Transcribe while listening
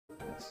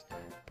Yes.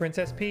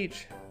 Princess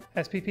Peach.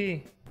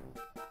 SPP.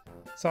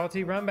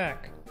 Salty run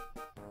back.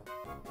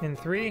 In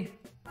 3,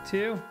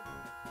 2,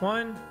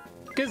 1.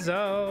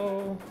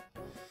 Gazoo!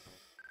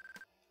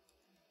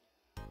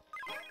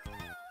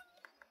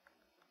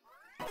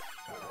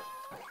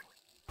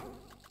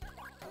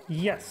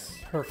 Yes,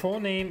 her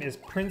full name is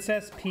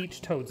Princess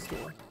Peach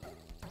Toadstool.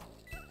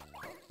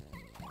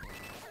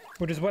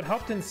 Which is what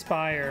helped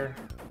inspire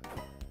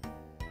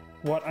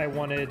what I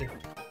wanted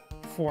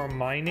for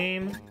my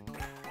name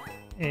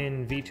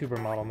in VTuber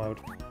model mode.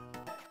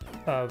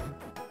 Of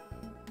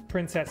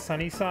Princess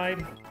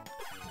Sunnyside,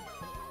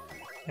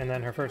 and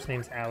then her first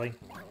name's Allie.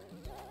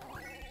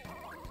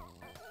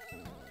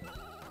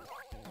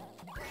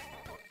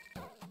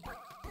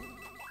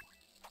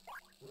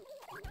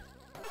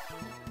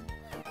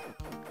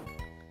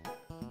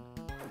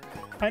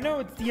 I know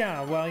it's,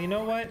 yeah, well, you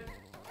know what?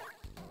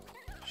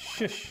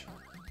 Shush.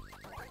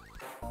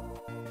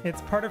 It's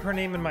part of her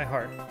name in my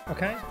heart,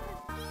 okay?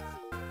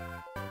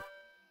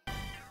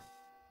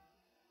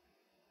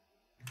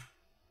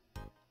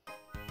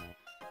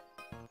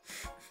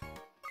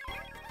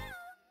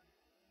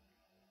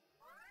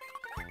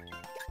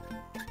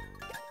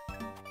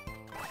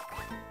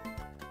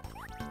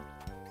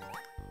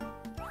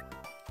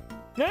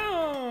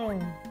 No!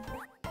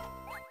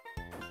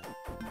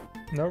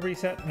 No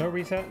reset, no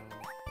reset.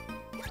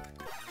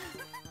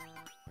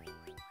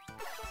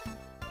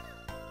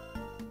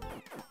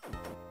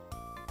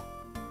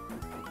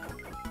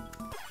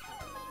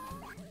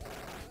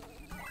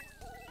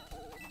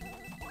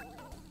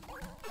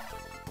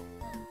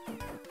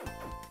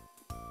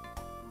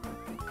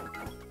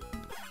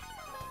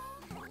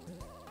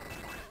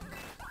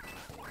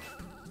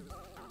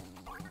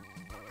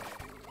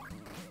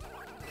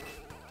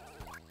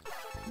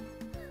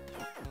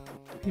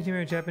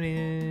 PG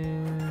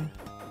Japanese.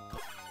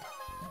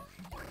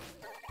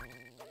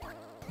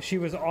 She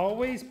was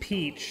always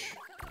Peach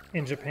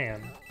in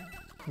Japan.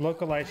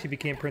 Localized, she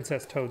became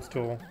Princess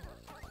Toadstool.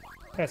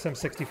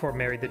 SM64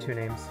 married the two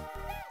names.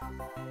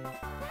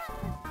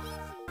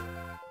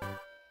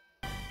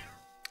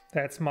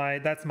 That's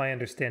my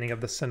understanding of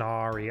the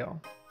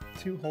scenario.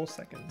 2 whole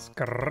seconds.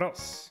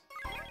 Gross.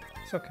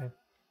 It's okay.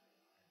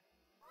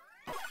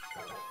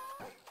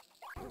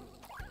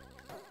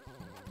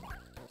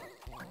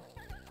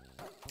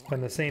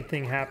 And the same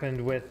thing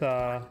happened with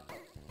Dr.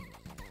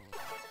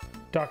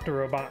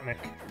 Robotnik.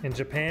 In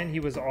Japan, he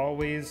was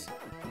always...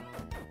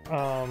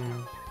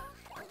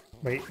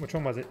 wait, which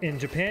one was it? In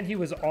Japan, he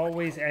was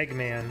always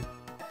Eggman.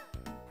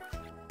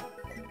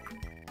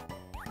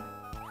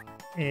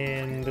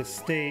 In the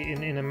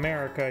in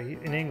America,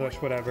 in English,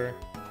 whatever,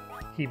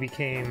 he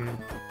became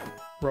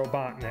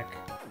Robotnik.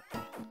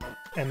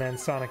 And then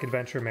Sonic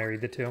Adventure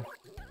married the two.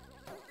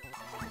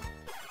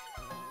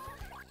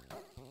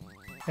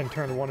 And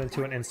turned one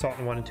into an insult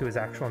and one into his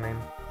actual name.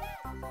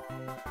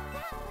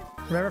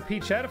 Remember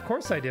Peachette? Of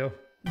course I do.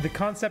 The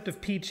concept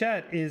of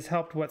Peachette is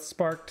helped what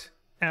sparked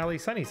Allie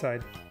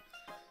Sunnyside.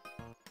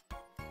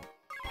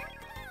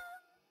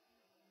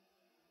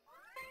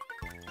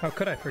 How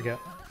could I forget?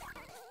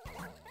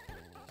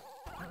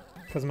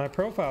 Because my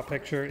profile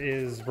picture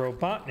is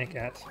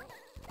Robotnikette.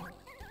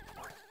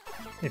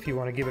 If you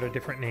want to give it a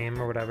different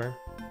name or whatever.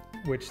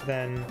 Which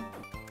then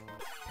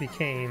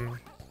became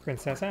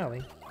Princess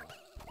Allie.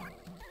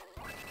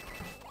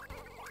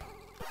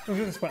 Look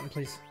at this button,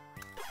 please.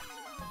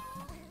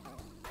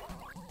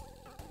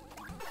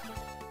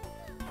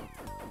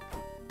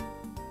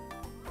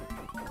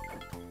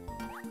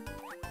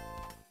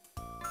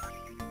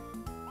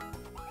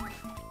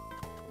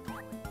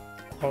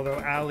 Although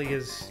Allie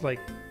is like,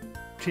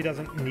 she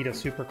doesn't need a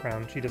super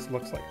crown, she just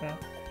looks like that.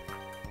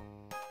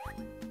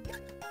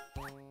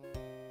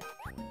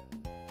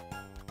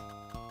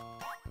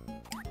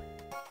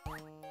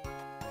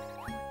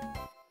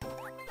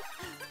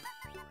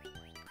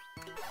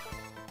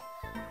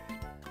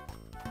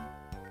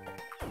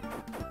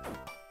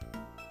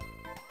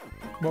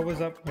 What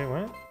was up? Wait,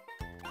 what?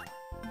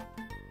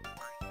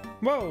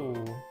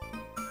 Whoa!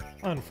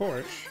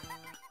 Unforge.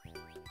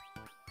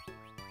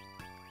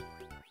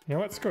 You know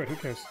what? Screw it. Who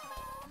cares?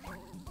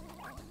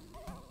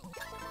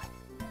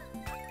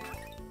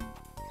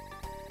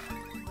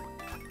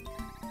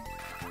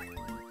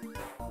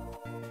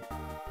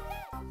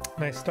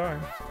 Nice star.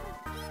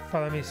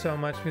 Follow me so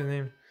much with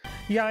name.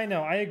 Yeah, I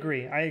know. I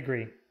agree. I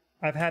agree.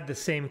 I've had the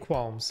same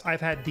qualms.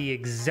 I've had the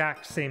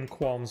exact same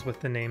qualms with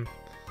the name.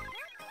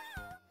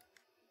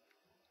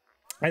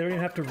 I don't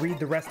even have to read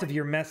the rest of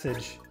your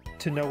message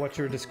to know what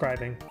you're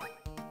describing.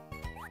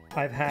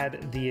 I've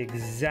had the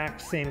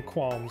exact same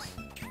qualms.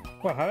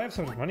 Well, how do I have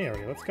so much money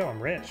already? Let's go,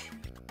 I'm rich.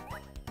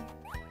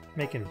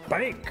 Making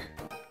bank!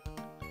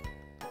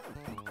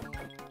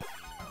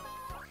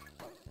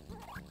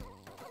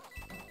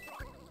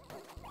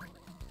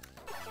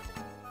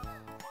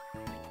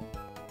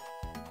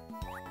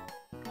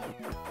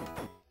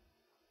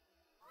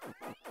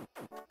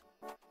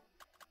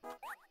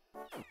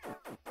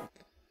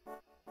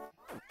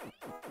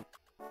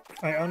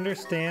 I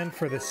understand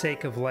for the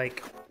sake of,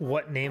 like,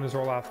 what names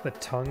roll off the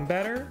tongue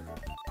better,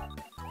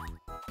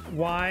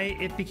 why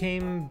it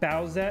became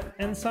Bowsette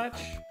and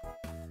such.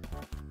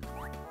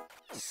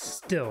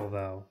 Still,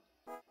 though.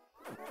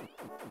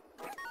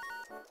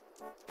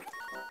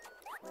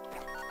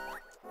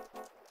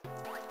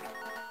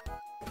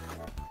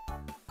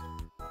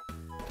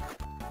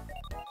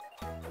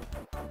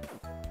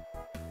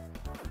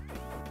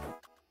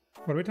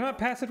 What are we talking about?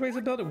 Passageways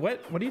of building?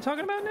 What are you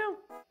talking about now?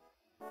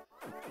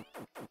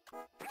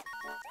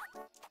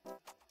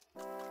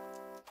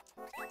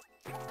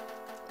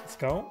 Let's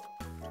go.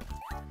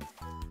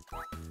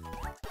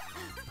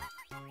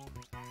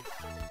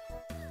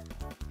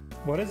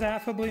 What does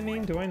affably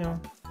mean? Do I know?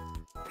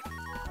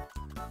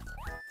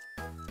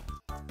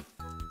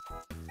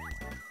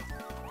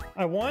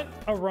 I want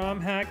a ROM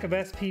hack of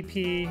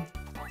SPP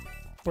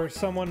where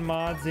someone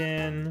mods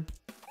in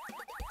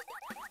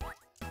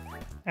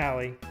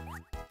Alley.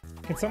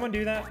 Can someone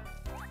do that?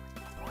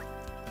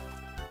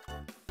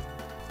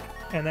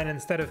 And then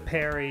instead of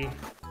Perry,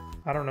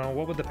 I don't know,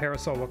 what would the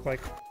parasol look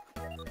like?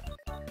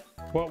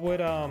 What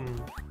would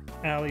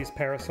Allie's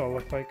parasol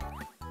look like?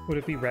 Would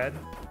it be red?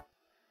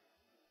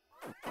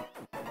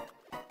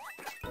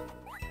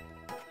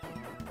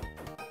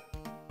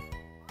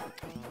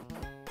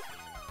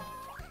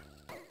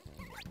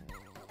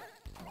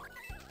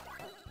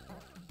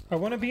 I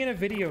want to be in a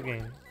video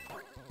game.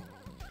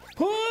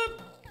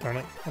 Whoop! Darn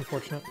it,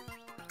 unfortunate.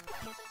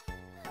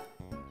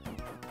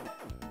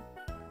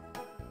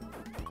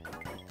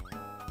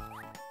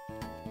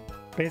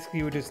 Basically,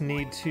 you would just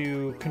need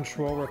to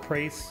control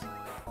replace.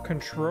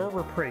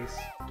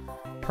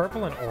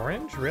 Purple and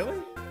orange? Really?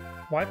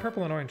 Why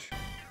purple and orange?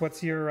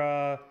 What's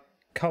your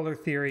color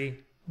theory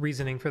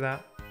reasoning for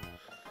that?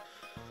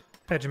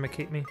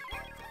 Educate me.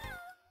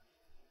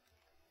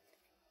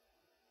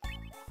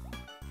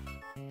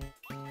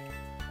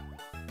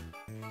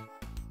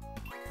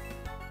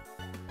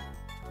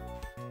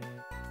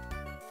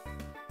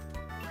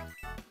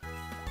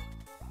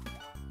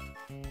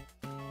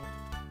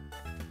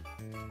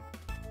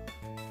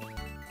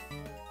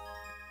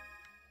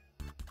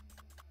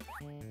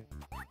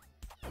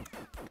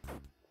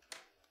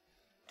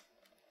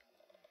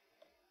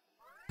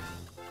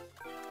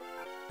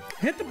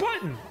 Hit the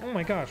button! Oh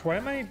my gosh, why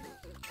am I...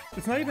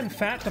 It's not even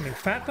fat thumbing.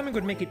 Fat thumbing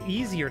would make it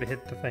easier to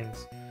hit the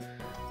things.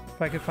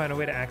 If I could find a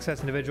way to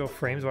access individual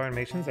frames or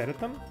animations, edit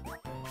them.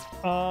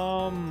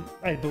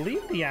 I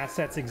believe the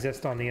assets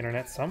exist on the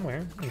internet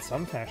somewhere, in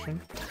some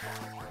fashion.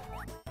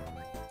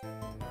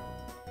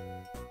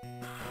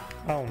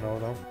 I don't know,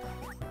 though.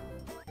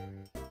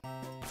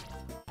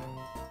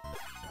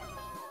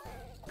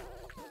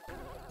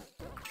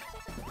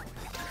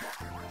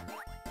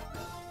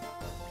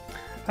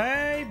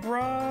 Hey,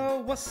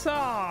 bro! What's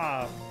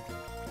up?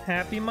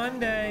 Happy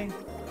Monday!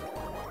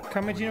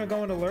 Kamigino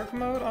going to lurk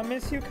mode? I'll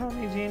miss you,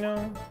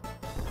 Kamigino.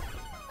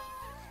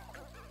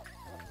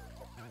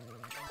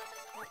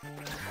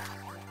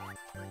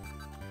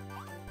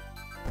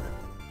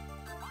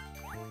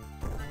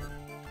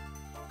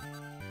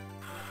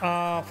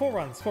 Full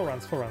runs.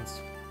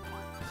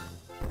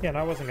 Yeah, no,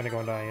 I wasn't gonna go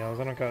into IELs.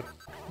 I don't got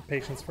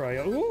patience for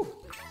IELs. Ooh!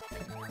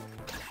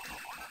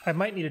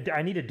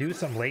 I need to do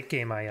some late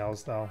game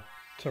IELs though,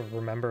 to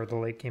remember the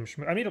late game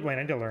I need to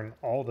learn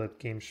all the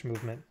game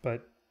movement,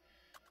 but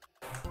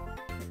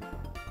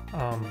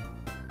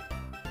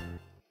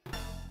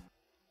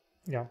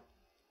yeah.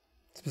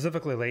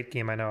 Specifically late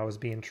game, I know I was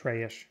being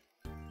Trey-ish.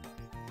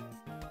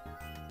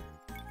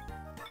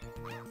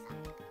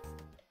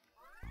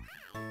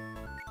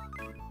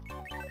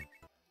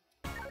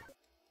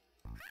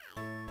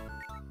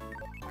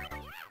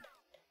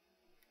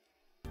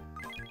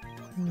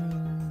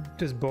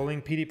 Does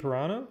bowling PD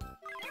Piranha?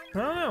 I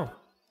don't know.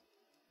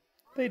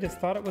 They just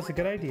thought it was a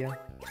good idea.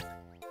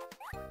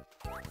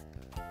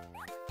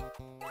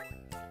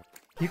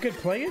 You could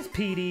play as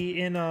PD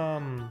in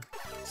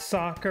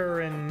soccer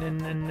and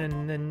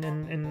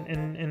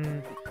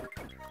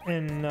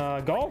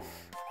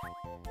golf.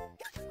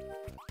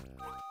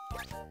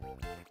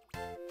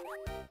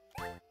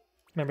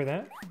 Remember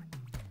that?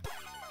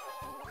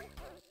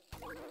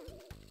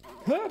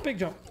 Ah, big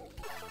jump.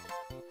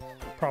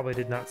 Probably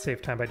did not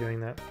save time by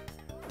doing that.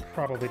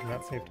 Probably did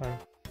not save time.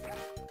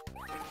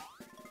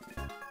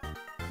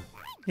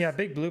 Yeah,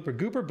 big blooper.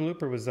 Gooper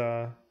Blooper was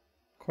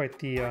quite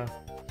the I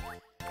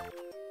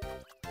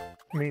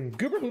mean,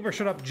 Gooper Blooper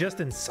showed up just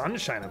in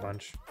Sunshine a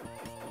bunch.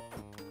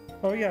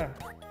 Oh yeah.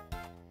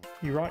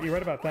 You're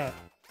right about that.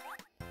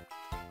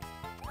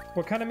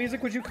 What kind of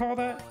music would you call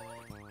that?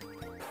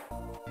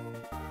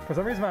 For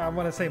some reason I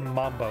want to say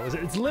mambo.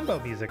 It's limbo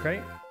music,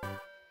 right?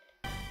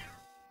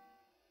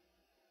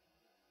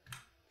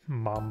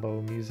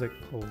 Mambo music,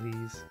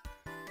 please.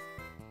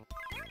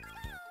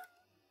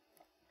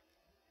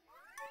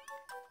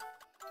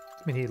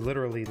 I mean, he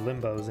literally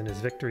limbos in his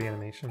victory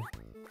animation.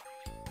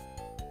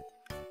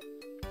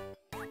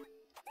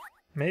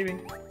 Maybe.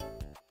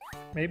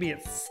 Maybe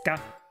it's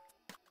ska.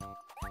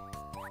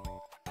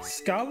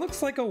 Ska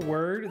looks like a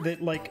word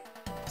that, like,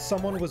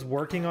 someone was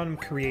working on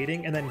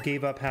creating and then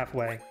gave up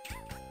halfway.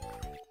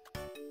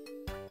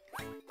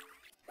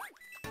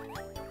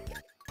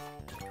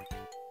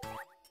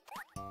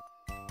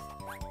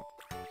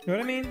 You know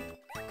what I mean?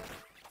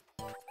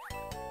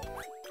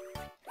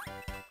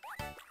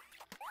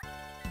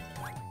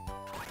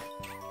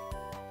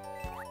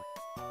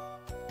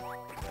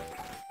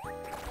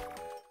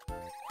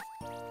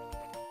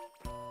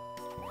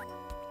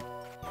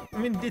 I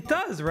mean, it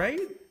does, right?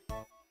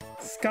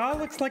 Ska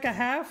looks like a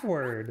half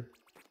word.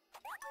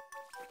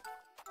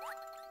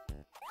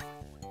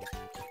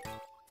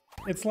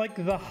 It's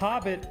like the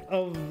Hobbit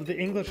of the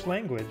English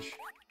language.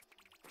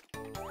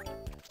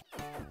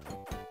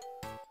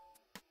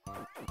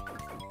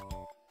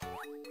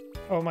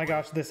 Oh my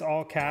gosh, this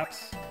all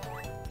caps.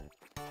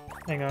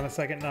 Hang on a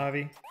second,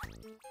 Navi.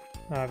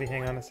 Navi,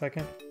 hang on a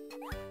second.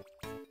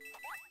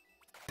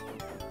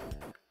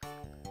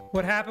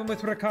 What happened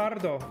with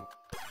Ricardo?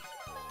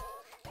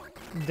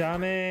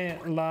 Dame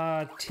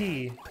la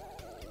tea.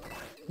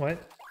 What?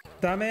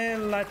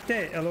 Dame la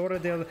té. El hora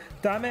del...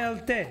 Dame el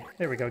té.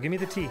 There we go. Give me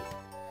the tea.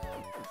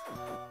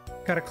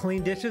 Gotta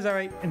clean dishes?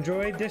 Alright.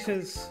 Enjoy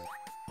dishes.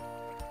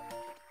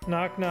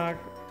 Knock knock.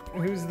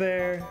 Who's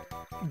there?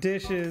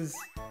 Dishes.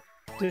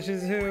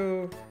 Dishes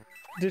who?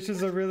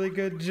 Dishes a really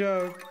good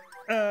joke.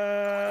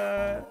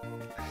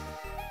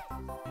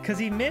 Cause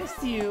he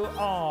missed you.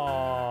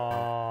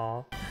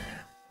 Aww.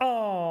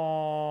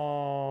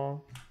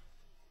 Aww.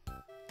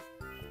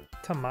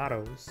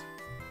 Tomatoes.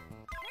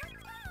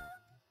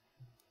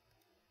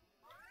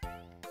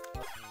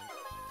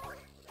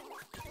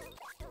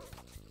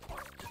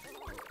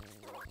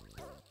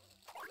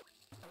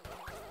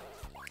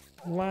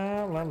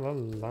 La la la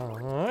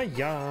la,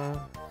 yeah.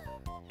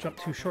 Jump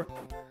too short.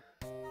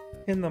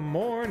 In the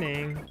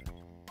morning.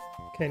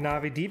 Okay,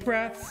 Navi, deep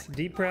breaths,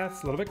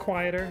 a little bit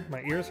quieter.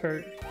 My ears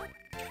hurt.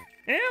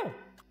 Ew!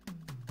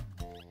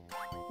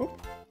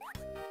 Oop.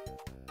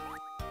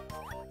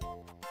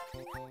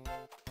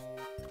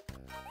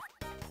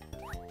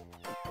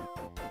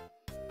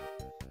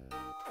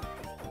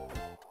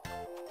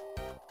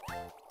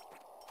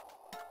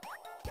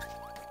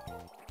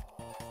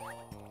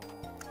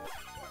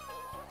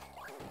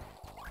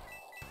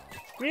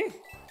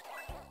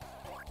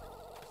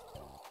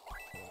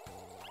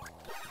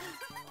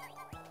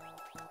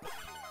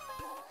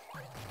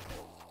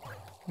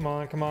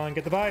 Come on,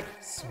 get the vibe.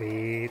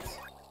 Sweet.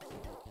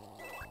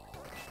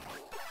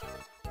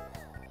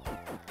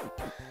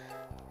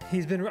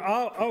 He's been,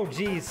 oh,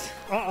 geez.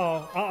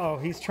 Uh-oh,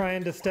 he's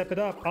trying to step it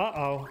up.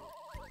 Uh-oh.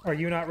 Are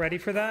you not ready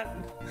for that?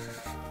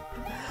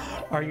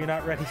 Are you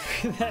not ready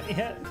for that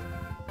yet?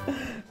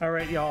 All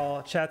right,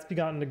 y'all. Chat's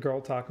begotten to girl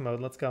talk mode.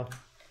 Let's go.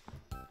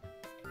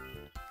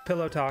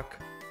 Pillow talk.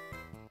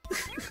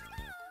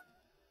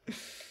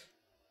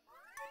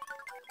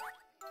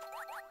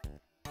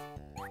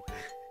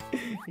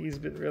 He's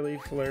been really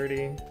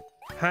flirty.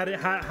 How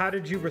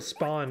did you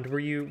respond? Were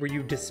you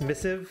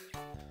dismissive?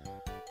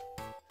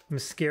 I'm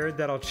scared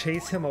that I'll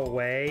chase him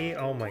away.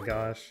 Oh my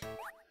gosh.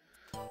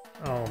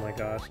 Oh my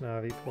gosh,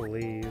 Navi,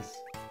 please.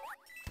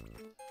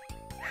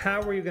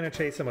 How are you gonna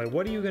chase him away?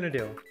 What are you gonna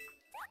do?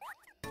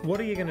 What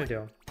are you gonna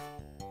do?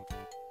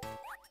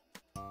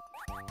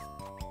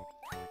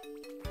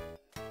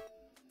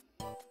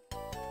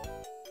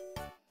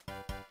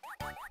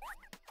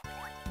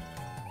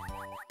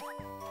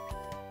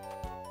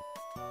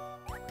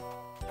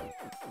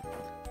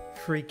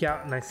 Freak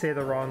out and I say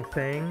the wrong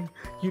thing?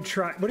 You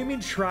try. What do you mean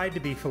tried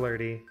to be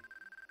flirty?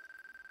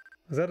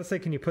 Was that to say,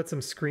 can you put some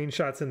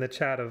screenshots in the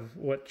chat of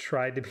what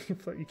tried to be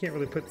flirty? You can't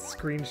really put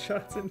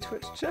screenshots in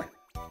Twitch chat.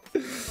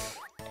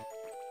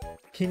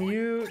 Can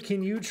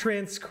you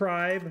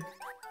transcribe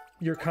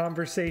your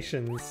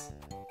conversations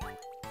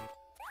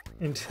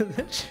into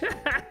the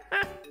chat?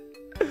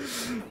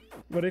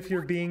 What if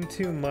you're being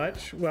too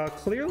much? Well,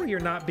 clearly you're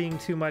not being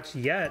too much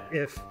yet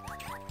if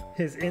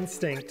his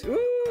instinct,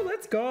 ooh,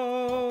 let's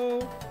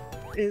go,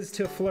 is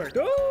to flirt.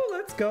 Oh,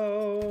 let's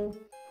go.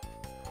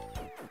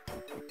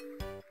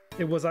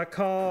 It was a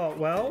call.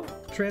 Well,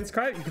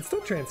 transcribe. You can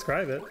still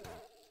transcribe it.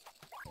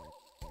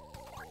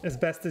 As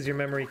best as your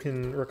memory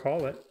can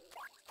recall it.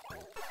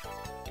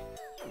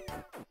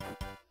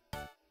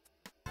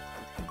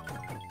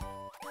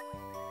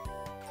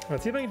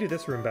 Let's see if I can do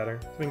this room better,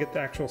 so we can get the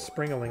actual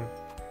springaling.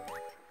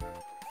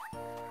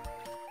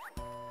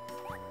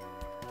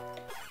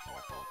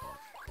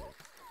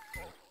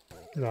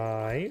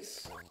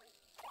 Nice.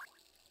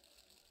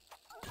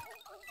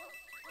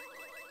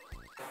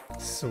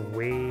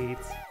 Sweet.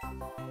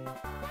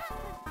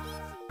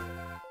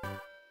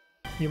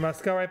 You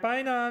must go right.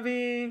 Bye,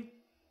 Navi.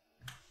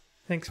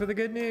 Thanks for the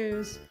good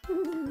news.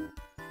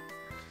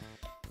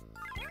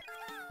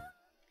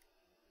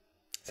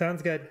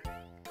 Sounds good.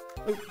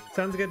 Oh,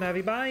 sounds good,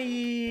 Navi.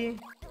 Bye.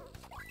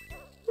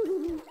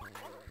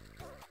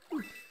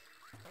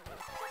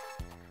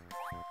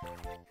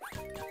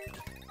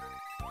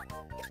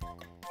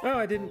 Oh,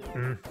 I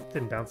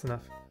didn't bounce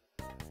enough.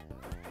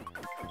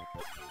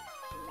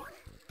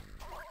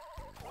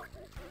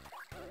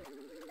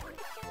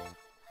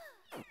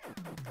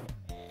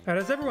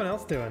 How's everyone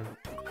else doing?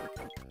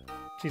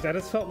 Jeez, I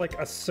just felt like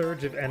a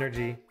surge of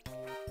energy.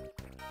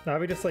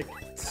 Navi just like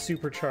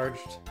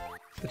supercharged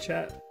the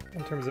chat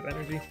in terms of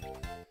energy.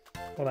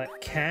 All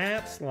that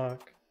caps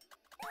lock.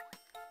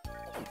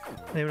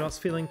 Anyone else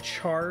feeling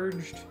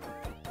charged?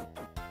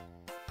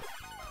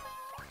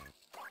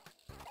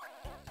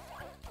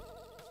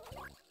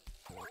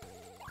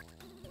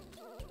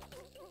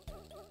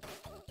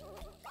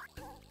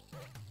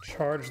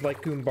 Charged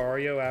like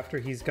Goombario after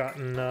he's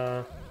gotten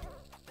a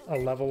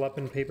level up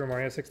in Paper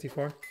Mario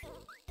 64?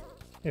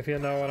 If you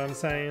know what I'm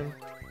saying.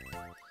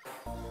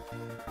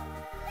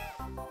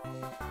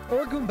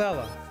 Or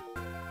Goombella.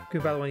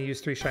 Goombella, when you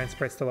use 3 Shine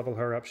Sprites to level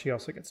her up, she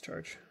also gets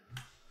charged.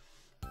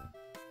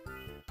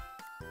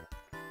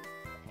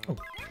 Oh.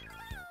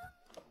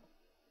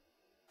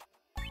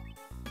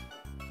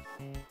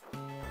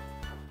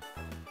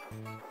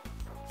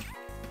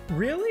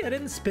 Really? I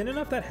didn't spin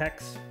enough that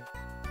Hex?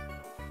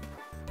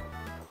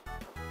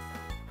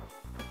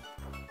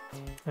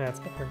 That's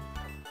better.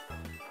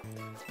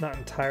 Not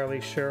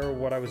entirely sure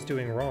what I was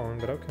doing wrong,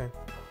 but okay.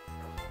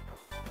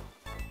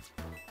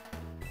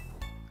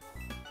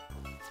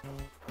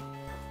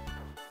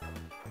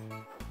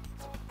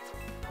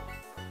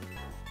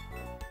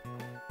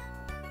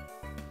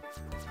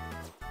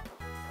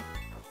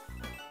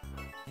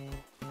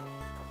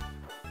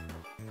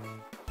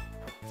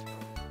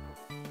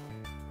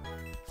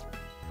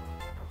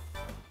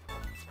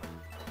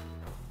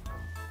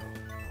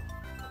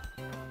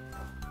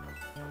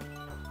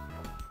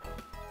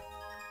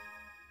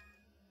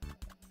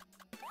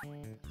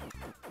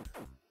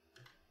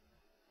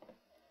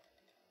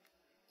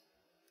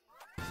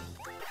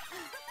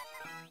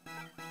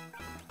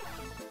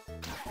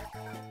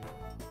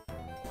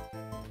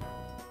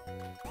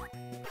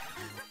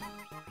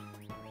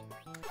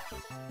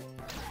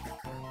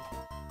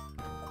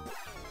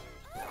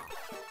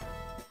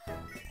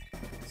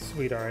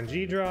 Sweet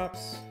RNG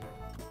drops.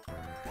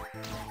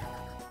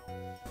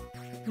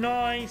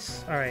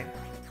 Nice! Alright.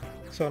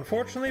 So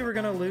unfortunately we're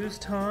gonna lose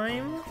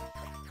time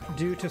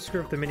due to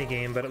screw up the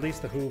minigame, but at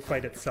least the Who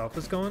fight itself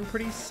is going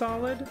pretty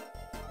solid.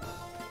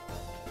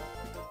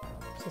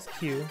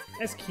 SQ.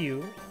 SQ.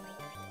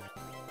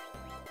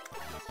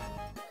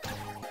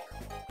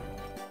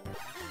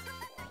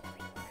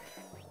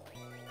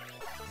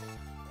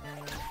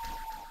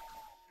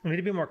 I need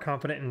to be more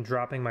confident in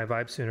dropping my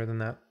vibe sooner than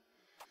that.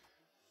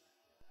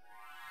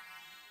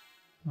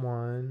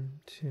 1,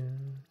 2,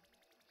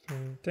 3.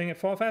 Dang it,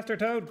 fall faster,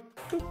 Toad!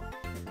 Boop.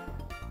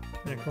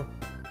 Yeah, cool.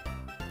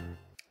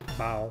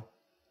 Bow.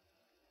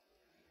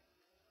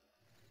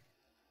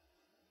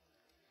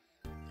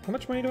 How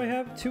much money do I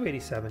have?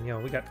 287. Yo,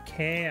 we got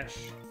cash.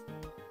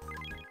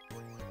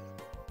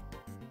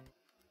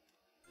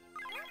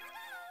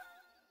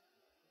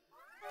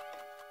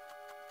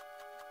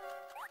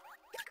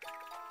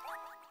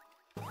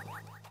 Yeah,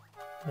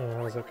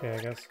 that was okay, I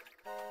guess.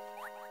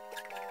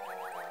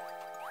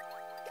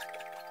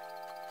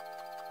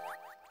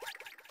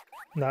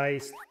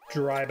 Nice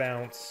dry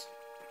bounce.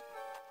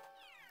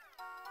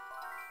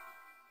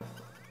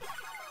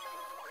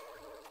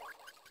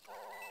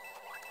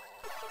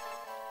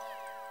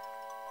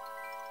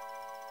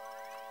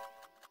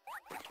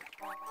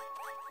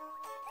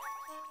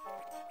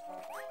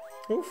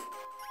 Oof.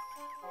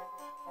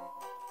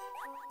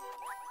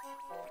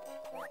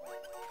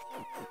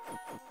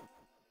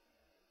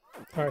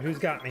 All right, who's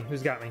got me?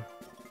 Who's got me?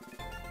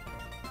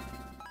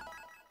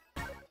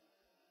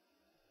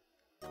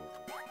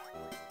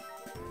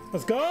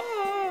 Let's go!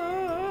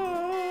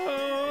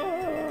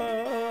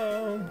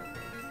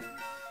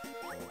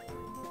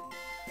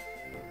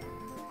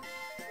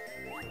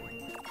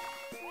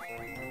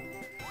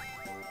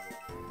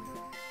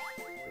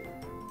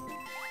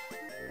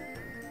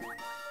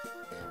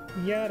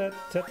 Yada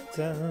ta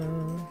ta.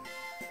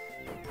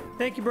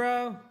 Thank you,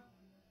 bro.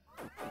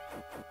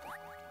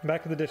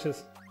 Back to the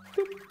dishes.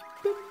 Boop,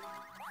 boop.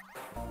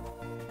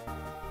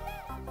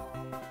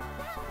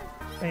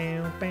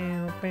 Bam,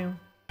 bam, bam.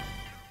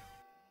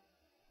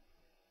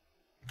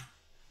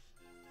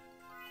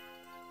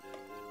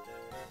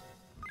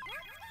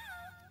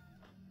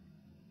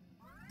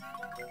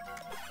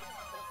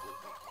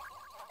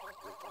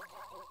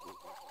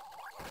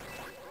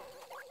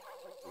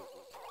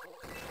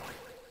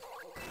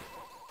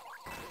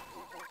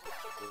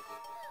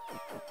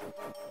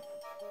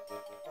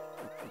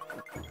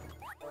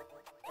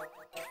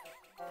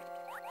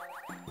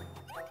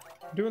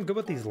 Doing good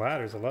with these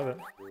ladders, I love it.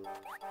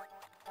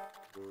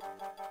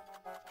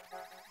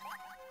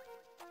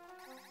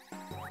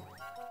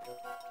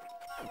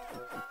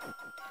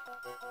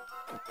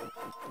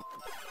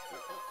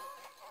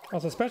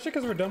 Also, especially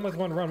because we're done with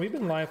one run, we've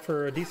been live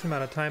for a decent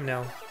amount of time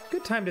now.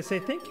 Good time to say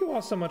thank you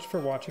all so much for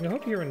watching. I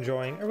hope you're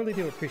enjoying. I really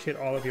do appreciate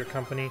all of your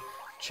company.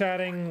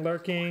 Chatting,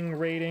 lurking,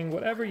 rating,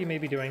 whatever you may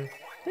be doing.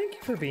 Thank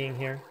you for being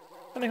here.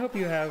 And I hope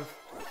you have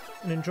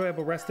an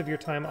enjoyable rest of your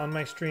time on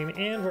my stream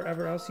and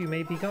wherever else you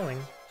may be going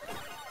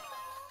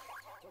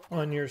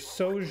on your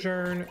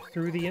sojourn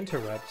through the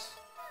interwebs.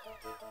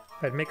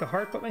 I'd make a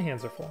heart, but my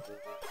hands are full.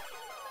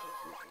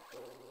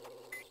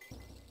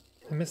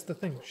 I missed the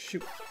thing.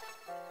 Shoot.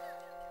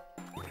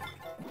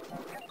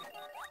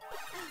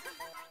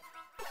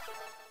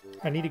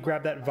 I need to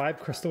grab that vibe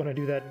crystal when I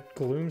do that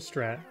gloom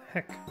strat.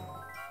 Heck.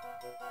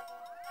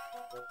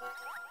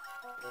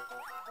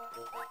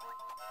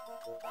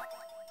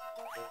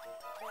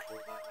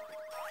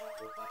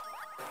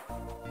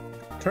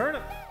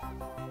 Turnip!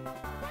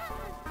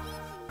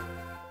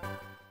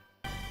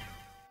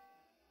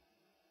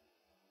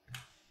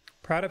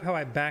 Proud of how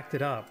I backed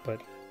it up,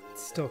 but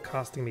it's still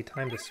costing me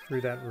time to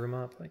screw that room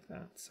up like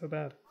that. So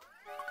bad.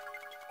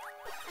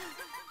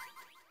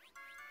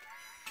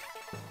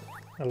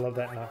 I love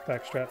that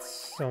knockback strat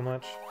so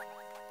much.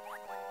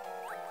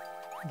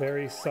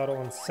 Very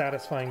subtle and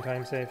satisfying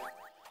time save.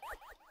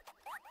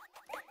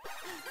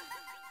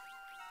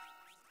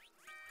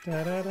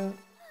 Da-da-da.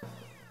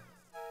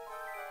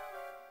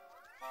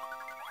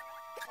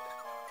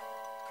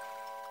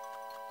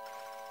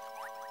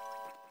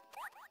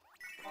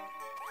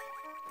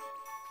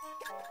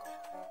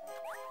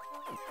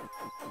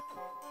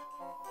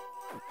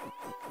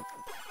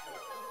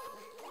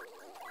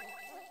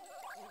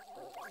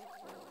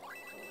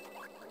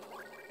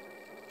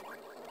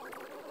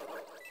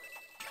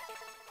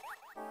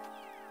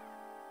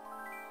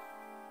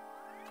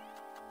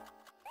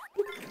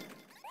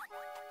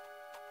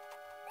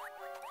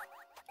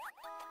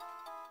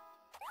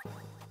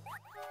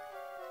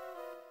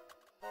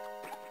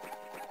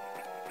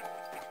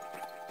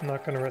 I'm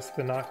not going to risk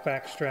the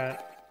knockback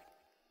strat.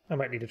 I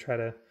might need to try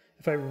to...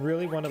 If I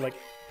really want to, like...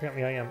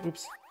 Apparently I am.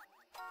 Oops.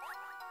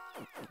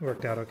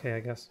 Worked out okay, I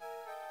guess.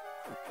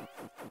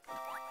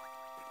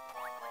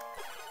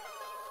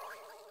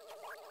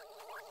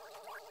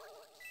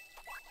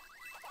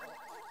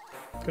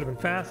 Could have been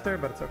faster,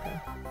 but it's okay.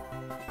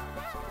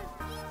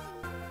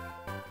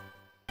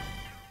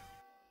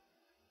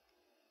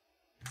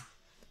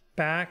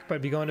 Back,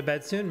 but be going to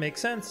bed soon.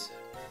 Makes sense.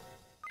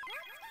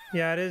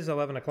 Yeah, it is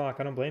 11 o'clock.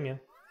 I don't blame you.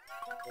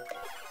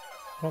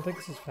 I don't think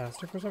this is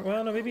faster for some...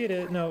 Well, no, maybe it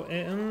is. No,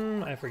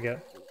 I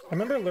forget. I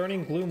remember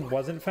learning Gloom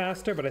wasn't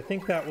faster, but I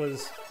think that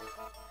was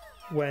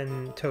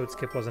when Toad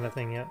Skip wasn't a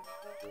thing yet.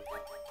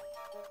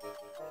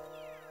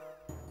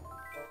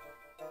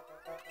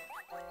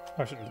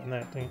 I should have done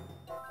that thing.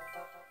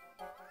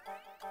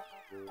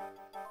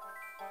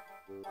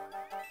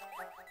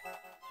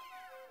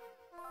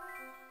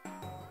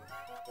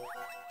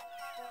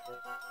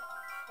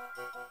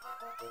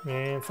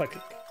 And Slide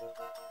Kick.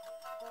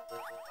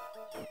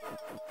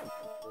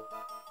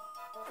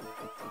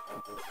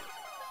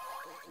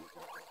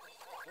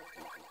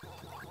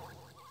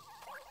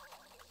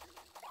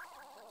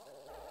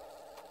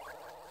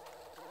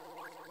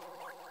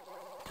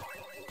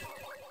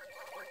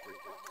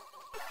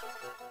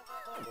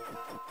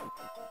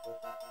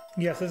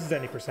 Yes, this is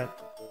any percent.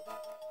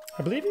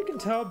 I believe you can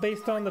tell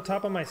based on the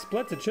top of my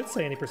splits, it should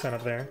say any percent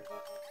up there.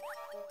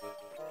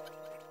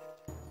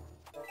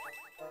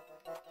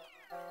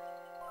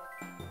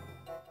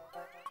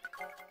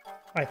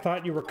 I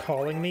thought you were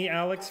calling me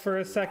Alex for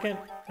a second,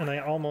 and I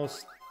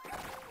almost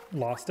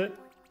lost it.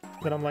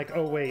 Then I'm like,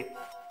 oh wait.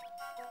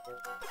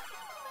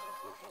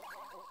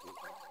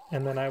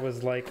 And then I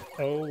was like,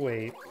 oh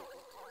wait.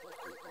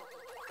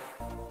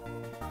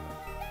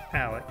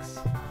 Alex.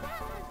 Sweet.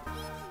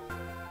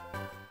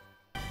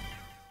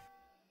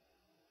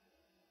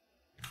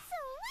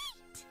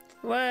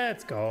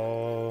 Let's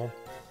go.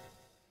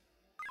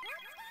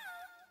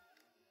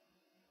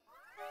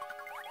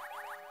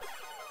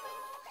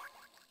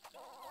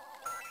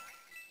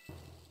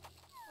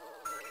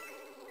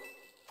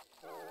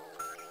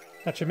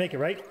 That should make it,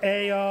 right?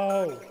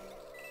 Ayo!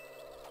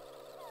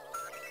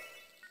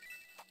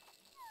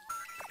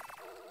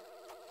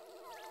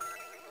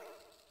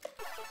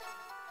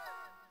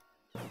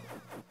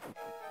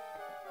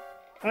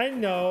 I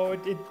know,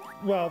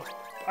 well,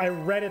 I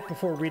read it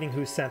before reading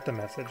who sent the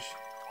message.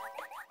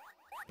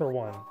 For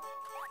one.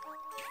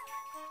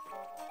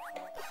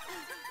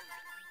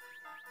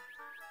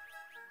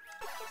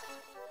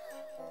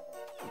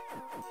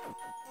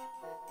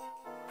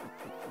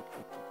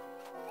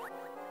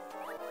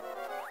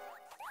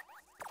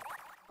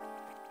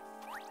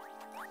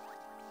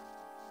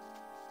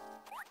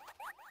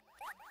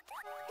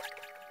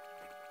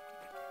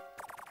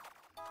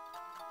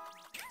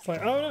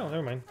 Slide, oh no,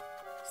 never mind.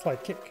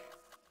 Slide kick.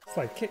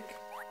 Slide kick.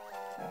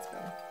 That's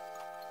better.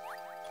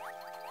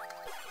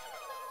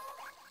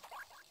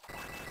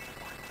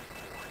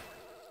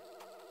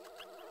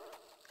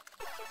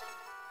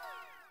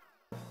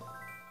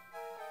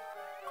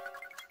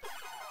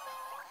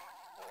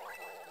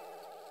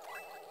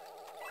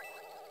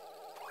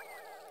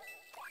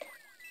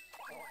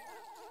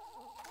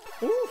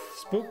 Oof,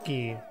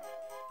 spooky.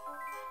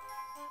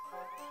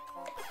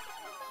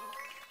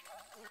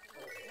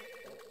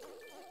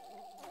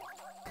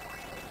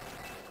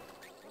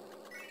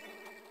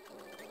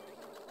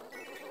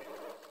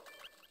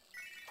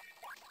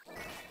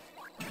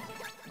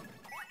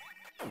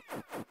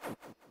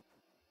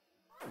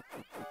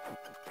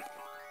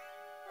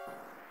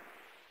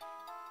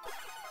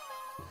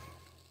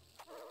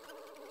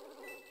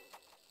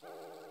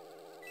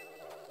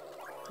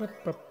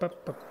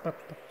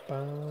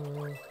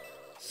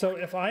 So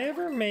if I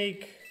ever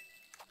make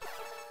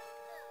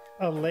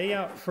a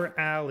layout for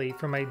Alley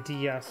for my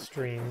DS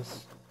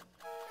streams.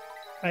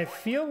 I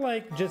feel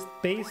like just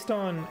based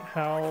on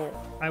how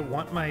I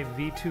want my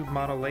VTube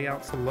model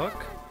layout to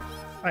look,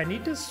 I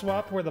need to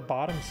swap where the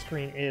bottom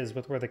screen is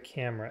with where the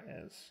camera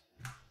is.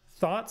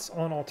 Thoughts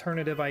on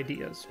alternative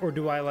ideas? Or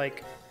do I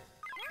like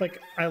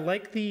I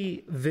like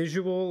the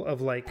visual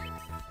of like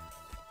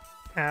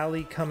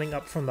Alley coming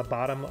up from the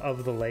bottom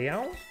of the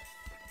layout.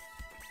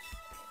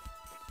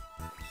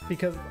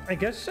 Because I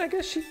guess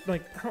she,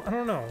 like, I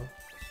don't know.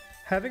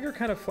 Having her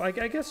kind of, I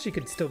guess she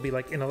could still be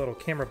like in a little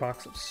camera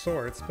box of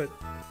sorts, but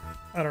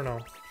I don't know.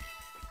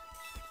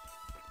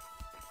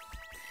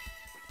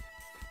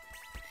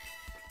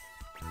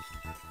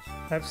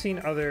 I've seen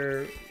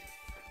other,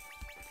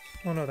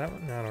 oh no, that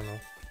one, I don't know.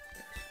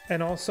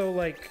 And also,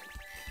 like,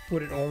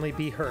 would it only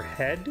be her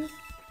head?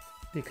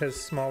 Because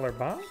smaller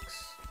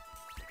box?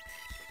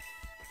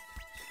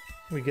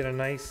 We get a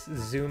nice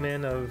zoom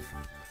in of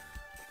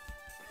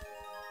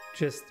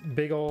just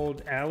big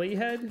old Alley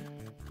head?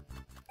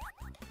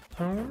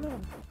 I don't know.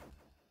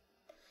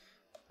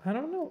 I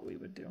don't know what we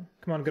would do.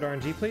 Come on, good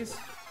RNG, please.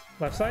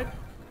 Left side.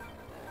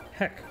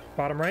 Heck.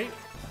 Bottom right.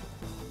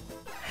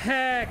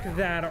 Heck,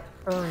 that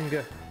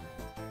erng.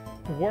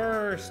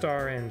 Worst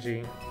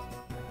RNG.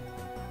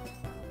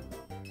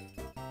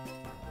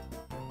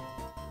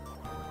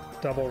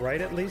 Double right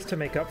at least to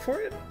make up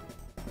for it?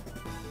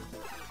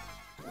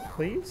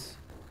 Please?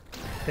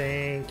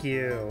 Thank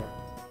you.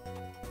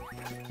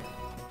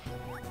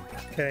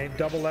 Okay,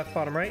 double left,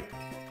 bottom right.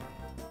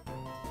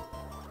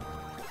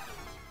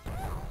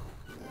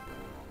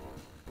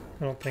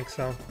 I don't think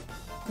so.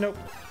 Nope.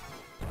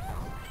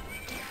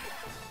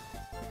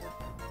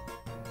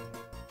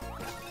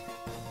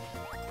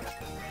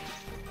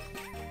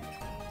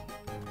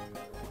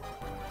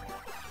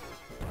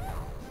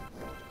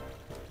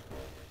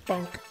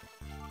 Bonk.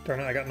 Darn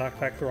it, I got knocked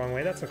back the wrong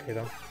way. That's okay,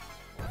 though.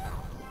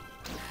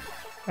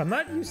 I'm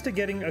not used to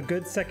getting a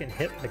good second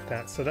hit like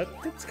that, so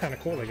that's kind of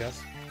cool, I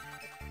guess.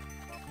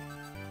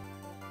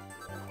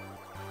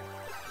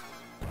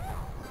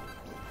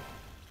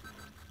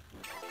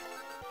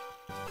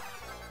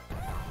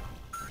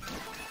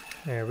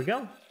 There we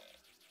go.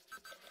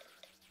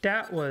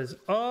 That was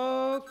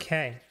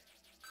okay.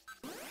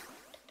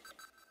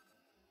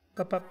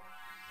 Up, up,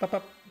 up,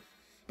 up,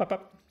 up,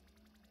 up.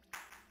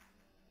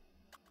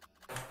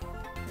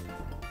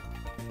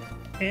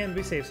 And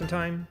we save some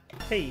time.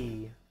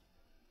 Hey.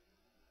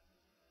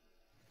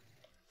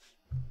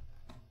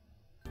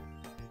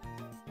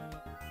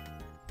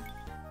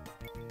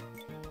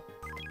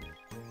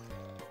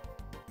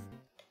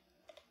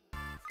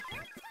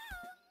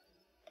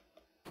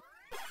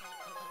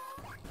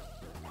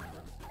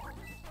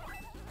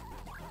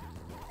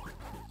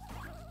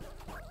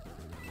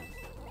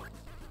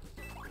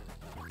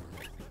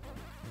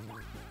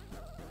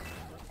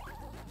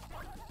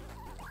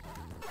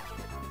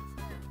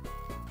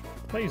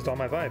 I used all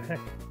my vibe, heck.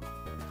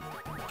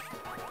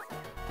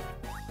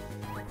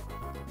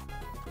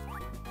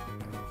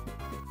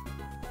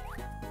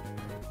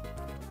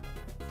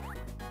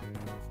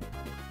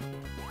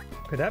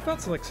 Okay, that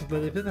felt like...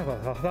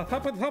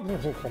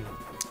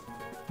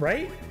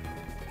 Right?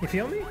 You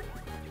feel me?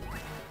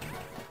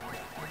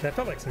 That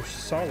felt like some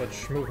solid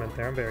movement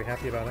there. I'm very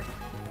happy about it.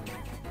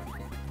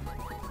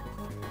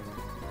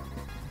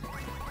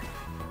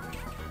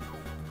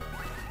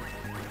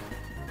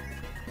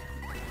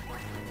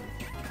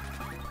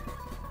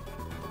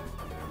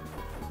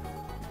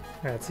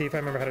 Alright, let's see if I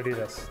remember how to do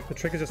this. The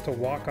trick is just to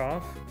walk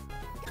off.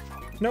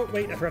 No,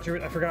 wait, I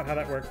forgot how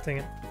that works. Dang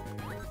it.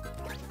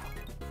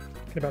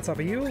 Gonna bounce off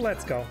of you.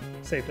 Let's go.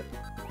 Saved it.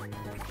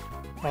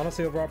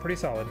 Honestly, overall, pretty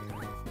solid.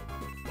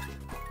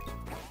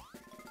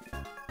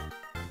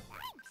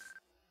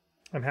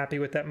 I'm happy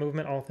with that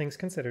movement, all things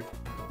considered.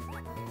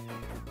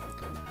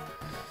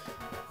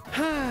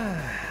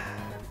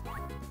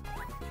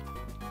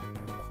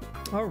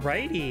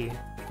 Alrighty.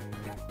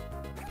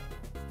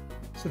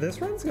 So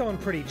this run's going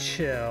pretty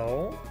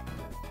chill.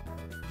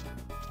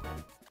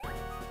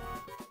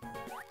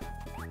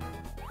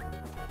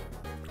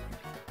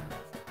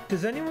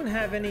 Does anyone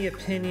have any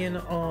opinion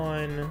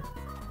on...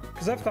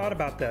 Because I've thought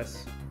about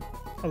this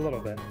a little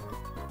bit.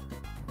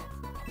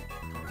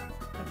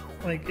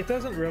 Like, it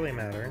doesn't really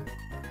matter.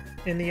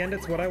 In the end,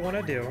 it's what I want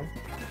to do.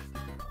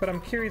 But I'm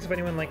curious if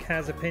anyone, like,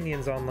 has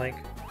opinions on, like...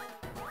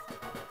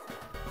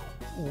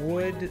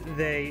 Would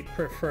they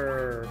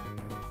prefer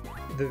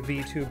the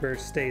VTuber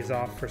stays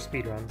off for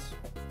speedruns?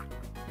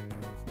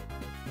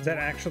 Is that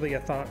actually a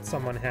thought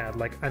someone had?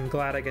 Like, I'm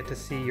glad I get to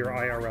see your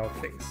IRL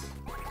face.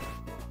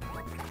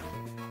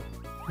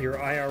 Your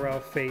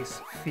IRL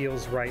face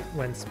feels right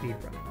when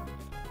speedrunning.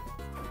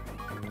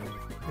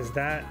 Is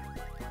that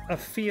a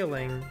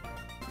feeling?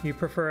 You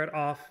prefer it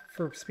off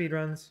for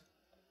speedruns?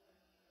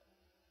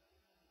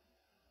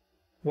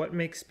 What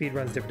makes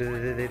speedruns different?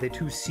 Are they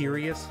too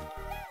serious?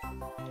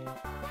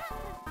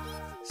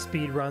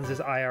 Speedruns is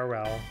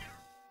IRL.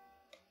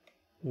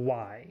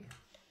 Why?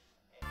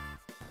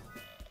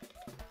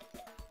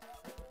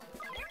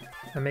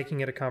 I'm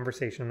making it a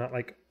conversation. I'm not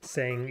like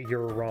saying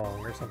you're wrong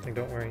or something.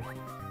 Don't worry.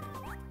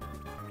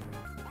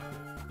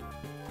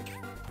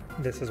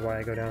 This is why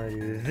I go down and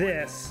do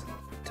this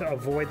to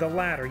avoid the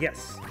ladder.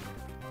 Yes.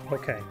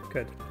 Okay,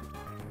 good.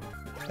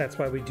 That's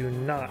why we do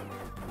not.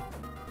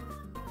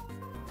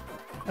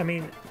 I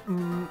mean,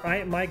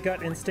 my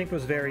gut instinct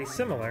was very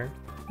similar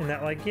in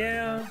that, like,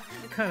 yeah,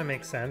 it kind of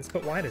makes sense,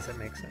 but why does it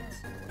make sense?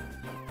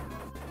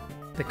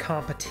 The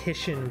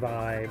competition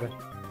vibe.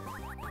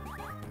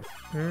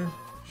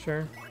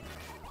 Sure.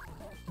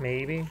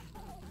 Maybe.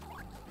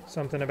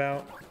 Something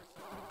about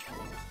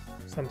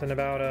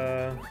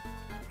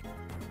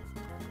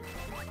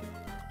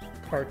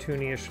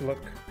cartoony-ish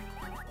look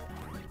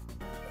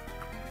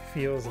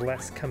feels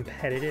less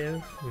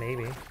competitive,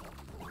 maybe.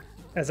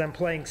 As I'm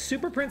playing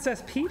Super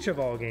Princess Peach of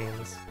all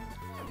games.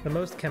 The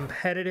most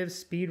competitive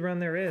speedrun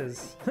there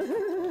is.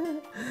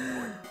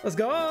 Let's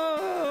go!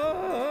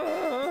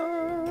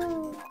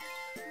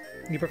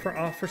 You prefer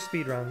off for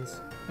speedruns.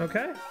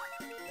 Okay.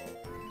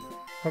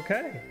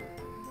 Okay.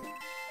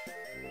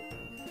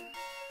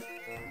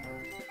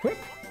 Whoop.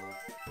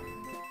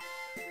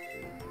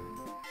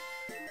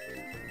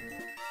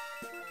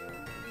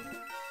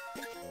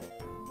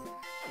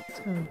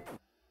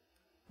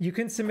 You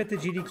can submit the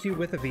GDQ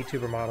with a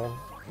VTuber model.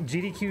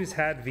 GDQ's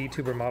had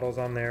VTuber models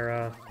on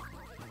their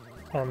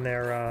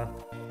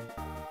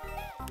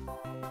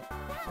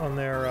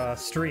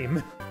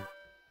stream.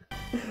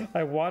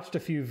 I watched a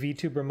few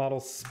VTuber model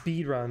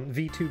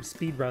VTube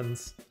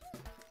speedruns.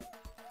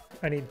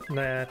 I need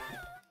that.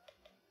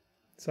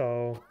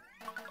 So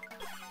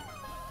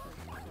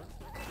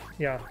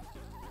yeah.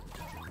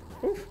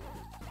 Oof.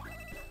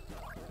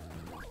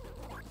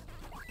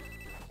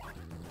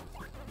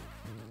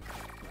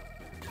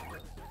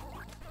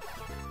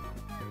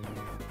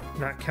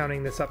 Not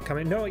counting this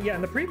upcoming. No, yeah,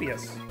 in the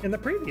previous.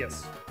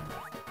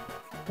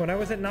 When I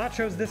was at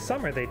Nachos this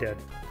summer, they did.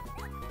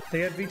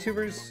 They had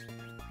VTubers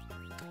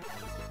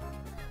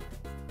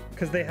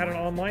because they had an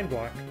online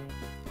block,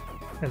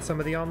 and some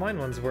of the online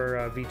ones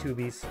were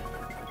VTubies.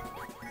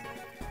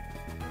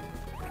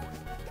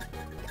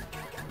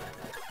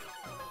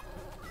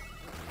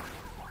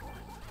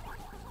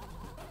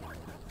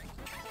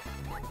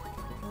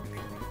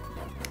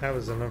 That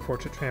was an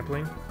unfortunate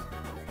trampoline.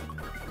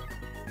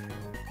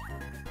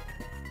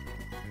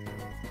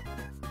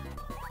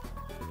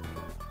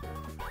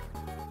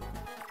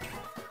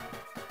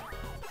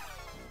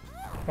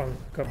 Bunk,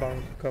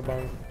 kabunk,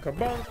 kabunk,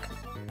 kabunk.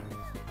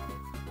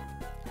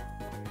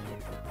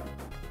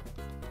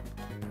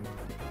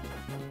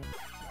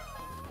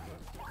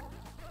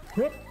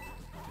 Whoop!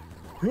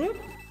 Whoop!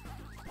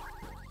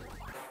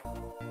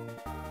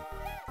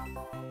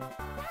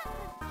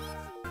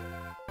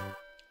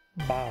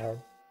 Bow.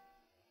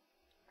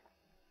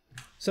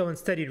 So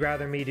instead you'd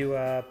rather me do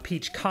a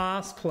Peach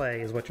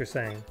cosplay, is what you're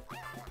saying.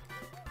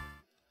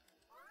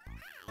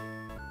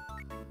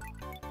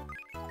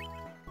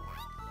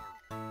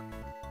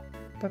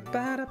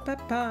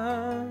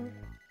 Ba-ba-da-ba-ba.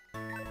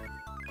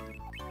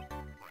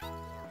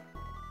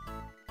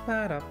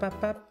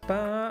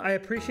 Ba-da-ba-ba-ba. I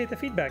appreciate the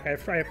feedback. I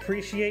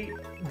appreciate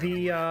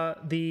the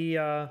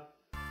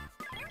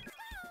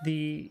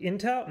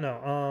intel.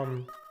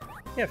 No,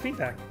 yeah,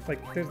 feedback.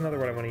 Like, there's another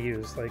word I want to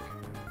use. Like,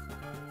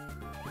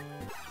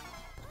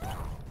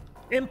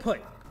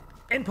 input.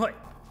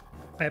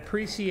 I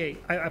appreciate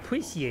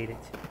it.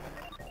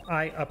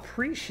 I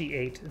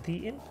appreciate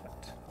the input.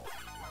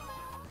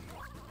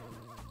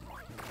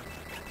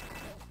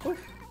 Oof.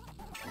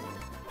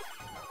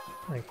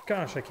 My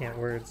gosh, I can't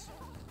words.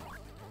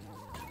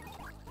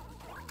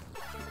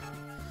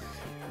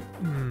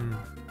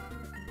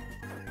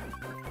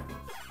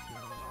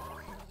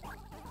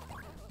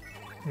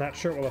 Not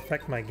sure it will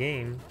affect my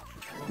game.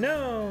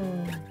 No!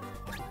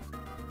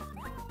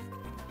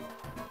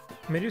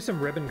 I'm gonna do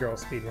some Ribbon Girl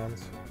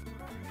speedruns.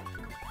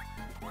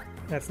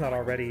 That's not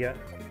all ready yet.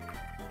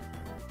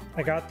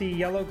 I got the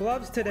yellow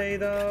gloves today,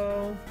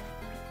 though.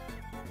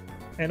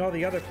 And all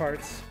the other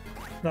parts.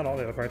 Not all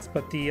the other parts,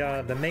 but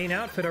the main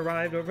outfit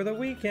arrived over the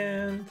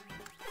weekend.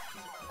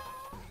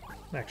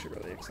 I'm actually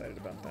really excited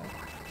about that.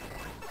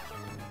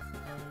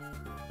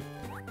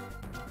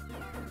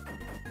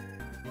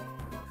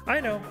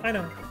 I know.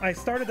 I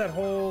started that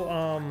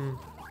whole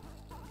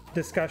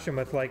discussion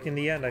with, like, in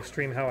the end I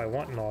stream how I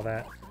want and all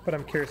that, but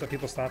I'm curious what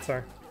people's thoughts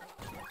are.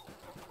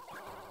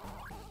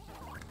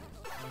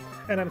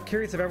 And I'm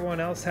curious if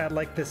everyone else had,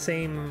 like, the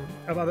same,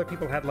 if other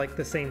people had, like,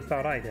 the same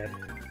thought I did.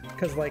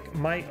 Because, like,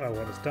 oh,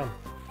 that was dumb.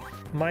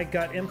 My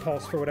gut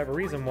impulse, for whatever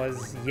reason,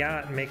 was,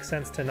 yeah, it makes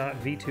sense to not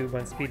VTube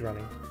when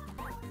speedrunning.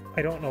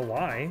 I don't know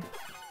why.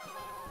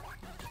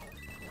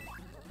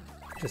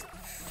 Just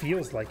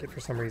feels like it for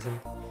some reason.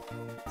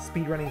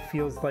 Speedrunning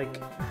feels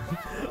like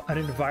an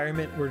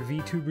environment where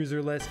VTubers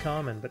are less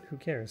common, but who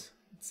cares?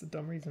 It's a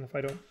dumb reason if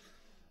I don't.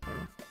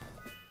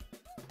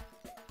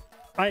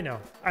 I know.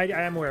 I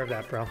am aware of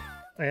that, bro.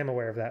 I am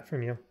aware of that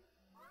from you.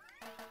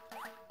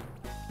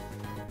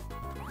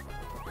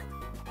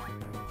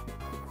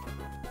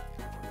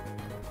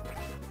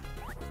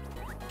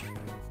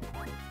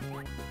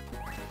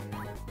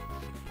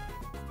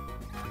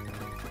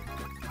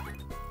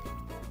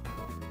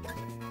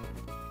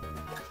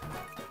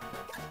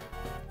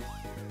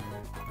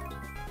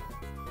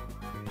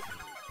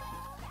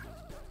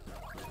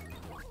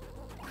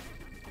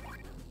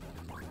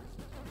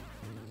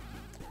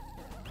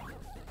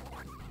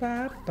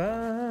 Ba,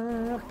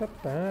 ba, ba,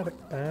 ba, da,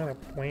 ba, da,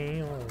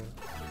 wow.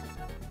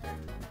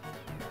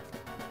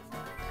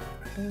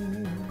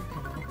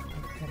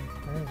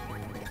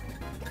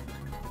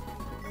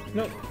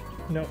 No,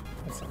 no,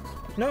 that sucks.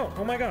 No,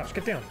 oh my gosh,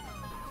 get down.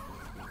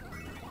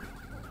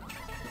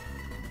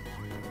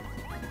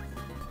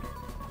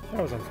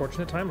 That was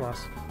unfortunate time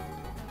loss.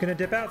 Gonna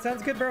dip out.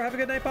 Sounds good, bro. Have a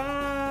good night.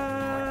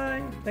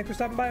 Bye. Thanks for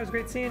stopping by. It was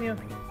great seeing you.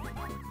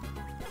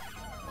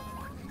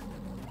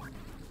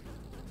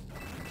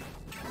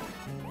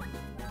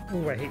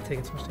 Ooh, I hate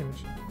taking so much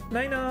damage.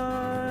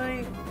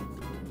 Night-night.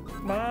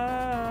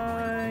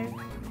 Bye.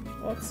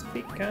 Let's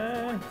speak.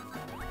 Go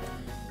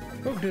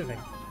do the thing.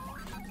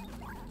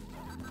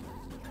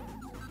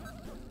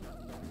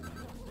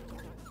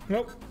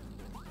 Nope.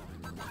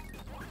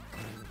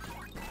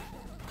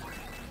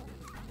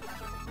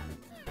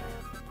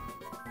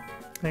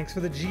 Thanks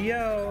for the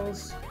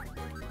GLs.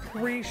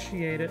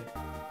 Appreciate it.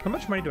 How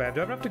much money do I have?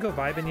 Do I have to go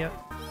vibing yet?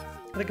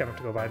 I think I have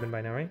to go vibing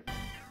by now, right?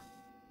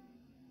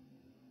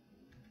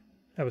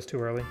 That was too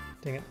early.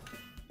 Dang it.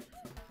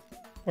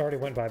 I already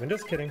went vibing.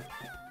 Just kidding.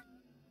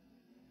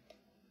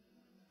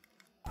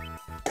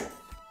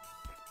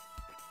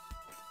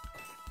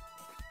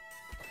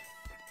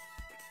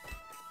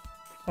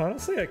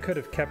 Honestly, I could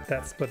have kept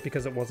that split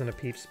because it wasn't a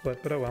Peach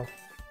split, but oh well.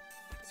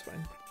 It's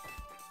fine.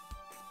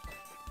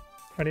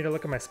 I need to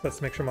look at my splits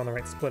to make sure I'm on the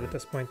right split at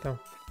this point, though.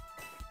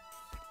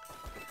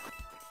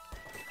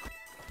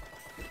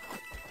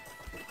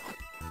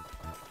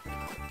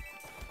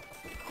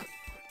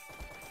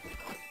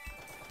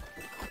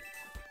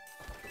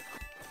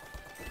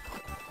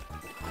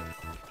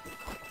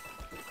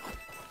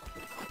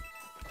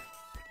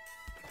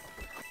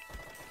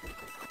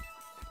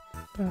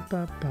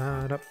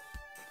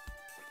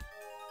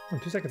 I'm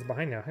 2 seconds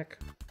behind now, heck.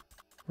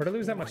 Where'd I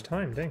lose that much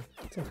time? Dang,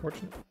 that's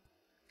unfortunate.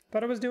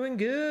 Thought I was doing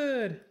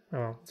good! Oh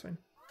well, it's fine.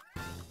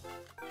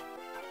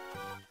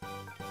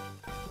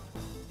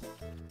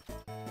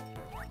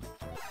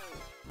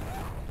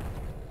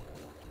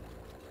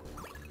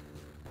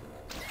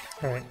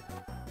 Alright.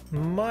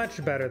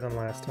 Much better than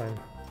last time.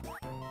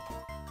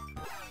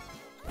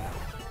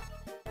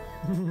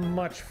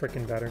 Much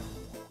freaking better.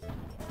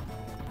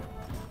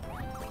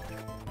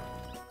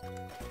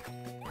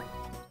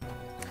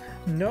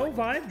 No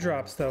vibe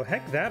drops though.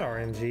 Heck that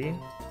RNG.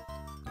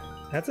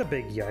 That's a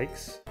big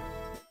yikes.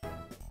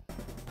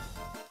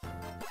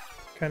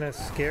 Kind of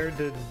scared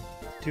to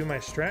do my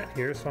strat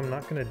here, so I'm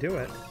not going to do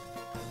it.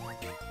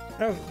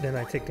 Oh, then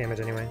I take damage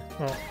anyway.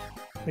 Well,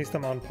 at least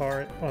I'm on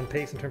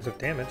pace in terms of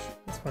damage.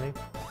 That's funny.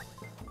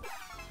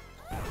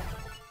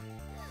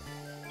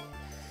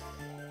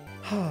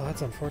 Oh,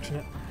 that's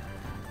unfortunate.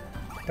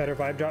 Better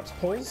vibe drops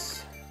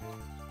pulls.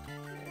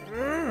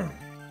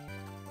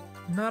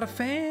 Not a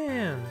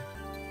fan.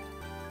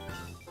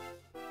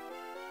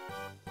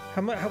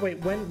 How much? Wait,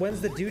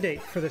 when's the due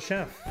date for the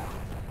chef?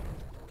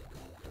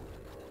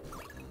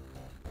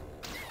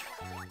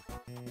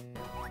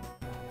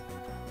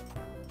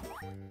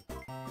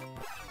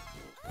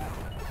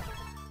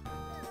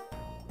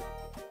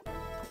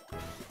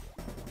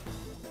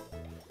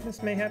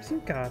 Miss Mayhaps,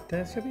 you got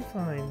this. You'll be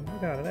fine. You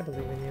got it. I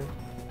believe in you.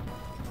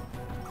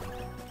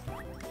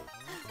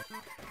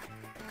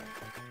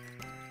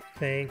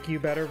 Thank you,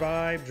 better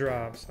vibe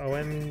drops.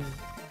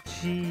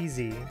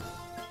 OMGZ.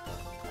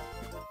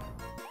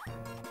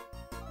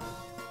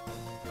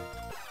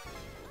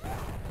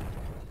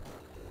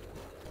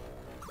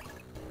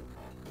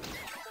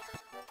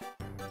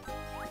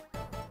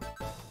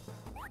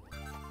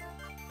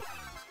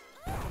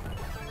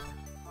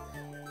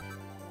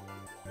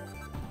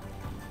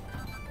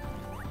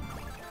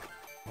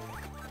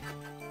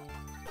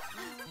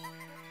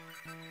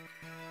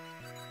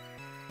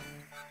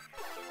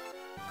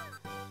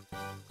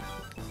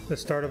 The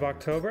start of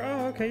October?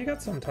 Oh, okay, you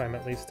got some time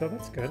at least, though.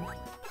 That's good.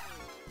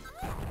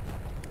 I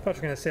thought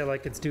you were gonna say,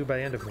 like, it's due by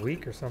end of the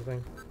week or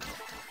something.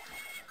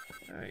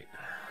 Alright.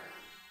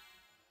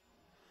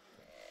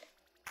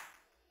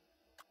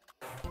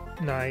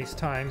 Nice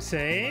time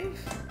save.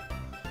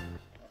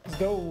 Let's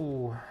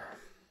go.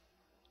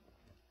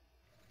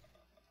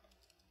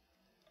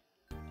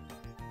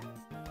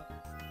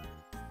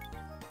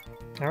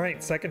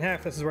 Alright, second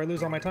half. This is where I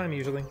lose all my time,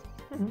 usually.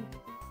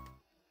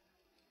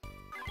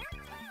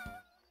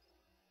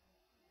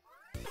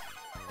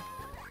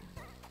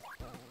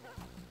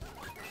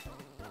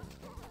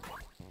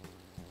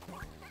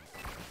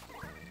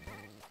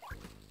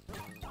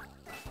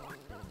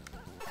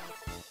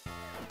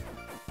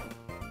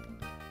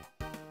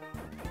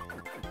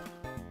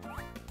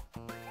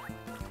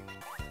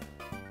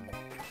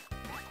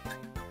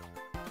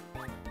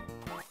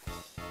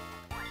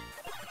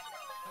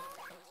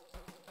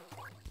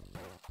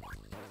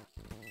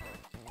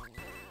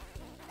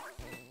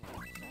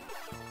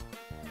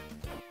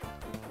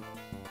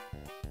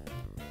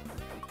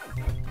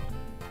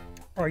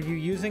 Are you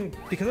using,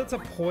 because it's a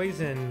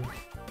poison,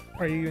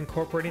 are you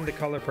incorporating the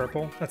color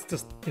purple? That's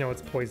just, you know,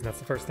 it's poison. That's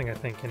the first thing I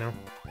think, you know?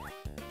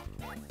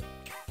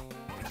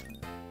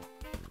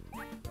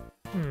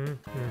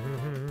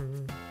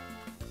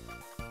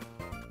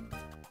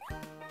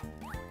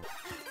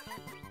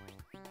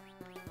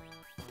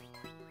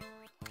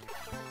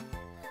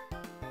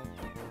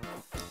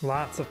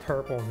 Lots of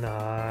purple.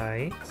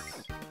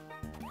 Nice.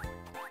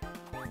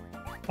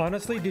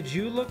 Honestly, did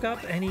you look up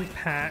any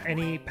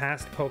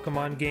past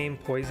Pokemon game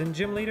poison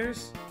gym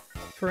leaders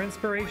for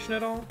inspiration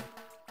at all?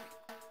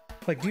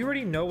 Like, do you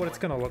already know what it's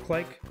gonna look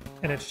like?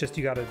 And it's just,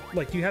 you gotta,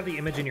 like, do you have the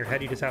image in your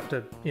head? You just have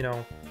to, you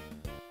know,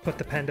 put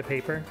the pen to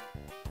paper?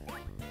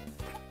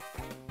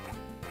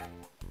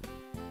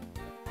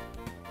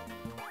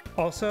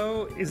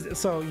 Also, is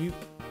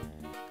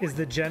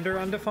the gender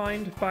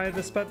undefined by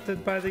the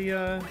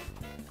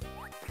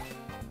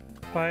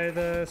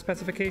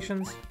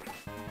specifications?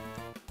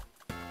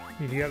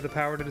 Do you have the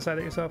power to decide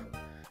that yourself?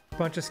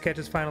 Bunch of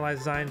sketches, finalized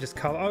design, just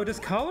color. Oh,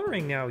 just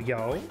coloring now,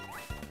 yo.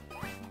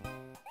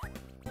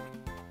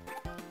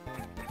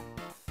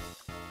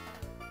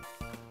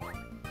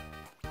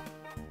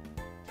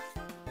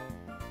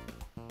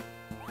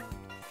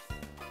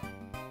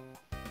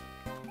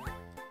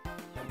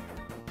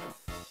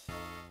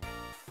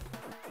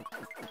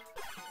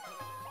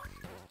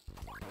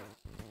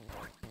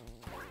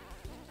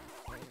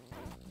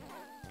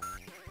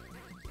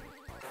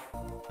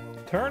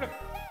 Turnip.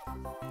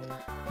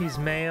 He's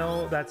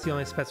male. That's the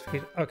only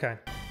specification. Okay,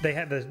 they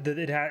had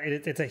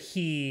it's a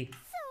he.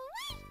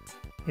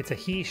 It's a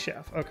he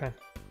chef. Okay.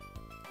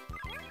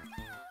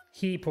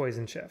 He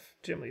poison chef,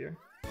 gym leader.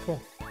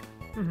 Cool.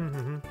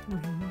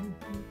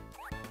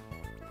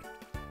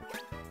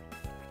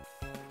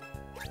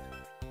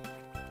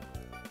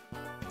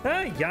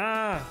 Ah,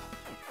 yeah.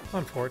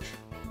 Unfortunate.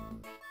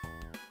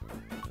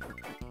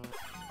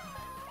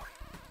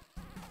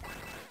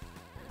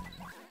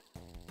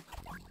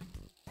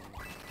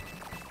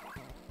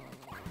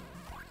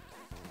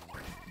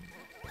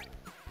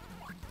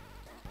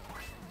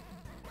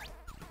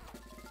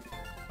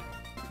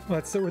 Well,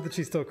 it's so weird that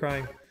she's still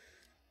crying.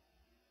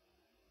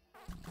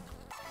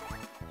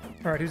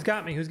 Alright, who's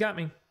got me? Who's got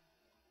me?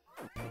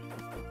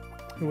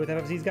 Who with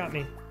FFZ's got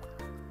me?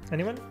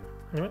 Anyone?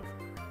 Anyone?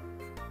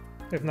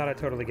 If not, I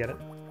totally get it.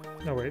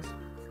 No worries.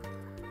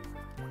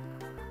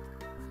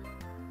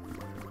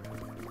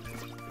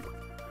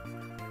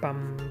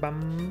 Bum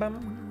bum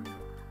bum.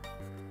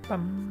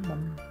 Bum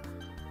bum.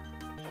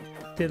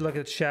 Did look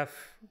at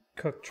chef,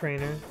 cook,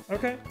 trainer.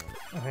 Okay.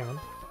 Oh, hang on.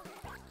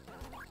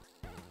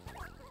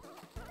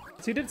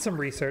 So you did some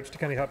research to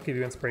kind of help give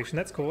you inspiration.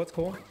 That's cool, that's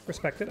cool.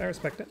 Respect it, I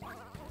respect it.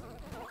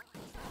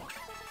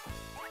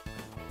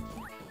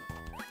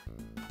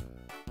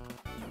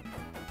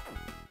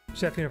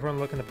 Chef uniform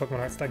look in the Pokemon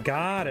art style.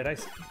 Got it, I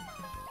see.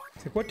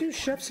 It's like, what do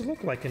chefs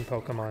look like in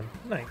Pokemon?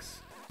 Nice.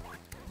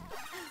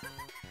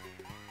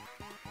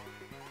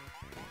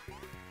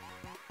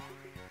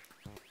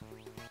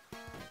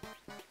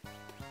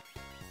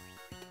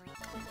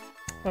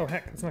 Oh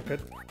heck, that's not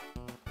good.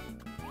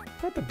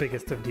 Not the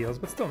biggest of deals,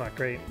 but still not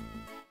great.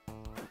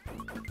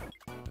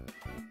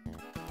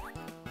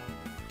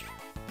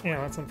 Yeah,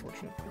 that's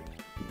unfortunate.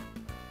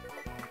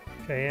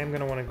 Okay, I'm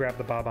gonna want to grab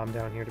the Bob-omb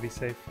down here to be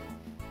safe.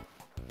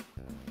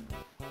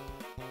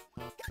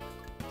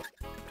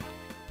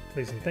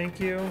 Please and thank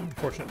you.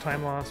 Unfortunate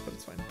time loss, but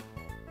it's fine.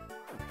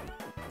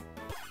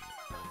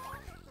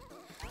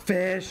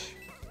 Fish!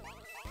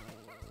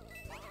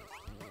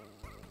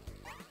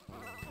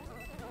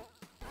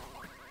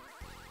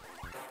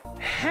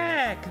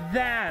 Heck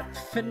that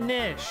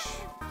finish!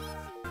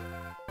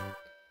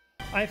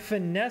 I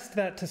finessed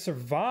that to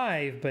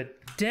survive, but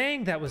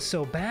dang, that was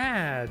so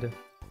bad.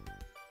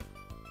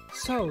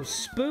 So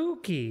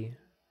spooky.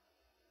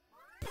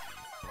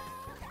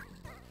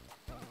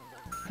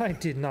 I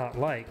did not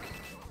like.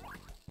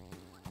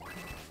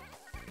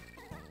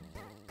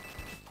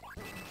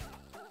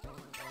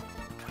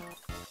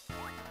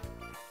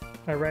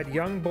 I read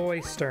Young Boy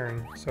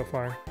Stern so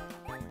far.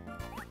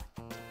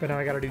 But now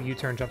I gotta do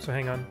U-turn jump, so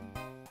hang on.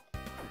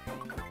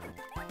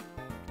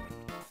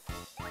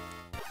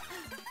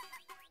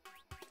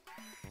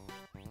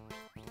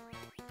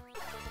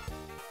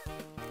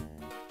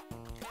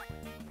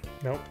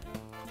 Nope.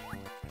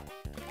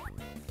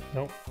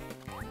 Nope.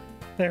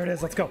 There it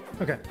is, let's go.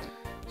 Okay.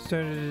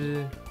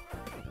 Started.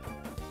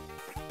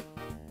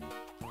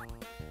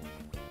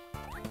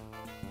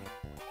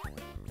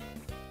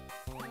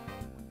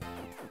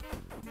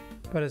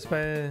 But it's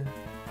by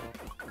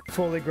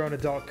fully grown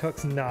adult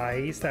cooks.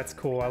 Nice, that's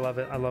cool. I love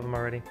it. I love them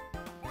already.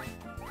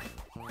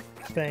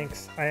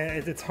 Thanks.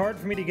 It's hard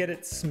for me to get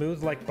it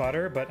smooth like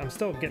butter, but I'm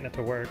still getting it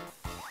to work.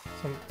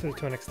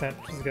 To an extent,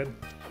 which is good.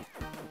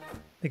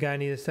 The guy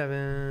needs a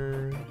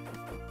 7.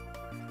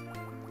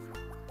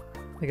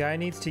 The guy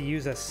needs to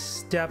use a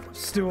step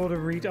stool to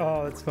reach.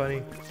 Oh, that's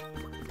funny.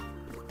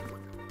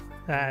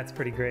 That's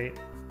pretty great.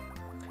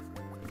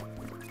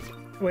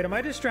 Wait, am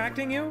I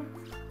distracting you?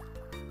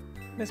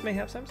 Miss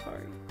Mayhaps, I'm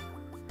sorry.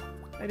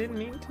 I didn't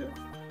mean to.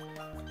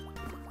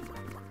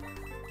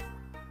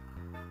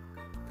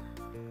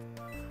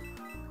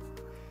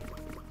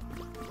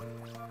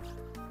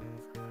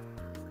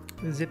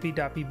 Zippy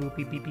doppy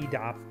boopy beepy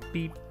dop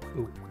beep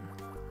boop.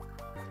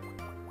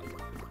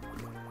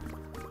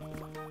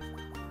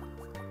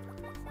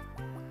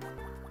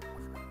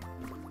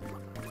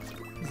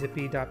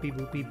 Zippy doppy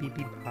boopy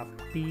beepy bop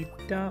beep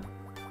dop.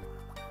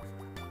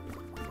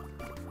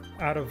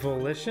 Out of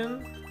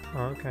volition?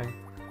 Oh, okay.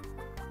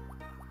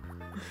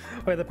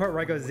 Wait, the part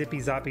where I go zippy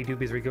zoppy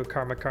doobies where you go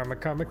karma, karma,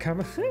 karma,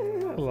 karma.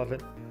 I love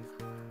it.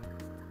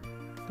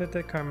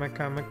 Da-da, karma,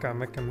 karma,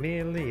 karma,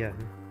 chameleon.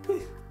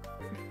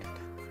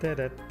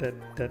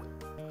 Da-da-da-da.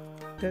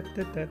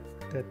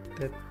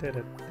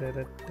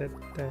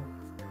 Da-da-da-da-da-da-da-da-da.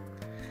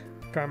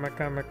 Karma,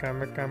 karma,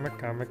 karma, karma,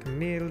 karma,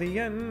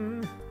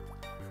 chameleon.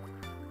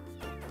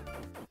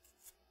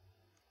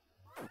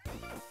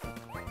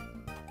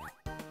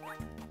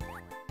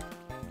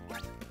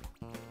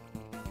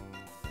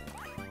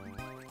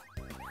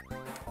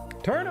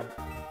 Turnip!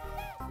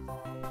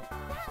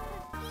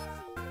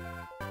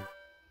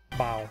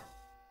 Bow.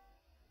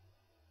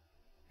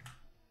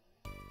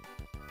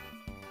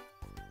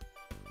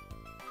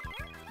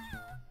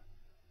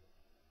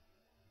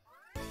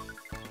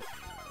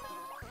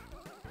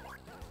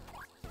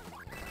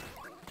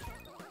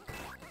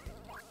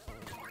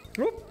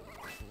 Whoop.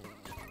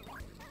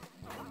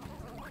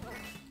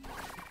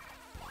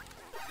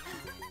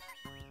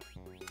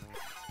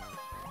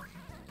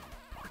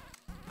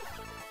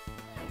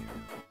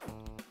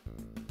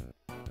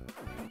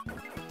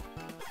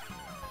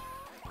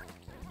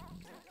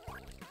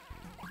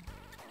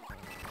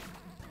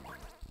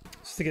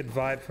 Just to get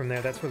vibe from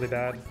there, that's really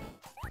bad.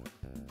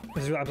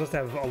 I'm supposed to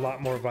have a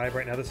lot more vibe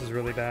right now. This is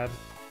really bad.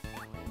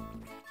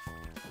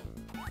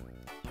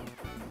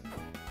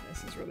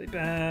 This is really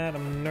bad.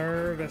 I'm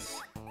nervous.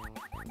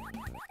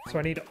 So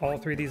I need all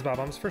three of these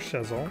bob-ombs for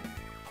Shizzle.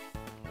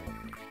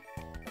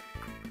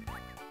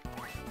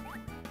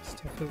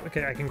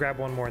 Okay, I can grab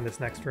one more in this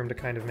next room to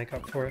kind of make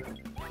up for it.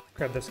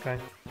 Grab this guy.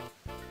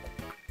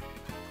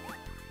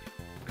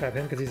 Grab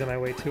him because he's in my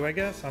way too, I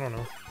guess? I don't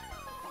know.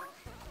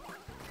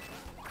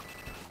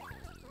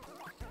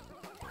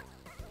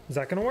 Is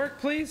that gonna work,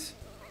 please?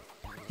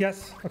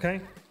 Yes, okay.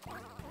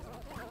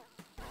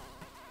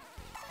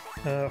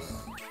 Ugh,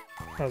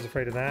 I was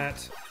afraid of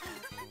that.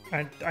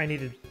 I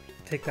need to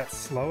take that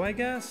slow, I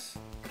guess?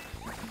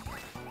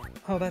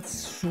 Oh,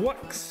 that's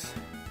Schwux.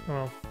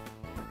 Well.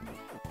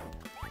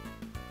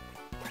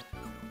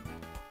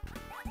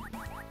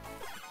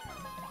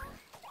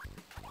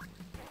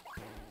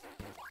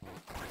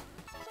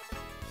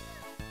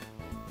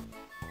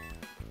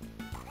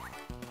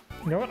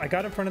 You know what? I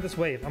got in front of this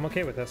wave. I'm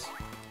okay with this.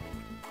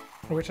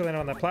 I wish I landed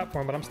on that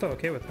platform, but I'm still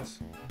okay with this.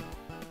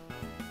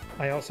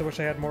 I also wish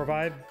I had more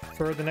vibe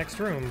for the next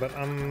room, but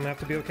I'm gonna have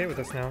to be okay with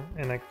this now.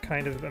 And I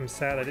kind of am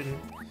sad I didn't...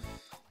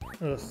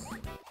 Ugh.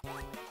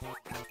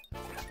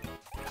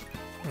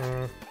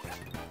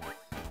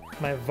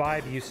 My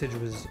vibe usage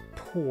was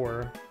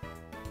poor.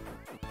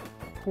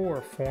 Poor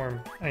form.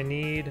 I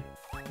need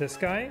this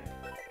guy,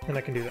 and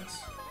I can do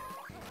this.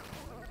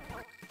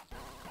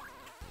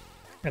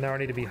 And now I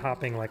need to be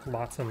hopping like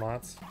lots and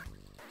lots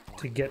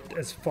to get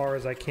as far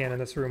as I can in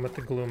this room with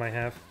the gloom I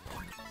have.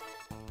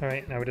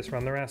 Alright, now we just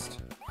run the rest.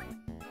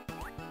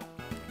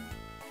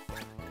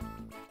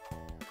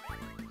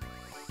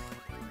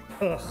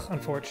 Ugh,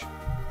 unfortunate.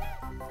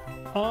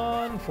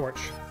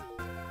 Unfortunate.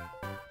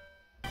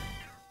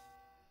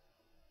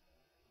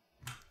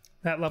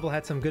 That level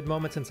had some good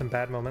moments and some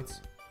bad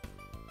moments.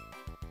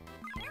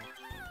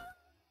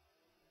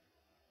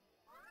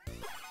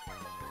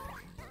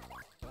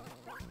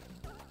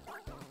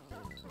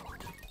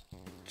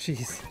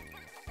 Jeez.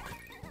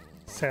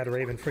 Sad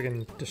Raven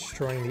friggin'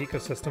 destroying the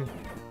ecosystem.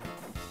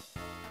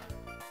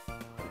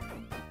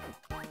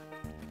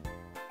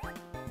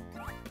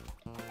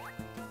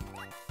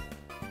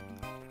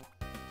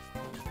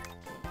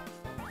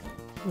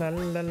 La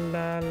la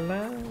la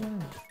la.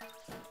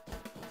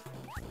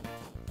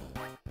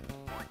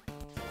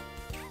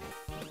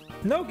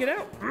 No, get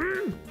out!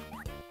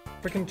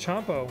 Frickin'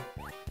 Chompo.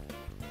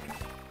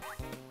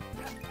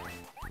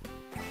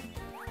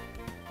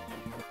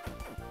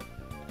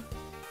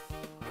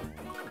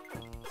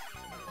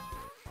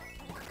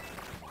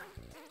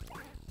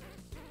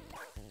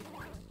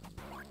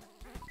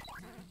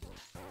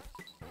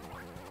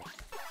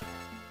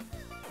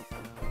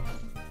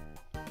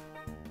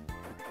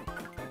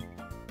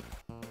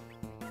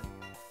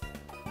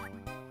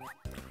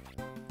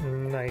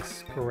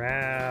 Nice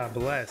grab.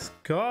 Let's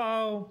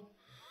go.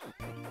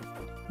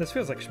 This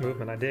feels like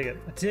Schmovement. I dig it.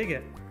 I dig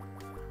it.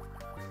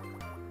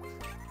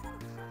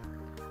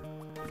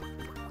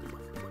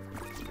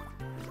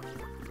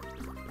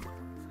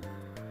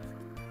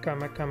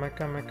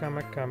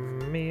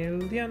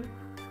 Chameleon.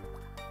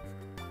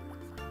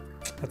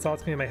 That's all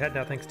it's gonna be in my head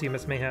now, thanks to you,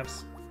 Miss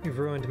Mayhaps. You've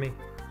ruined me.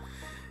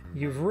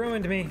 You've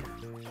ruined me.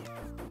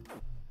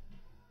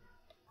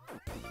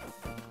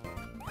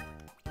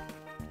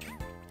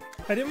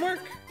 I didn't work!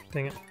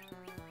 Dang it.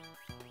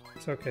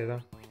 It's okay, though.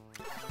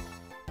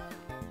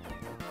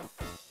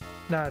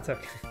 Nah, it's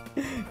okay.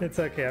 It's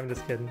okay, I'm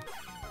just kidding.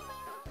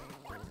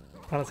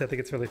 Honestly, I think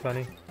it's really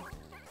funny.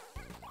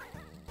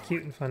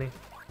 Cute and funny.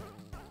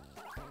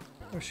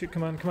 Oh shoot,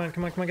 come on, come on,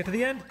 come on, come on, get to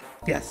the end!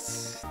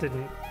 Yes!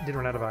 Didn't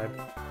run out of vibe.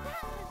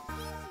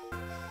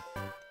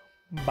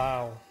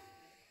 Bow.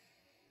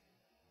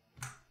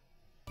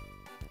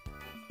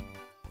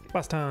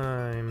 Boss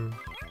time!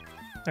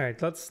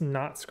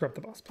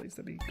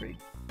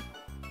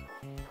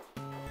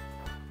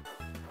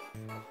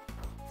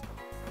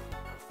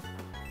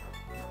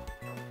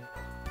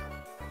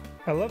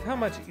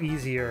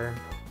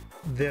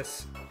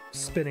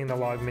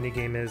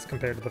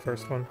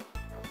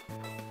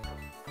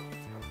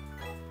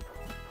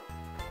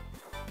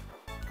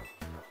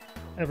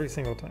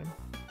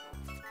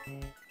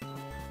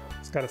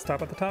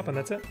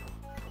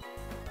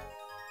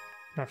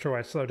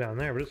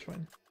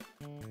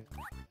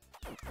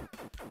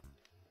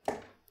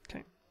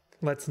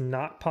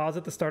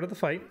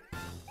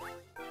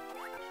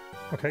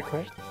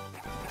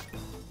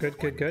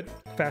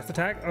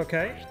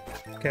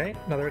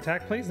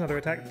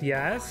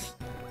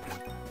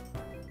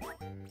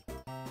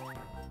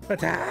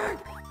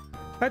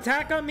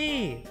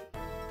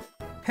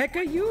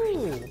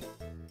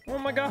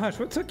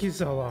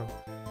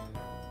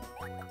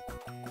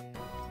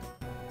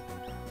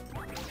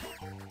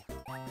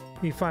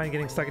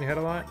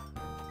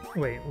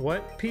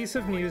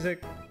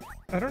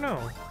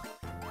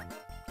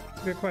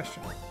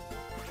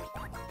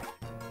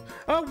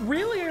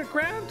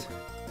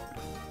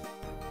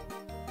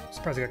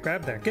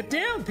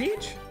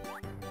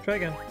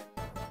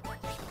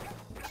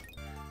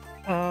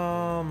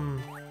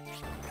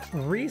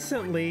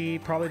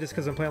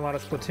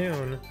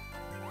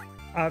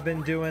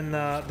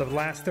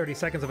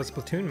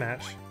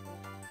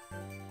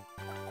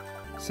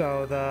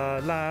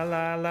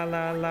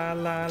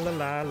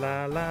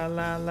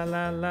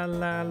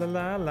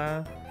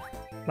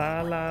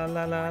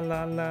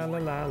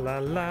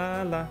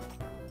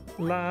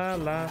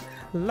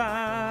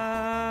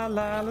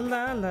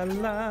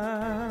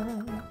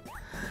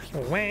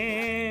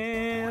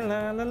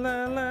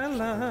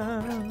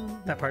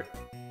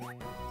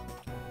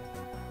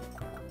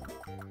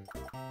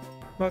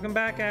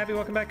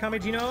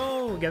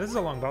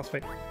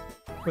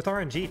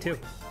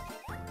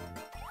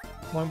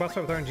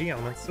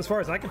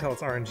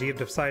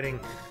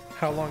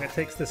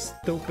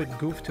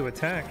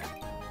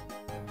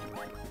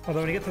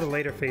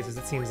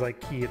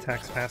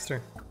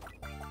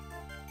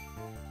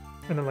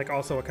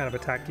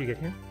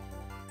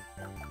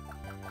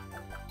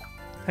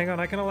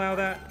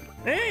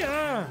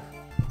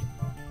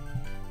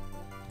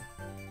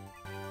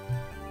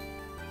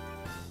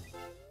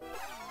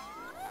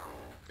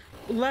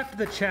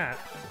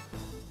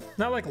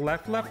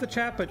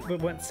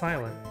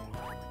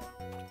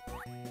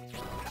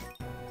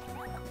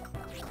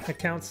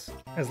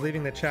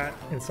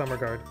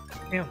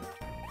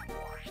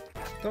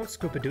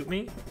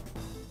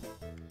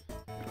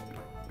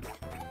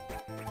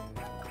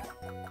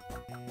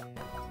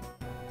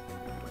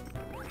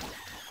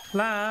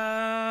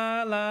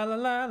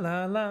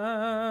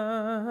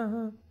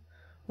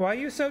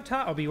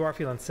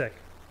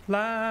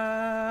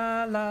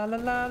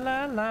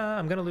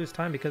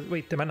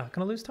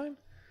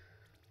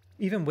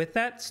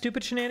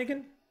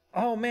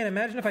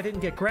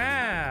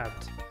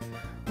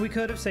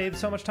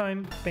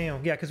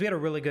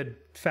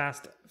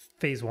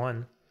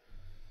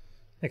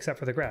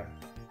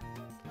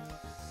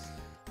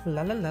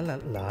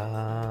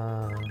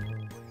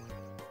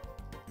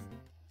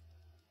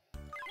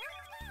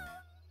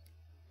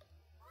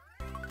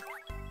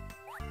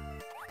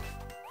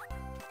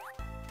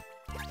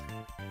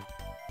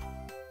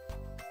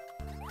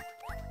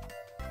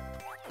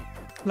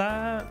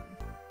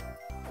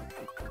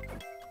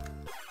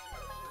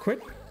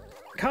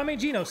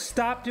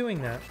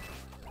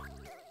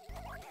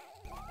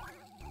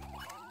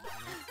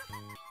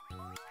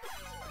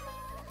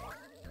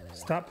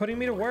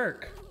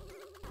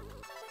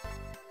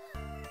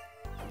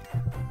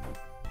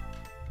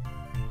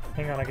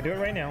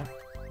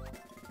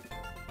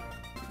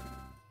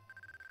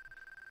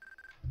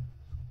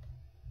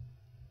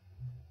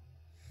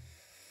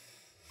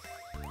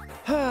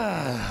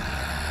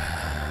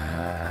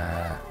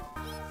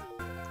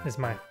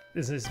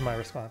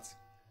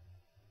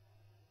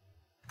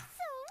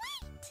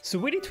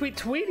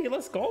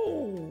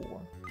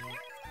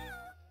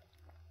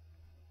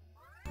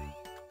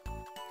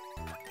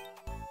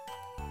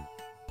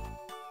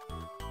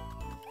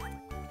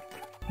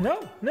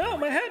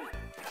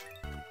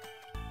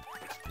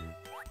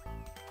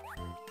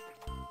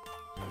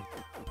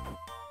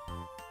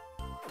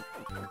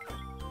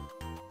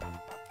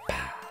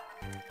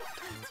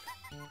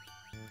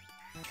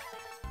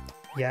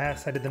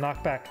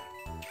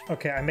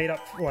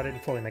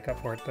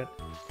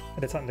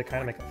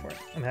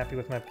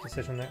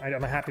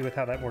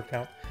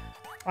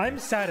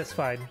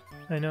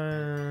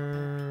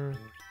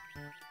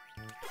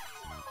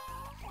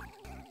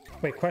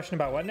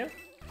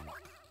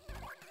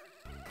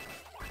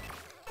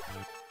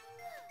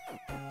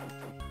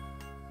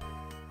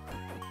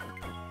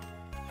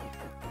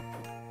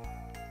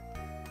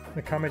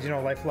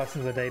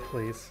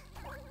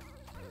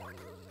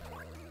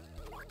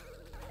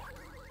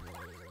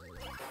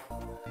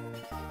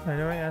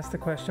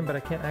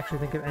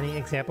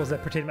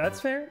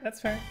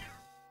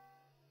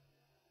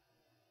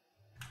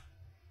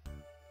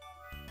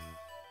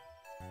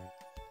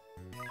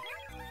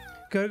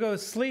 Gotta go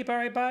sleep. All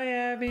right, bye,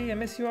 Abby. I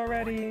miss you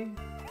already.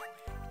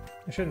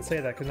 I shouldn't say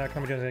that because now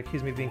Kami-Jun's gonna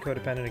accuse me of being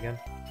codependent again.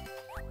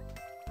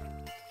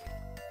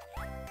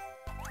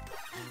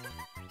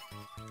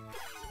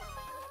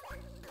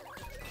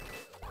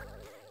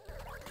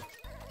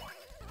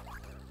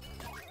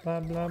 Blah,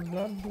 blah,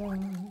 blah, blah.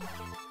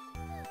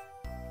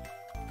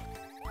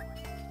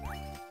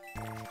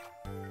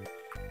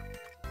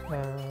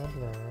 Blah, blah,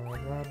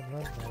 blah, blah,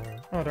 blah.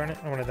 Oh, darn it.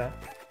 I wanted that.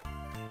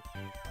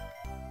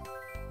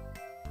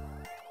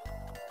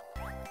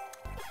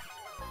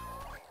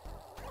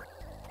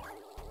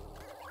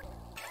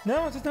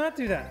 No, it does not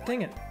do that.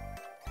 Dang it.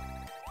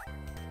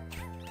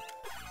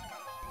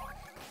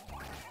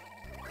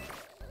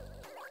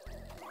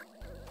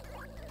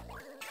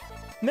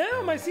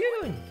 No, my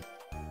ceiling!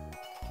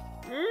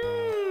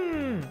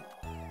 Mmm!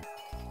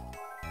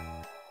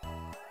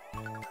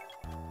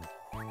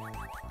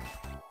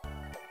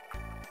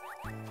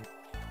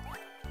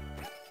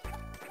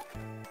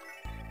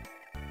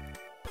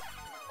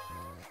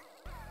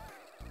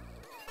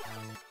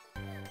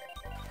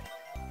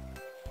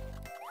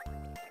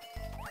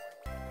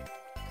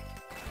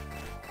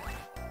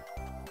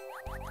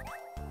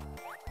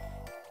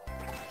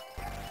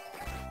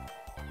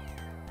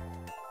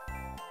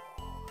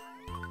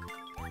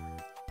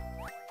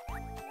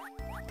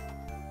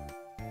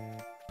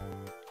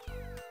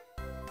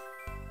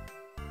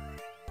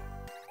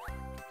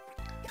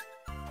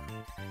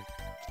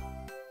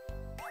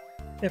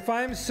 If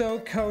I'm so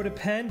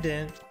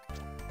codependent,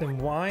 then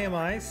why am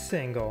I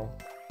single?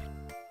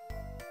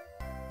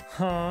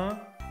 Huh?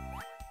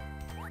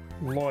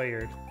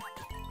 Lawyered.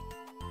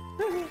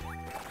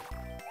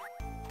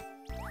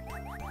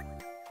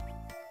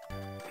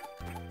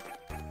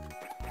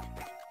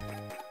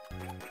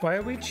 Why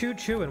are we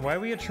choo-chooing? Why are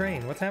we a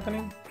train? What's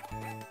happening?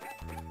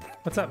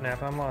 What's up,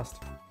 Napa? I'm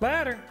lost.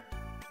 Ladder!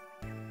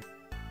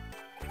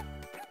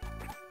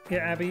 Yeah,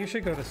 Abby, you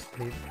should go to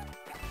sleep.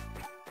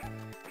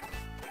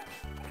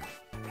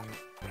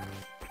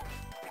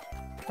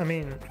 I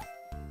mean...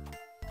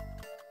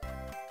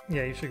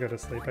 Yeah, you should go to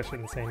sleep. I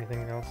shouldn't say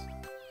anything else.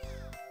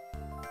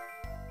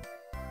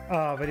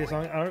 Video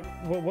song.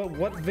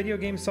 What video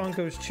game song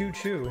goes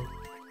choo-choo?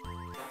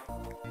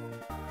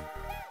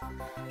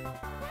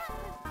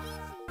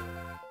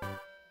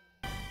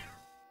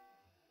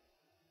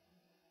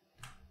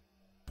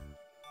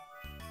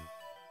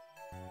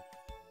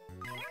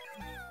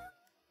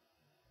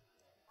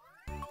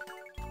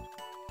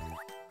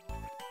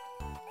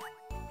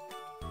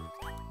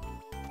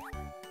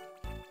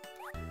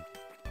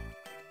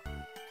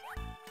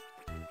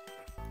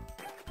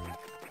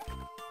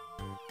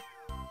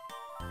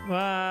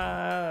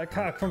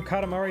 From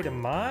Katamari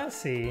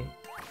Damacy.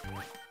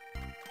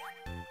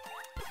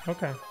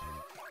 Okay.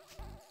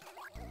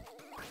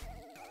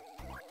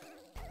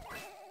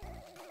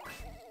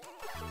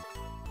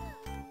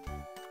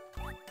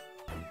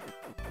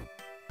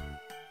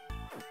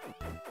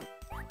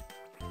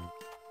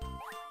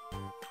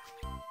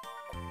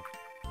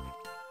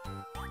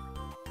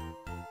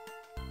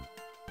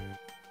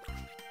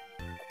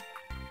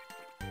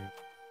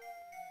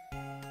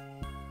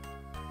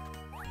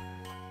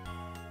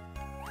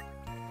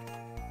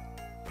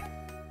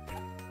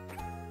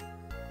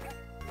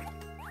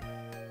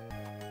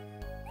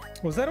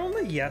 Was that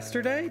only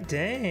yesterday?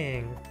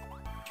 Dang.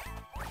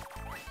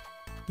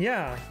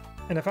 Yeah,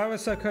 and if I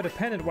was so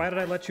codependent, why did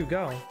I let you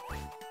go?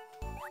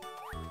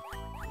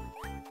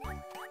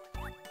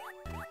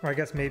 Or I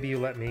guess maybe you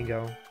let me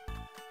go.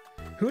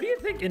 Who do you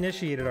think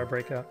initiated our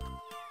breakup?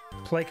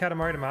 Play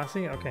Katamari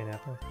Damacy? Okay,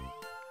 Napa.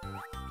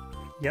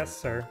 Yes,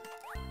 sir.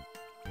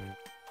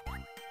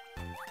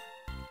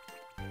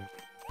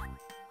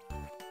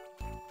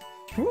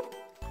 Whoop.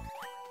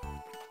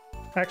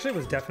 Actually, it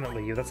was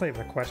definitely you. That's not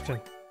even a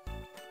question.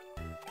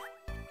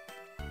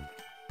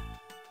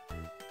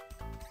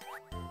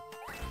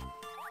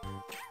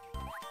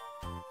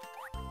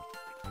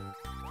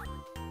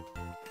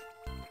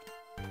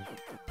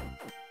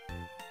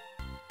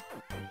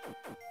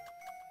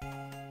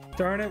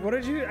 Darn it, what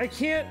did you... I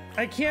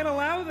can't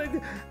allow that...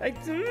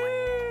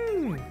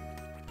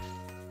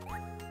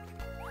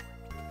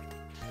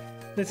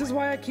 This is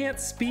why I can't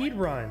speed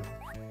run.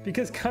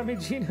 Because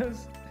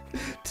Kamijino's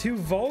too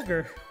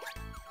vulgar.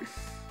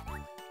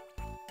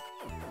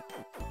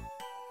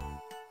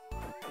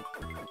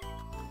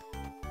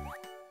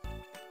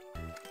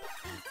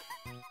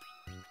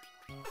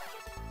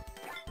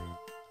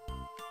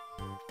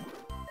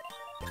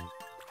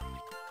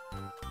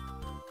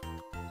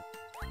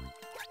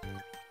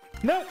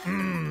 No!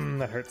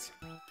 That hurts.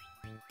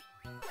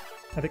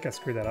 I think I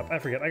screwed that up. I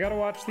forget. I gotta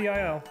watch the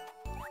IL.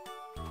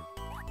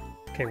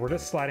 Okay, we're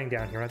just sliding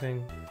down here. I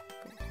think.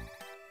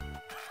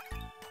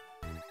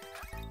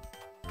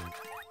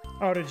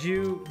 Oh, did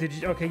you?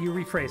 Okay, you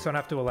rephrased, so I don't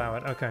have to allow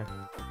it. Okay.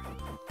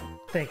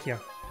 Thank you.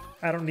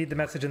 I don't need the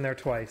message in there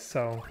twice,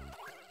 so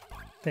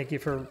thank you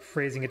for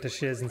phrasing it to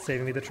shiz and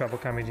saving me the trouble,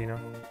 Kamijino.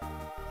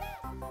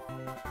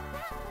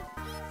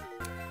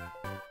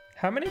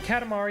 How many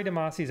Katamari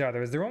Damasys are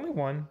there? Is there only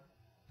one?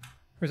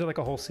 Or is it like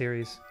a whole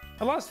series?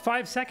 I lost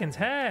 5 seconds.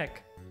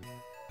 Heck.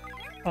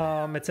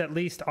 It's at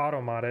least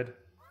auto-modded.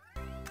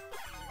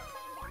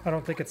 I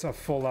don't think it's a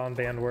full-on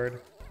banned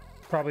word.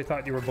 Probably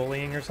thought you were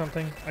bullying or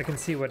something. I can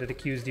see what it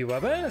accused you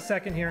of. A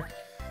second here.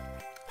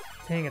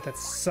 Dang it, that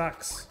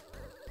sucks.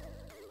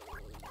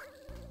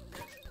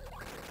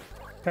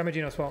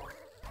 Parmigiano's fault.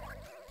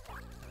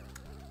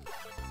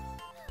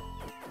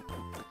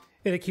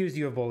 It accused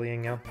you of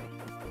bullying, yeah.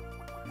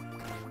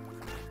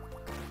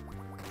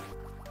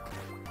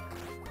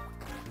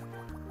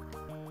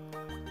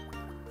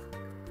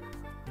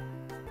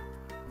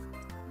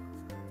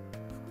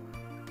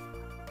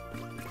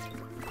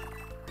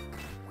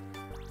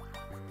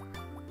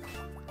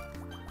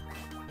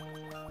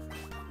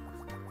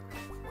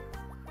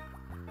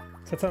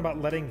 Is that something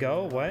about letting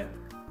go? What?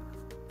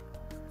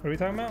 What are we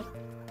talking about?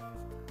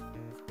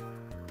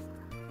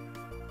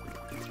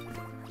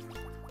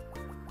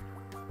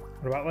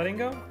 What about letting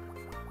go?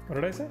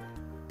 What did I say?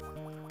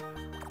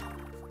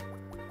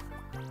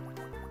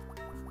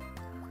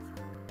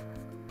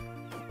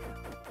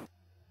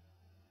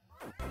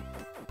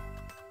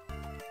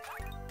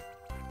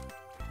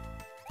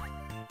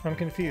 I'm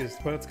confused.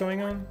 What's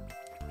going on?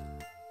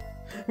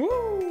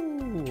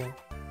 Woo!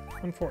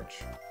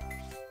 Unfortunate.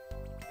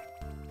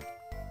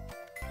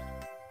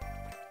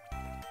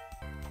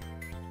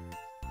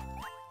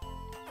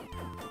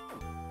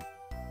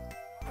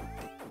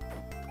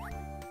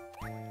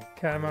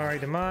 Katamari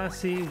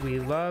Damacy, we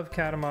love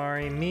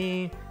Katamari,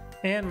 me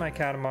and my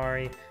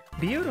Katamari.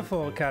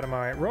 Beautiful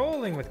Katamari,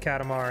 rolling with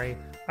Katamari.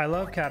 I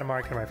love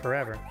Katamari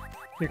forever.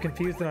 You're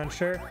confused and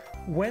unsure?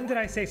 When did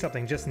I say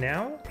something? Just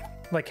now?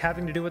 Like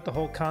having to do with the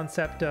whole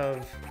concept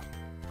of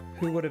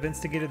who would have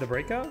instigated the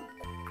breakup?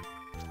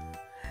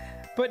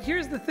 But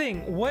here's the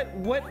thing,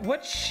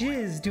 what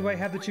shiz do I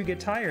have that you get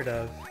tired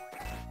of?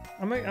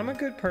 I'm a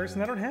good person,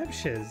 I don't have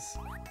shiz.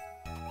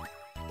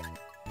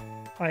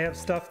 I have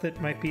stuff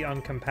that might be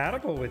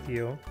uncompatible with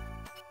you,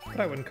 but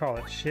I wouldn't call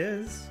it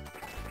shiz.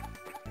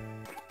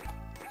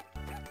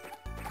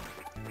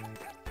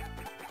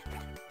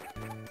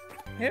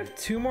 I have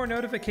 2 more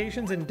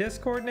notifications in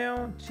Discord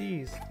now?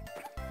 Jeez.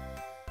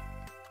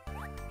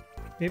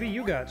 Maybe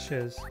you got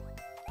shiz.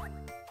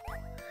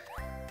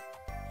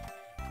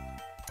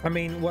 I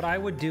mean, what I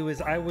would do is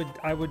I would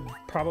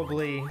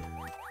probably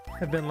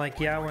have been like,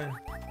 yeah, when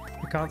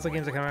the console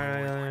games are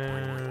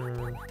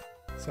coming,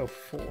 so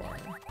 4.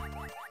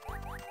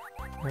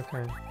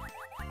 Okay.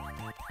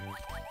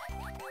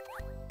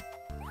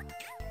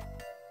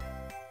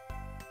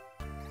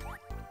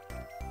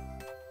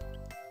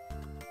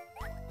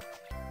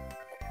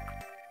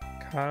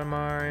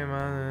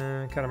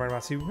 Katamari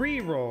Damacy,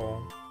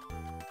 reroll.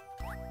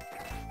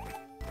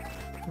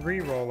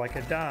 Reroll like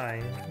a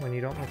die when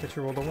you don't look at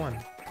your roll to 1.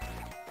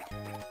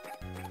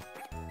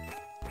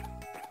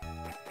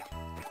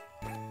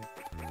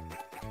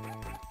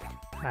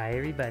 Hi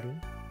everybody.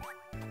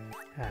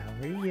 How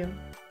are you?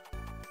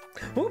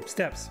 Oop,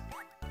 steps.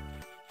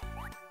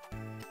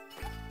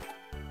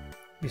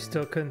 You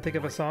still couldn't think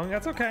of a song?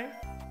 That's okay.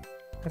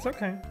 That's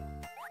okay.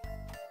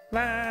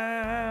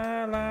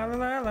 La la la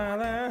la la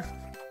la.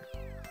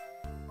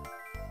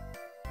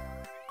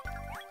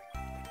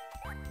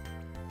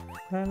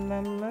 La la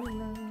la la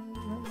la.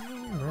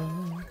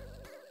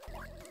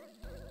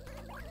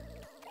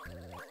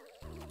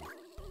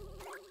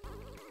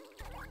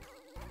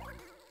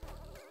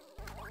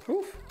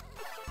 Oof.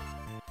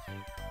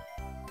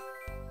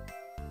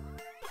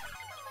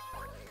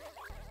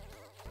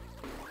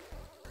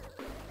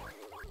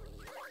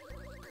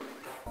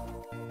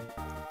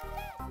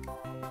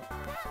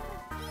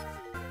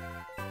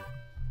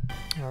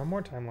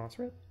 More time loss,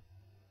 right?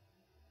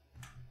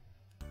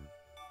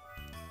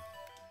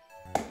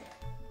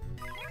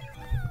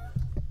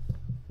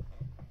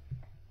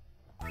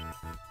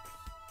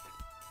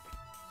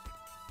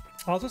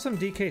 Also some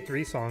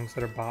DK3 songs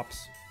that are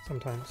bops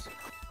sometimes.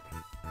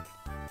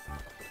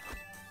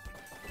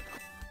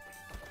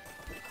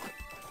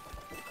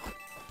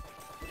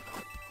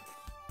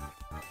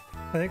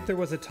 I think there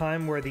was a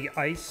time where the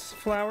Ice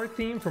Flower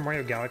theme from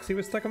Mario Galaxy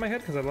was stuck in my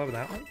head because I love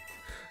that one.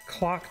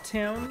 Clock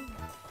Town,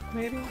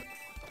 maybe?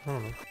 I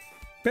don't know.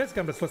 Basically,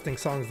 I'm just listing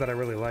songs that I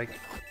really like,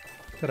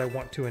 that I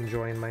want to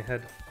enjoy in my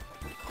head.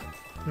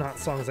 Not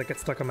songs that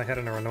get stuck in my head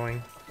and are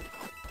annoying,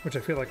 which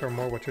I feel like are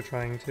more what you're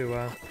trying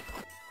to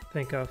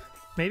think of.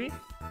 Maybe?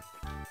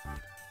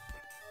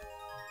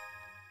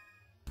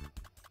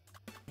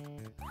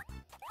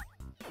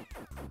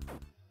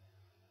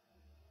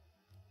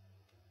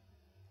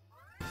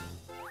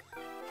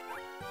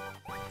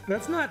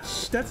 That's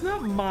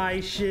not my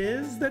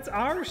shiz. That's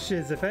our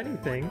shiz, if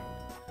anything.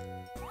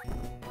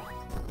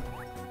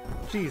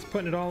 Jeez,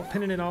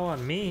 pinning it all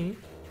on me.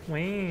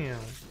 Wow.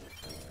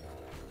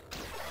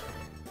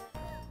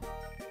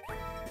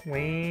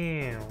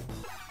 Wow.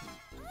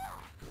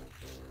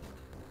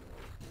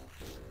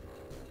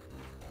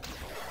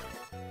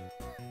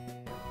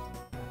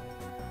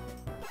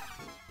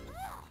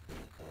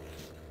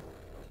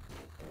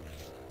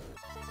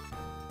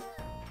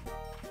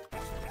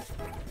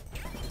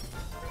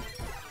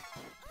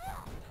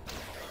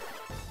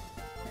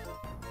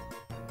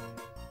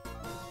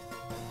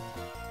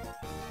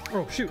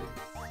 Oh, shoot.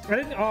 I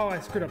didn't... Oh, I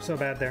screwed up so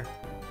bad there.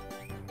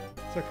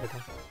 It's okay, though.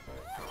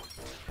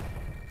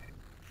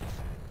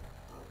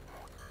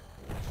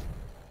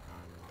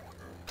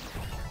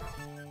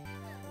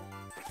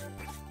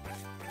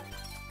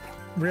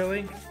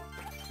 Really?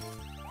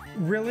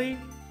 Really?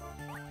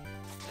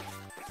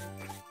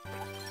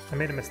 I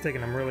made a mistake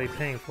and I'm really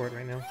paying for it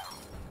right now.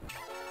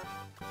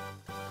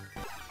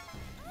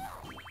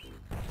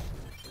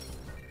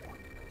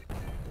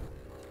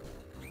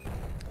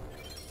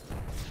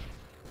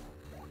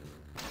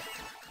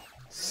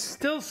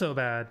 Still so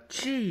bad.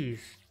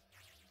 Jeez.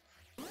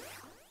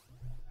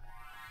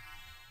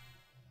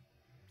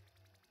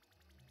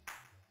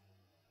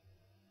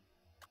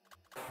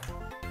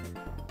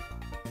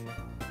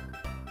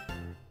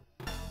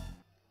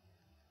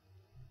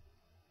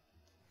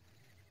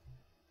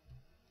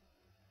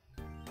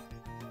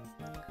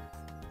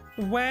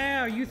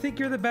 Wow, you think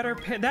you're the better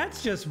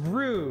That's just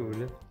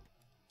rude.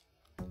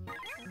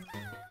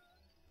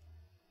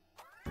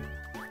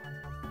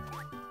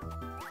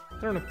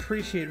 I don't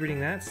appreciate reading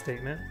that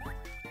statement.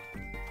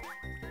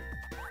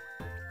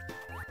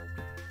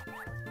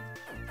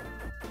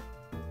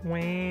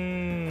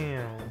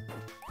 Wow.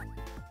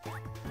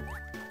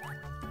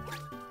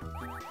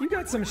 You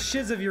got some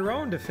shiz of your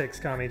own to fix,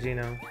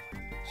 Kamijino.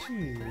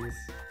 Jeez.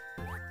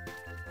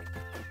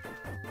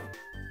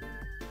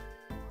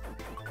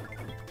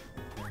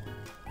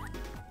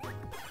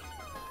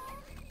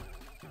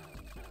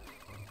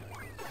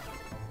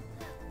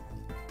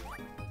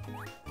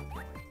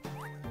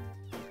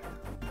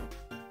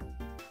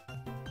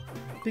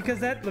 Because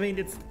that, I mean,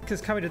 it's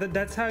because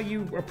that's how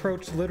you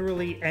approach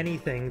literally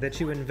anything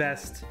that you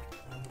invest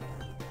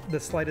the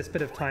slightest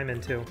bit of time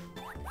into.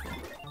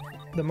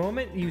 The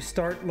moment you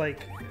start,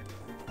 like,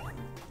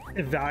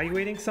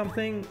 evaluating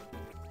something,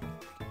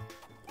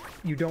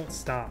 you don't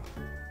stop.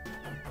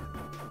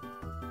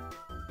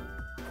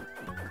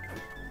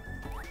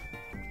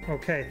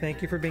 Okay,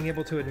 thank you for being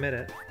able to admit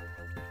it.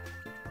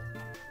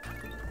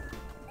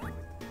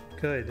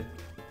 Good.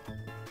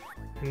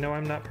 No,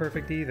 I'm not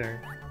perfect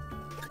either.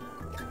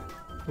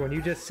 When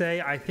you just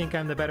say, I think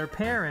I'm the better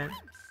parent,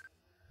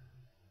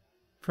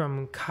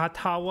 from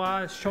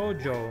Katawa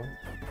Shoujo.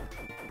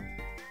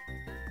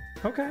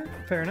 Okay,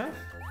 fair enough.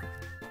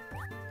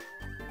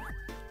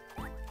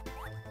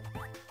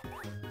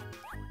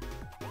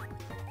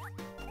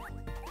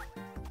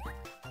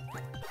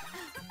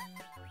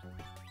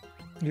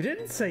 You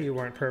didn't say you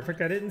weren't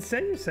perfect. I didn't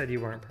say you said you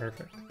weren't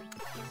perfect.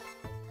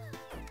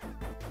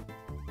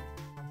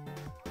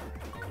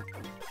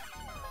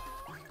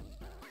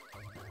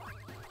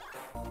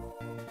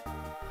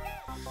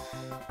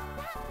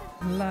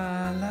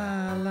 La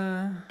la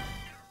la.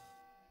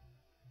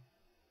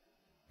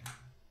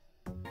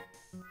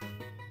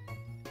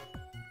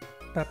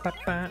 Ba, ba,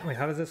 ba. Wait,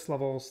 how does this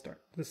level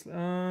start? This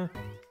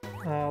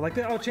like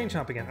the chain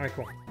chomp again. All right,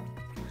 cool.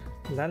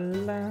 La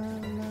la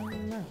la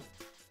la.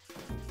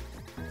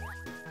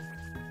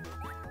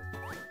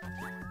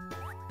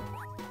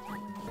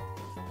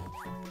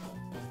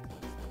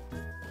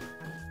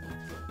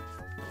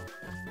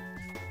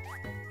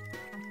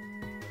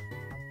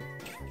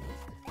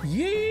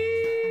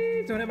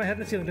 Yee! Don't hit my head in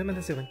the ceiling, don't hit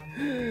the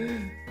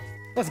ceiling.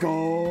 Let's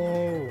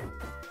go!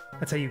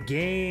 That's how you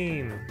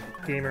game,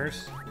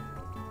 gamers.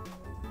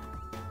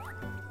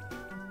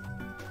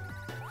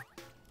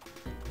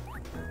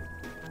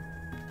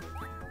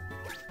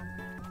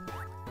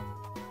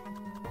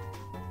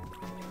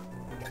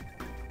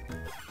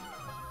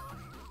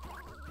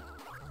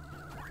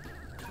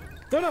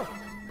 Oh no!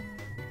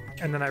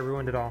 And then I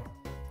ruined it all.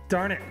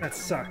 Darn it, that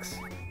sucks.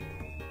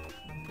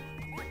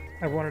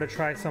 I wanted to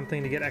try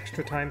something to get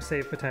extra time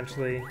saved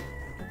potentially,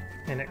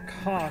 and it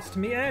cost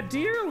me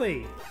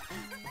dearly!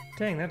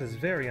 Dang, that is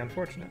very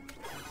unfortunate.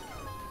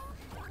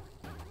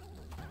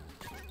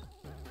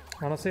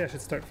 Honestly, I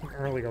should start from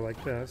earlier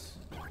like this.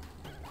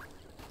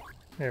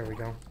 There we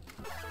go.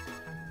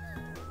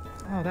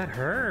 Oh, that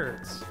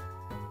hurts!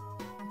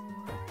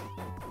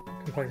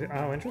 Complexity.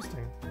 Oh,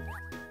 interesting.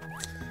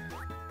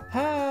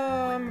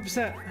 Ah, I'm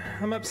upset.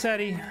 I'm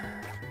upsetty.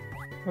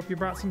 Hope you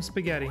brought some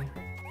spaghetti.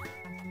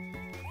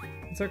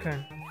 It's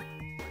okay.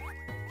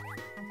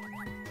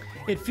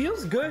 It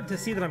feels good to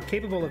see that I'm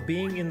capable of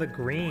being in the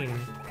green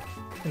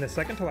in the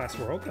second to last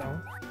world,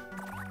 though.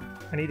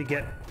 I need to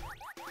get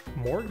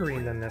more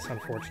green than this,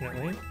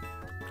 unfortunately.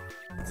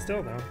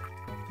 Still, though,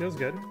 feels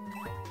good.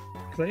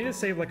 Because I need to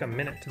save like a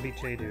minute to beat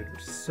J-Dude,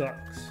 which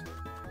sucks.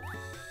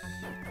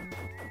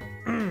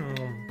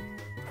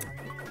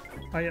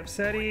 Hi,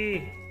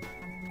 upsetty!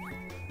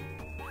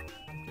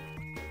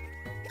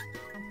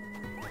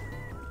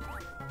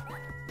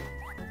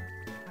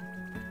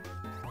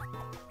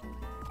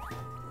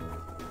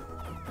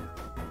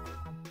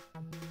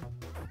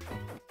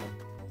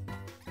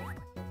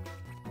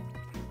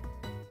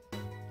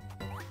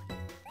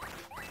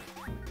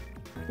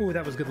 Ooh,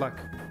 that was good luck.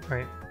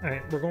 Alright,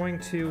 we're going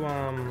to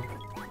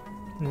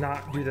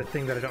not do the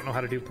thing that I don't know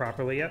how to do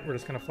properly yet. We're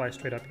just going to fly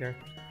straight up here,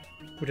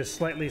 which is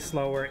slightly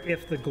slower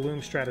if the Gloom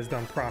strat is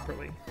done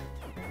properly.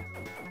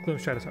 Gloom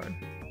strat is hard.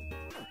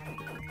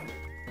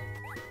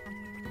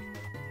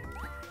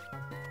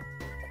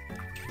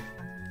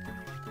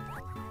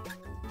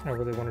 I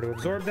really wanted to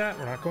absorb that.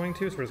 We're not going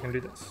to, so we're just going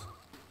to do this.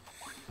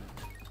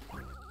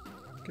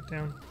 Get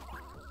down.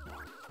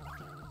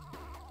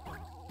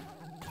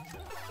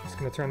 Just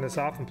going to turn this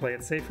off and play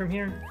it safe from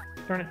here.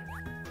 Darn it.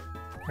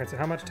 Alright, so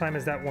how much time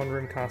is that one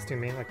room costing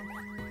me? Like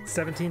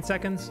 17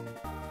 seconds?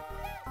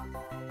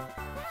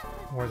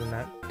 More than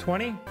that.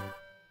 20?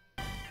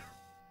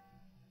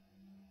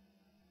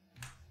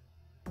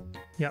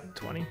 Yep,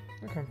 20.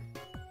 Okay.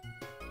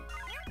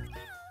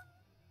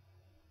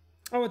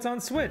 Oh, it's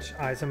on Switch.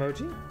 Eyes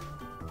emoji.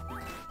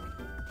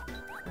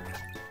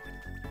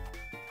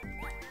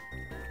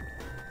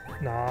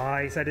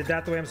 Nice, I did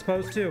that the way I'm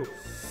supposed to.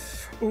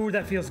 Ooh,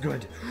 that feels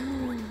good.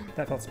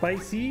 That felt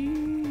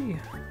spicy.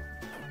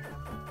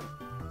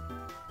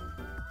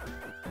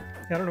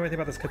 I don't know anything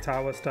about this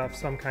Katawa stuff,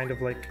 so I'm kind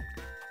of like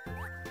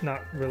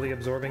not really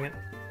absorbing it.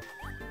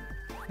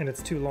 And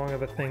it's too long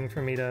of a thing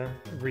for me to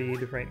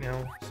read right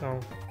now, so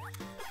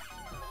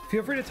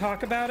feel free to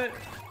talk about it,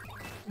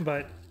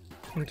 but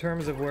in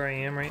terms of where I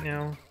am right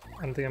now,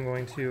 I don't think I'm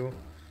going to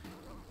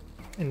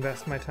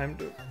invest my time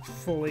to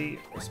fully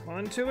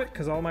respond to it,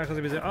 because all my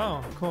supposed to be is,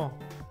 oh, cool.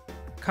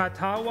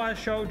 Katawa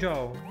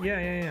Shoujo.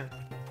 Yeah.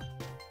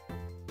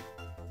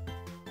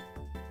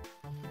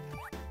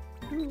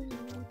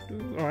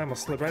 Oh, I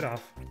almost slid right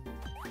off.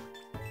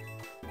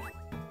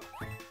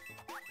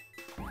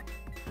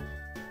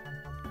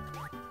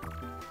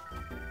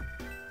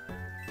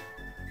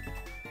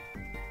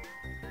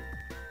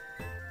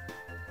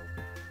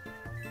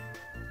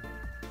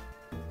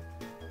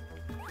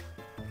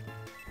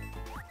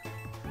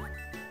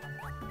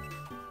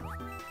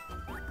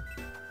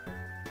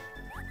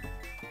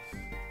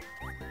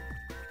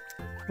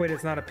 Wait,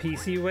 it's not a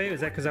PC way? Is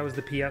that because that was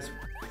the PS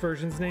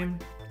version's name?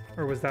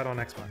 Or was that on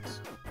Xbox?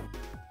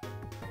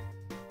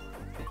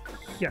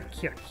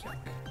 Yuck.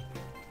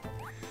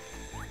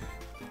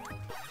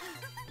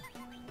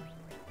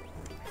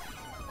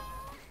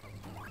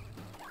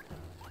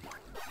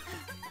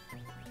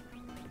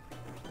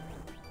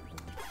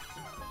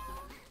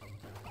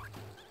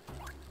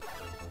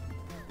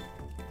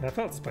 That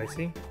felt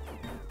spicy.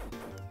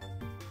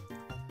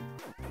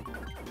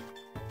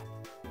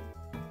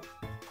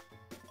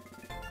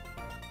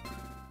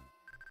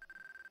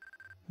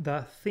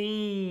 The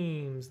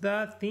themes.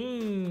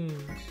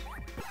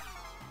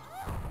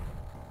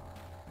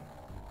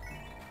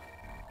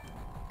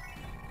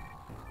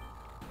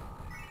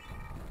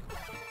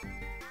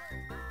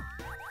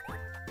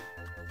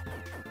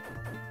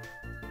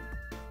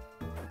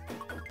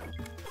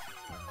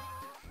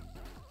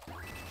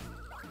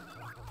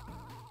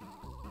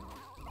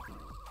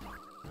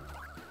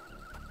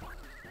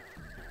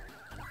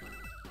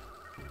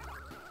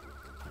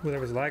 Ooh, there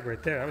was lag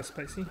right there. That was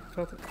spicy.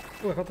 Felt it.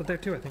 Oh, I felt it there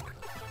too, I think.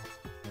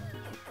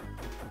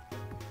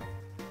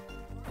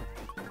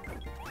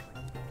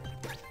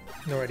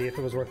 No idea if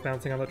it was worth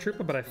bouncing on the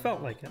trooper, but I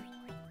felt like it.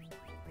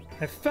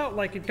 I felt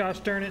like it, gosh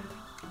darn it.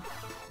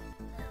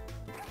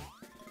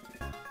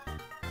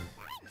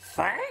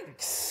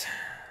 Thanks!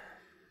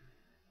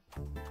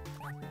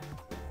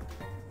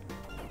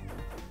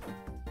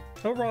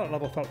 Overall, that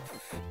level felt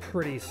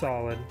pretty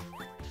solid.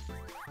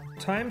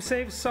 Time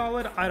save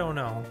solid? I don't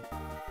know.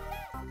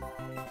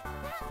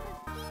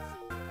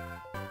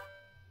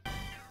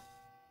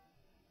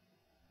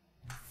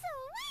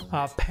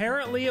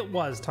 Apparently it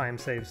was time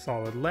save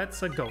solid. Let's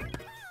go.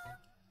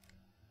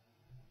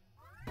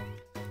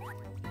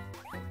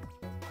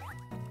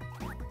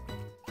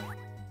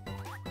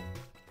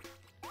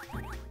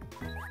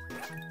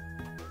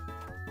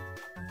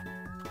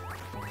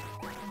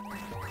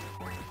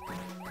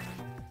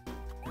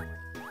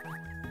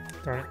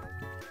 Darn it.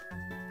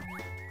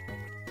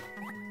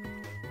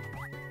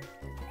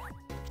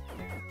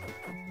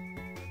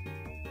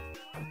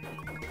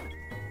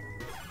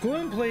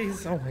 Gloom,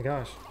 please! Oh my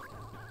gosh.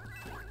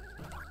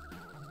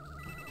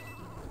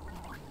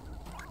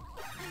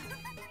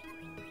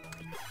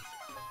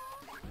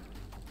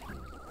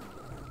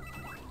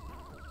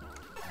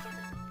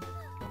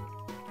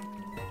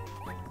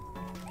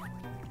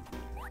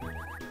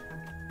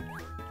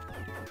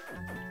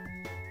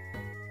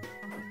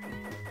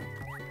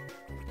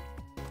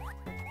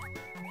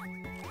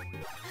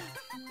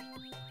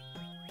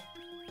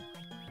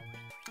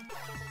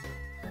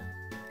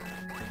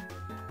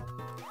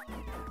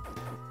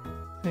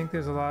 I think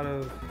there's a lot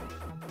of...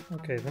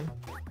 Okay then.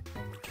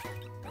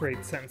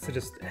 Great sentence to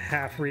just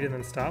half read and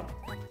then stop.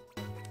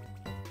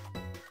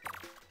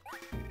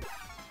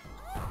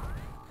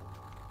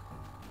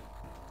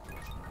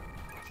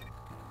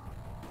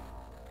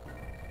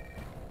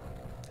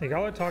 Hey,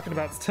 y'all are talking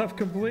about stuff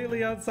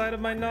completely outside of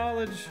my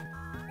knowledge.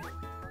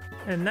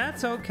 And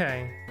that's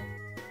okay.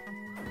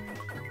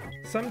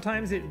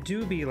 Sometimes it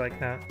do be like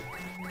that.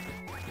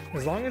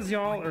 As long as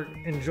y'all are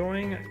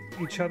enjoying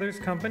each other's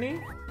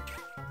company,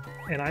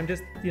 and I'm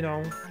just, you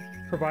know,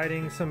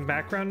 providing some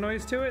background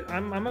noise to it,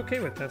 I'm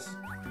okay with this.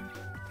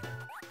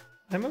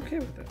 I'm okay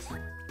with this.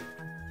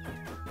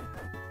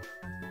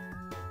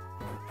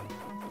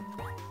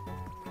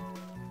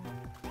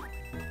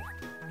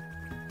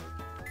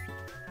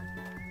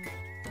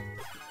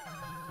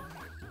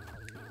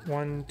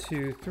 1,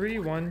 2, 3.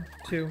 1,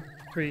 2,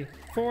 3,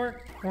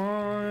 4.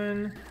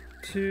 1,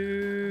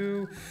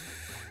 2.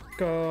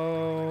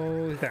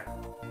 Go there.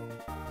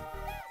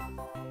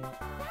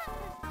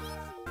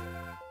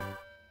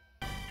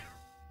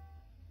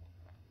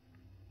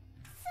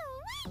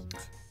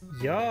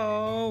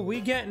 Yo, we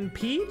getting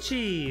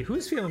peachy.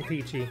 Who's feeling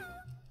peachy?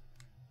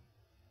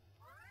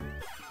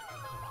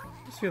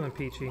 Who's feeling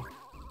peachy?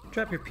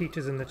 Drop your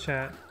peaches in the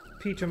chat.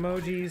 Peach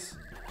emojis.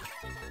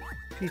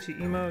 Peachy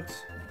emotes.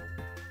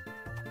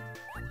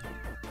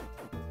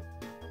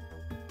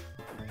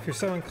 If you're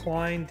so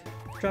inclined,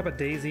 drop a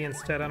daisy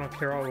instead. I don't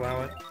care, I'll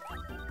allow it.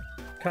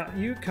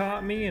 You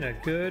caught me in a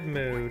good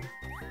mood.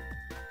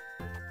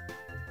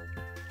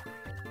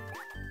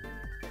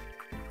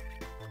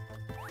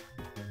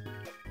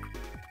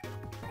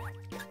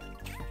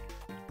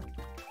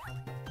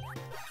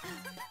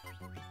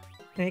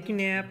 Thank you,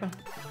 Napa.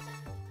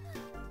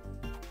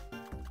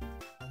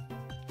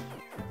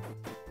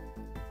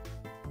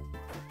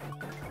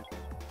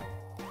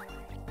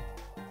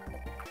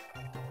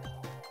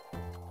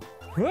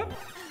 Whoop!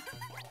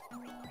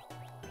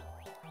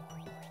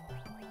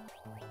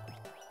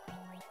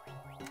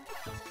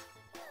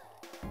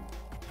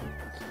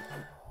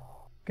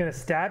 Gonna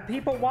stab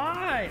people?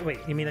 Why? Wait,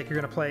 you mean like you're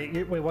gonna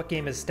play... Wait, what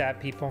game is stab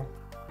people?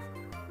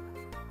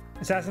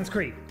 Assassin's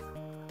Creed.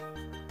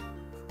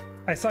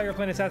 I saw you were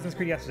playing Assassin's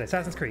Creed yesterday.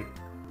 Assassin's Creed.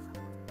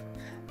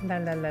 La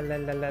la la la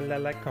la la la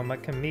la como a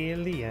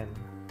chameleon.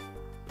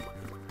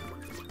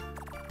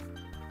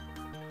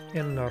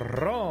 In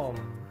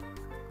Rome.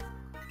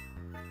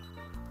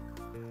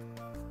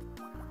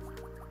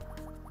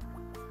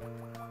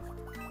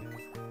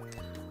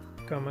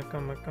 Como a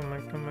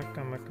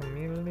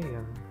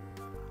chameleon.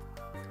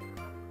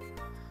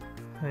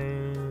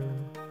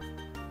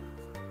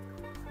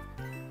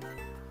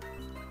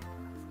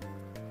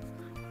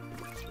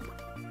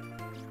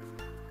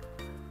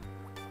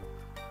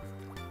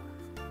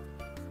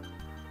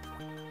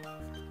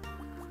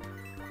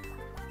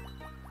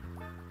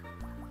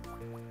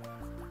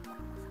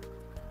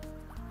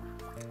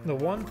 The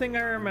one thing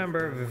I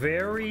remember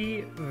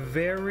very,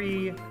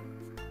 very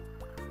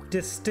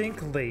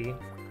distinctly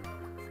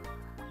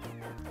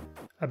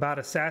about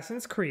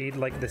Assassin's Creed,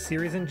 like the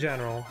series in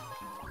general,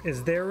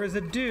 is there is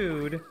a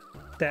dude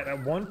that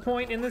at one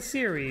point in the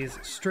series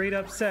straight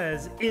up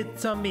says,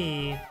 "It's-a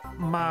me,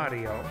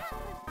 Mario."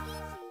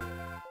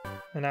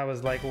 And I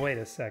was like, wait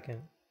a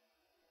second.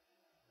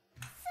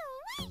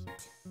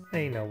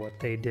 They know what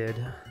they did.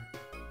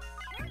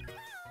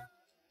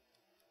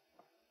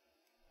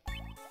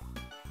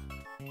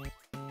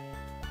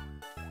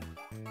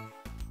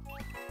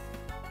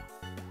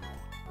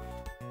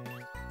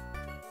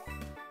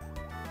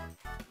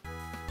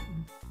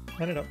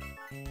 Run it up.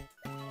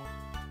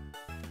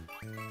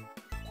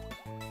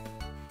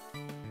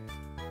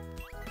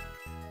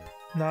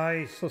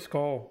 Nice, let's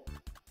go.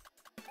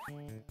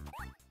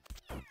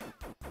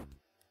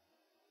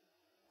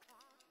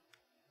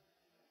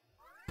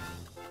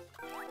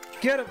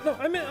 Get him! No,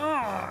 I mean,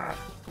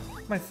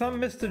 my thumb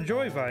missed the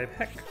joy vibe.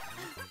 Heck.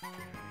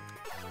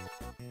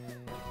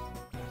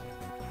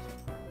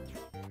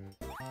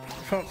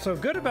 Felt so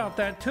good about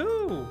that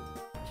too.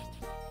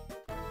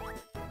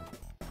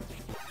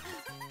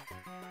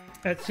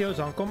 Ezio's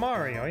Uncle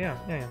Mario, yeah.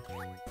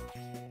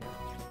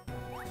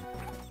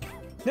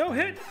 No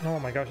hit! Oh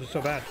my gosh, it's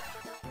so bad.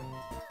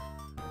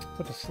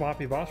 Such a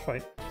sloppy boss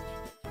fight.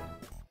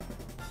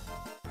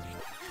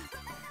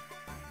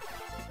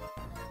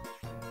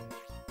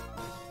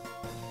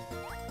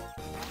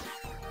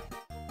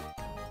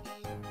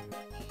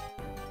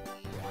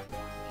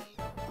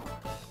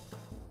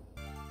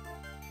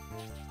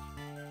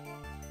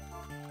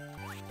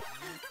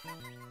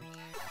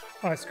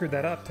 Oh, I screwed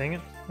that up, dang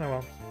it. Oh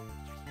well.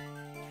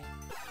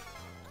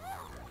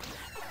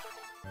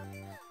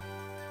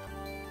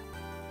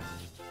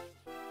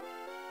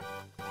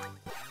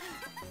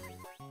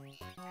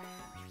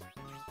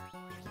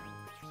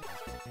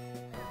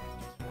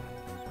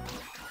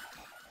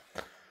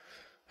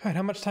 Alright,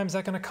 how much time is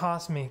that gonna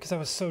cost me? Because I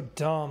was so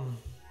dumb.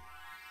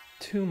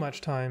 Too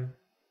much time.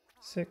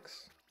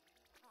 6.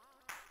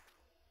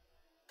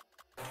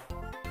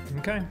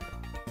 Okay.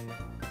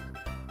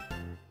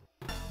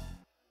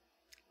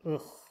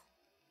 Ugh.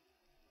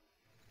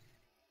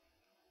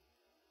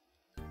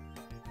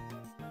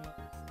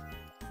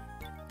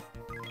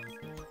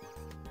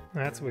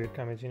 That's weird,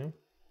 Kamijino.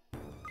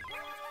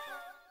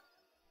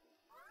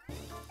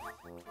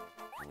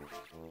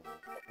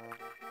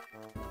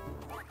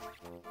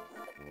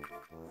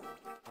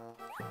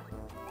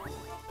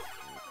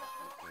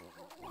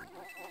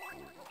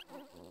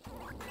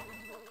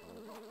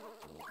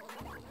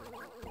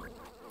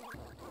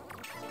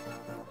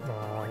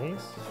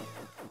 Nice.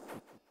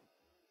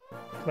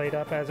 Played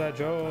up as a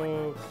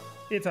joke.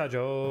 It's a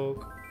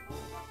joke.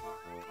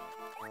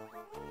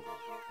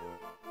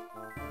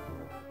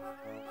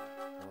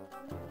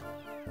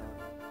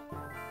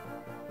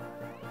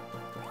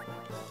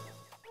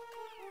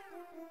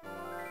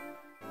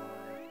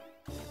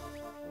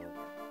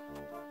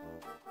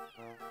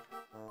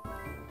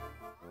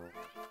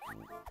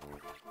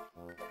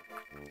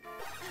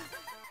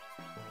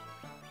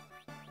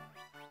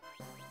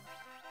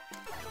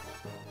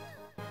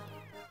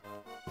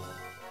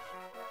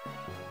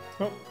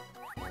 Oh.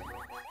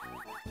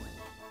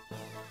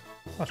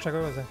 Lost track.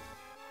 What was that?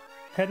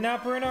 Heading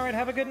out, Bruno. All right,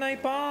 have a good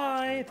night.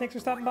 Bye. Thanks for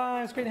stopping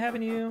by. It's great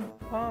having you.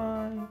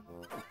 Bye.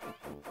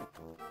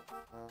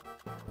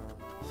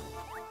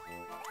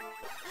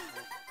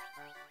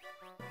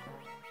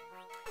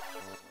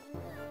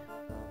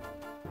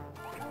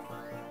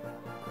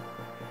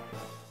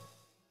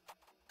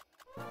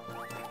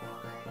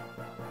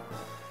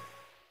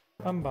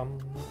 Bum bum.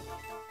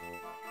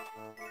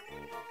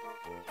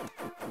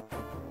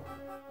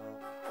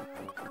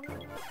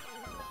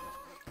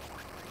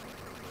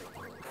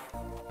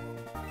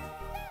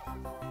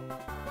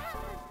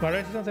 Why did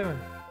I say something?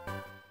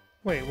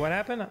 Wait, what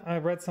happened? I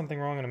read something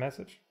wrong in a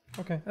message.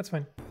 Okay, that's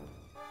fine.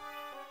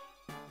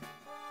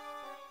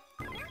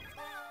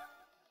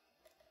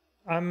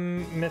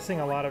 I'm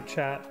missing a lot of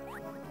chat.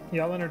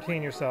 Y'all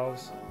entertain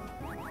yourselves.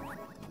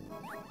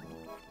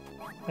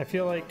 I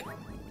feel like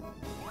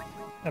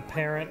a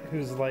parent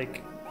who's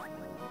like,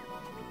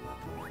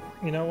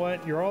 you know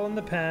what? You're all in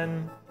the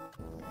pen.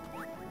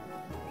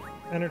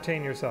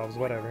 Entertain yourselves,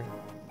 whatever.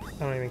 I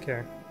don't even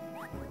care.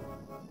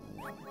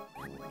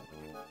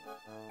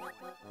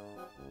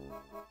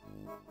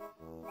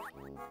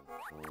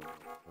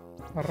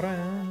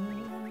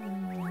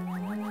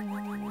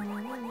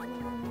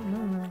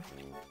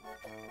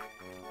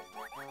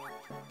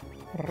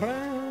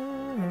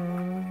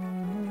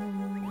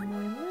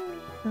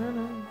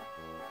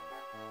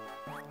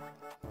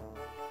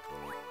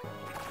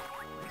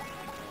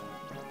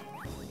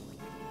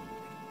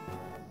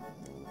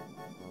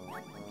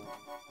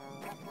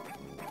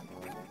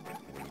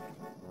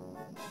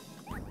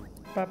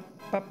 Bop,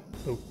 bop,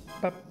 boop,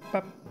 bop,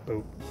 bop,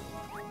 boop.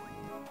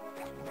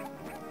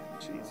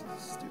 Jesus,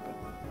 stupid.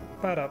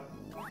 Bop up.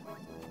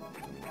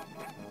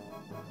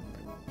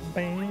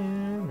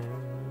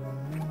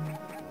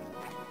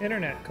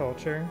 Internet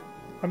culture.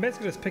 I'm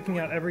basically just picking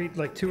out every,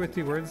 like, 2 or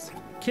 3 words.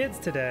 Kids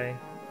today.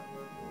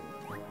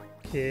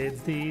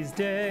 Kids these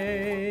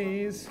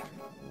days.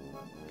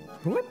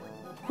 Whoop,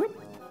 whoop,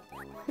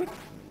 whoop.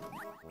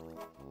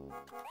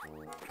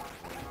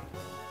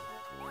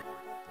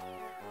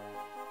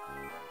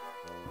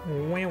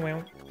 Wow,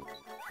 wow.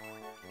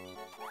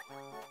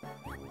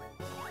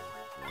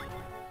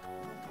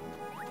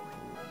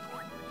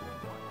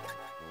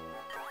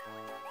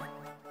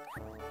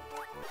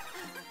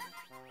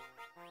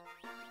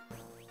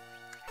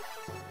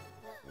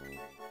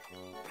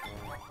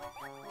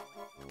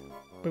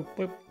 Boop,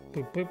 boop,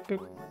 boop, boop,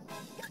 boop.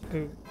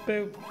 Boop,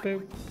 boop,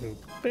 boop, boop,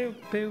 boop,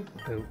 boop,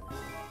 boop.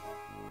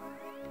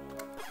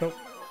 Go.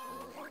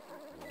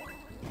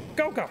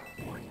 Go, go!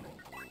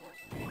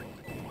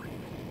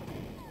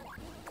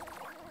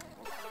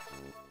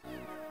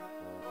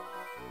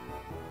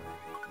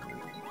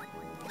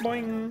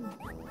 Boing!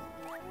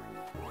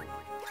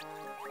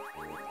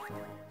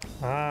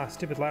 Ah,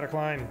 stupid ladder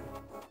climb.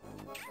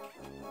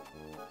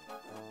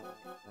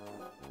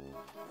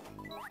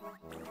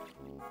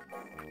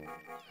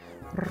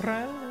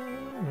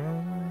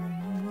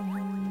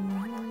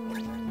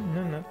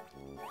 No.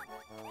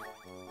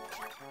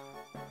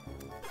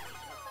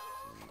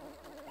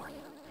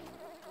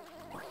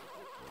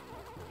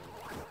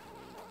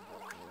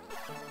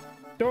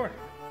 Door.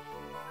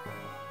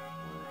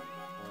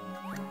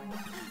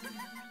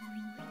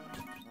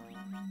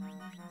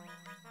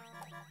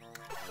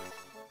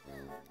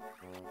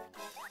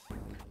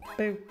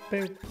 Boo,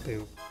 boo,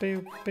 boo,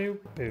 boo, boo,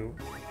 boo.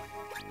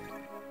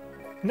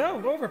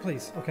 No, over,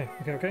 please. Okay,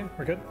 okay,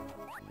 we're good.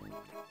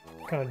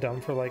 Kind of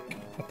dumb for like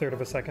a third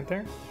of a second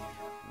there.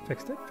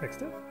 Fixed it,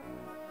 fixed it.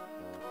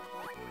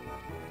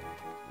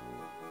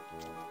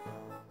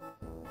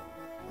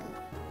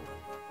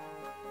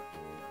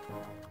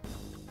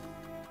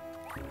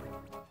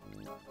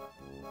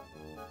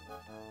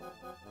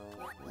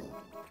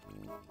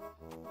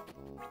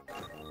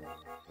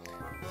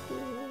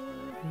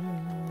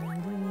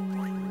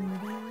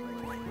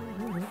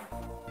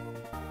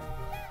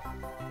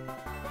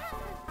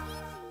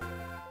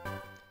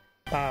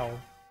 Bow.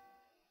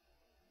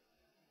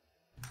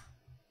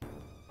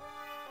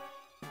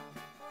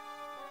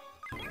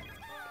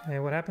 Okay,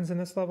 what happens in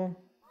this level?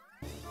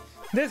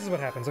 This is what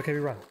happens. Okay, we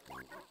run.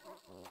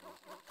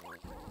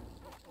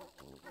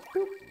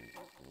 Boop.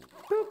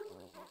 Boop.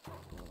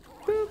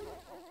 Boop.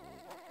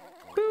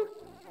 Boop.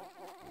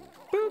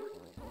 Boop.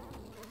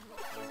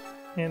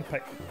 And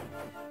pipe.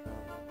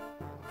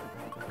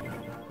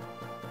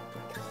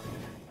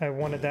 I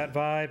wanted that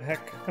vibe.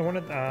 Heck, I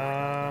wanted...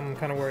 I'm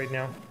kind of worried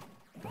now.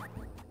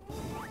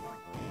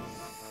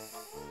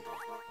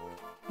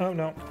 Oh,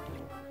 no.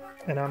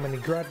 And I'm going to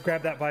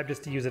grab that vibe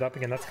just to use it up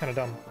again. That's kind of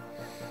dumb.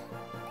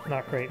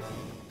 Not great.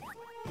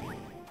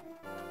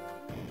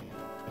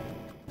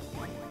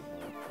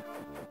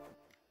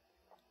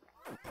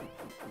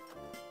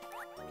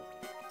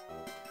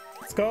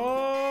 Let's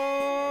go!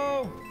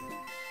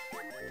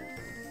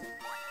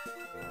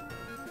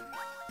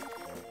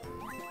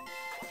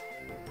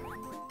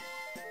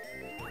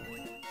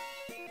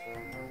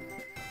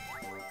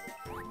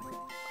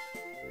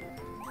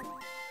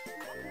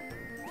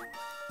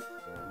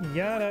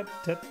 Yada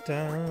da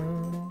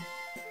da.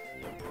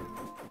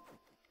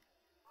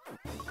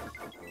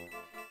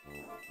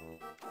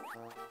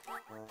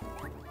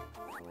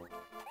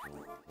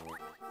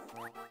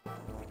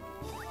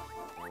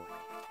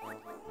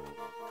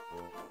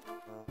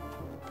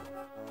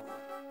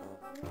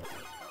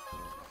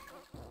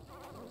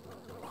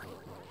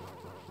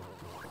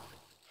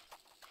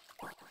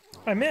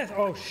 I missed!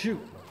 Oh, shoot.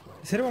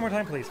 Just hit it one more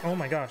time, please. Oh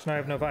my gosh, now I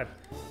have no vibe.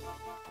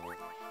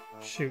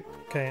 Shoot.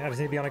 Okay, I just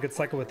need to be on a good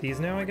cycle with these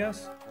now, I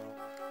guess.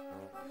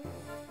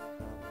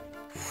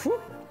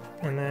 Whew.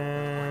 And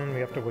then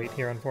we have to wait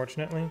here,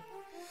 unfortunately.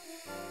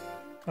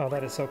 Oh,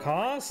 that is so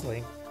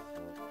costly.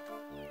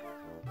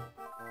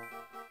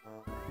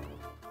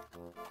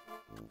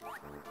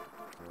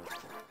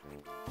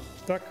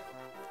 Stuck.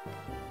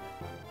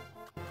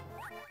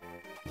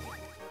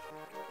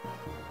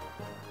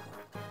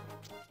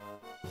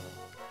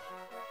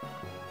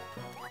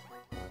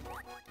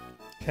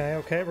 Okay,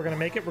 okay, we're gonna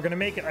make it, we're gonna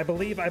make it. I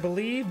believe,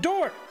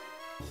 door!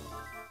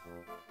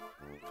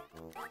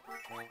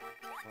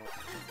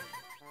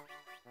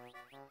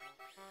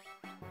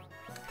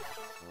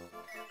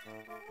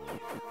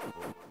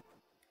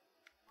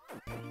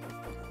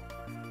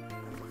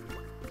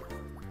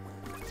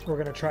 We're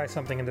gonna try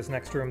something in this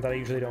next room that I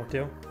usually don't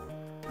do.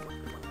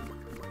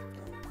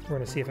 We're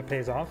gonna see if it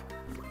pays off.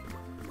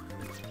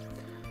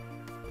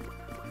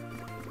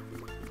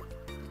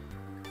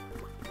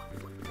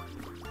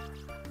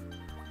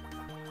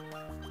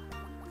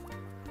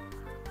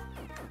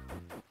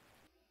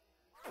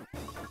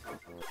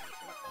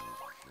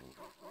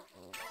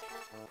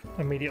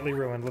 Immediately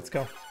ruined. Let's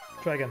go.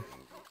 Try again.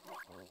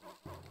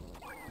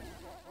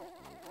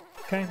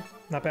 Okay,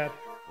 not bad.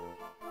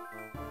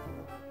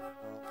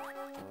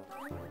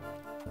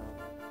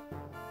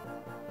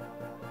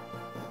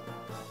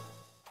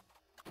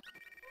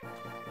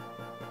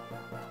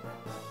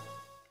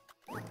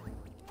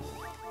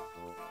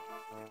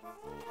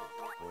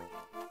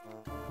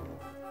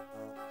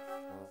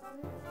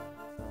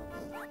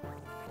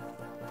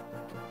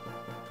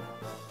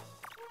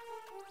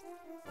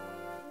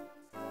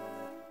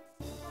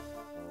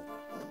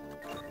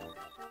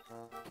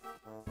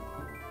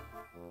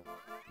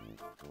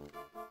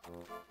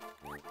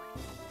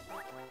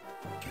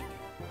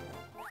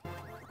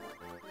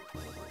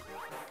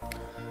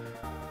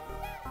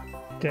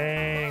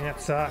 Dang,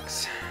 that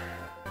sucks.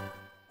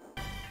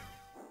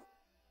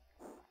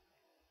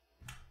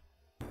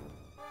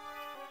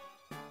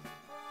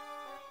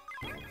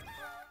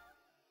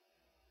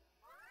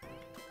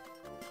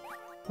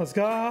 Let's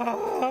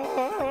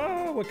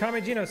go! What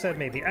Kamegino said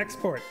maybe.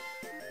 Export.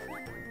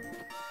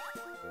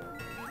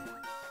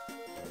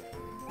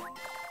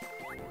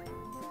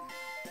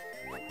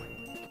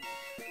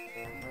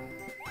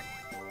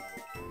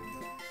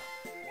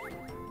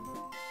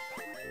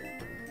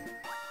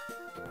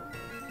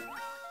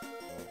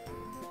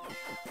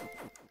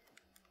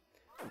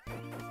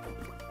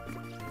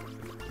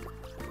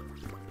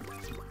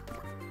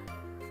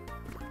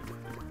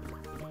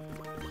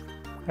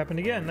 Happened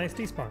again. Nice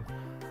despawn.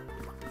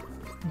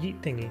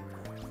 Yeet thingy.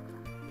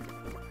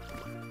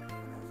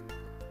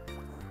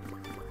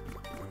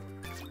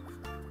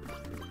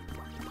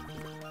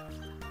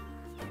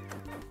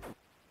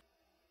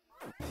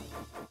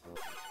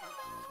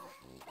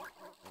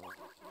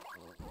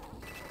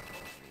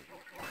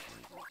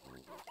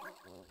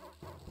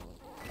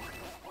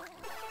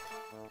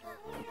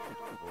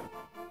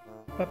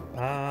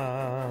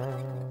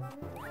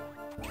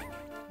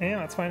 Yeah,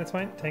 that's fine, it's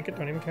fine. Tank it,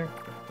 don't even care.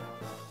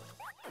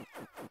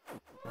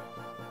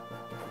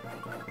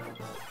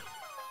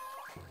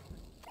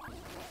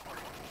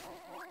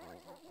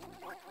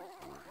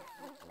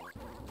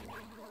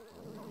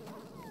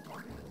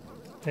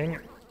 Dang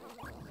it.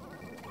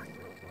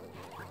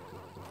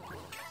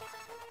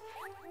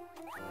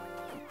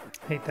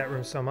 Hate that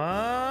room so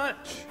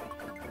much.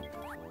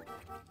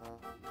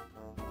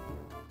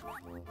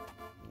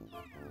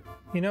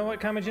 You know what,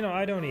 Kamegino?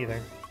 I don't either.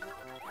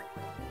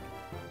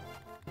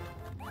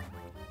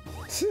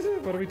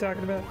 What are we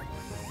talking about?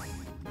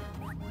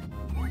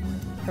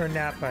 Or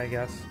Nappa, I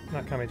guess.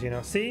 Not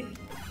Kamegino. See?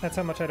 That's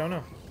how much I don't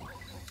know.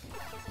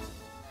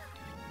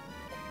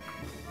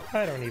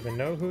 I don't even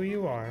know who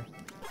you are.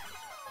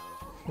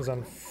 It was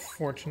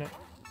unfortunate.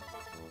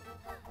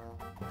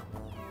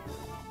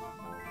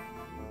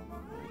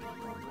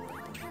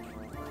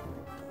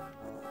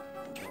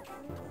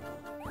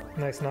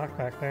 Nice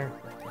knockback there.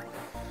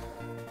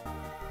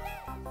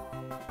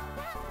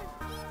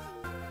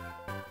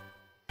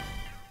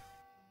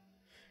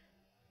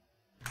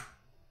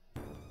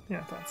 Yeah,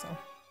 I thought so.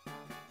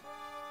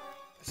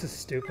 This is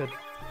stupid.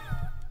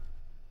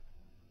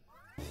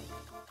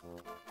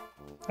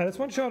 I just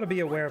want y'all to be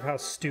aware of how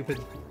stupid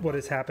what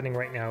is happening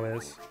right now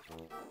is.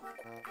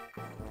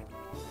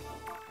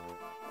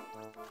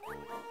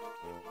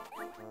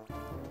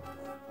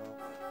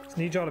 Just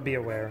need y'all to be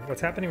aware. What's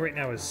happening right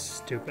now is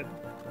stupid.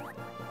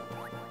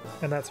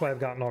 And that's why I've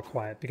gotten all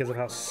quiet, because of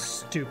how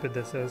stupid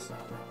this is.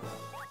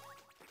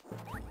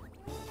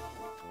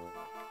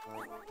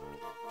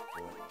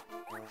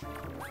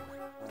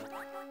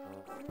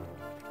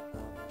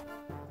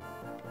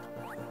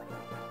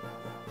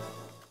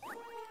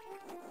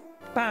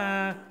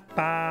 Ba,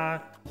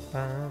 ba,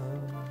 ba.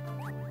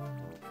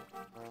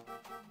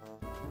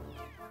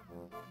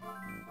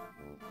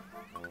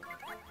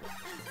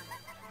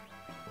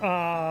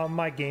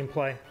 My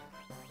gameplay.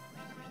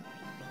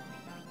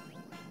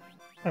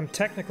 I'm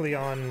technically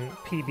on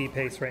PB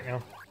pace right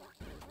now.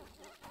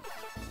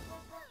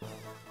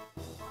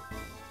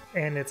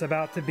 And it's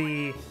about to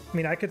be... I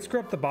mean, I could screw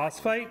up the boss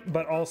fight,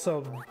 but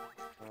also...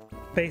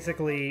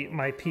 basically,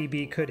 my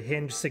PB could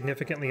hinge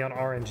significantly on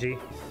RNG.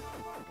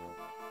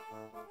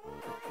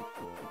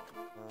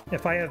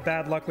 If I have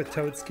bad luck with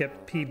Toad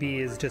Skip, PB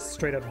is just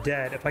straight up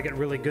dead. If I get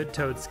really good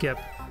Toad Skip,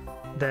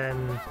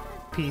 then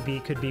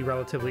PB could be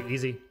relatively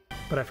easy.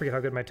 But I forget how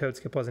good my Toad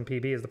Skip was in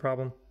PB is the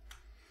problem.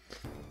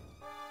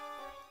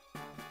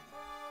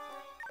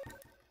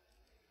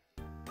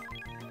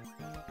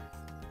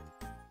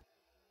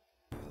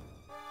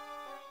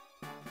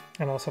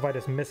 And also, if I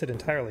just miss it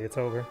entirely, it's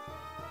over.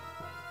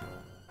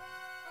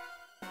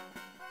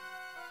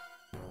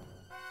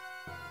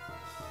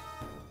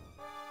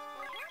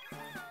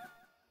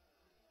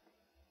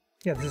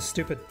 Yeah, this is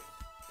stupid.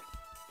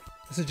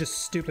 This is just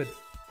stupid.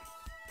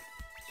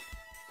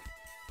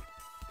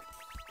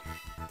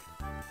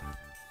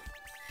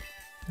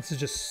 This is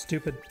just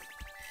stupid.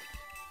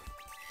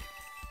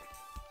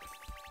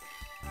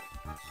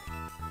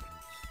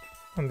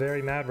 I'm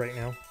very mad right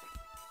now.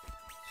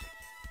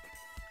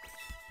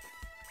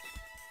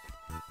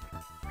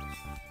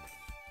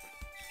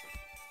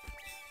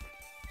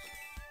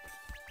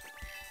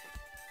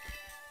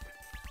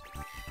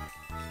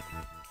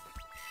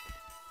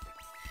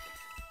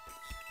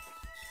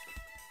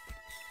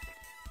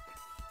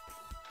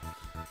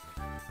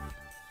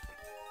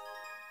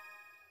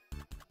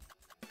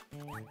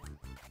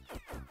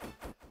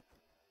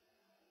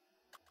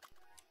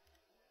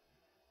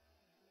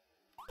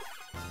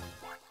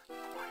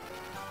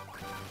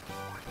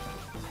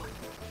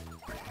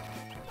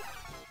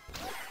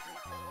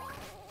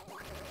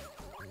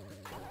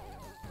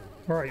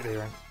 Alright,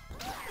 there.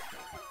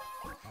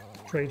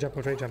 Trade jump,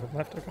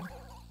 left, okay.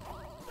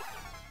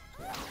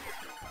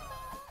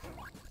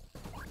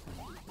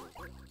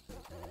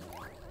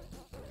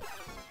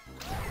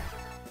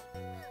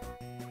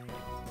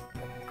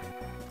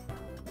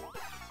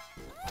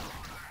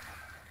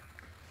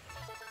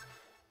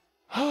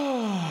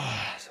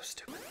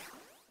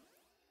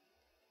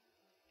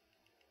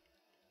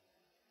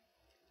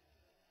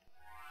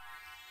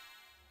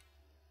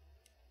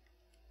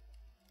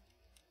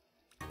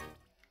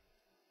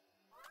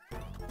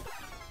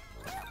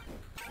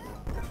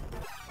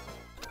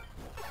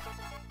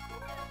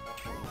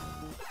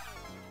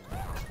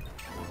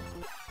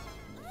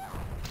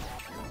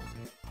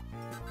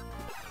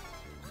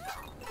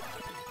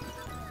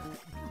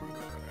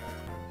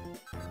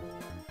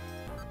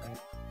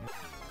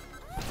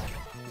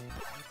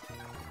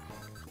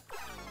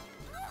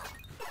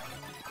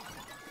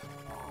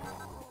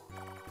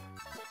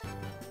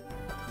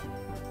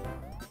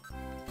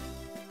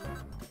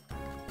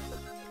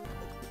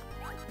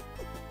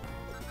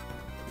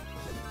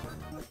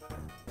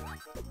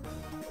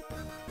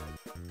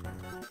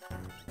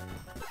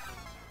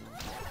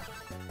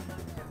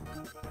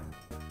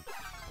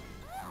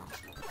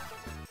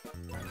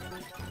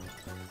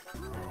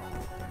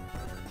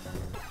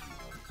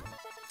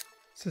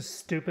 So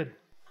stupid.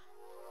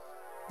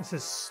 This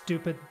is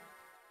stupid.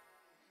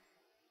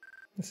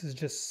 This is stupid. This is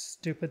just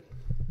stupid.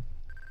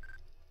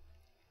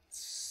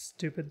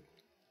 Stupid.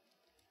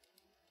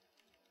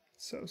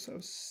 So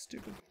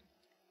stupid.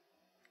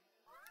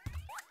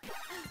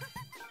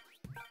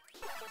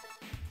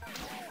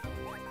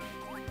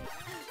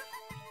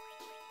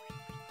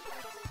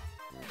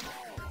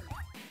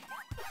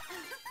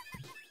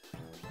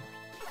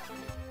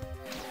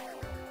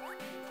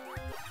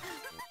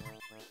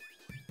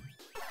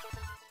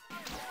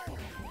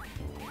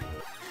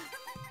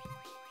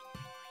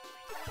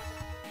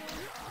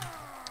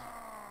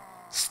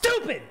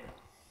 Stupid!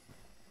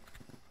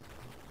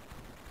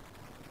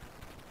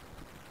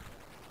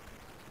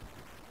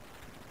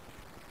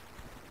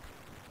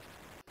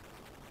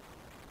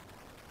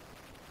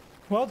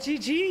 Well,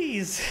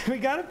 GG's! We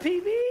got a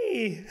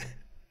PB!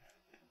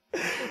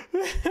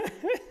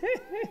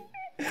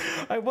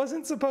 I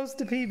wasn't supposed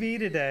to PB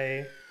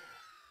today.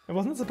 It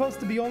wasn't supposed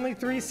to be only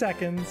 3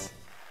 seconds.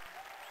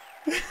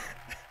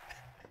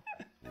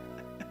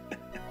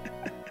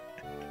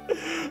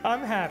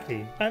 I'm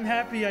happy. I'm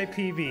happy I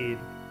PB'd.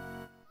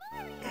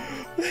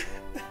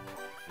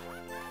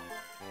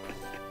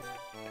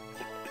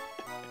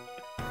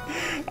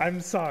 I'm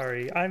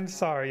sorry. I'm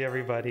sorry,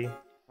 everybody.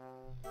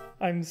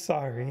 I'm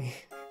sorry.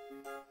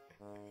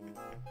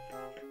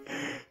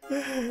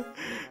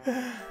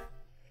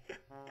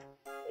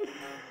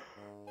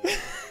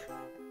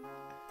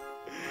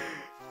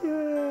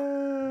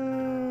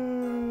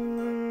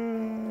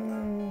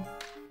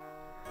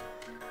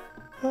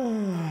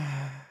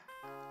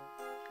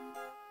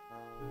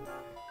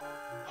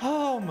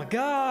 Oh my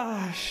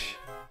gosh.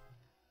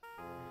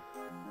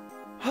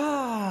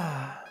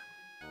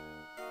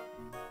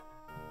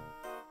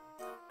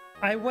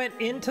 I went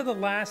into the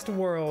last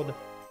world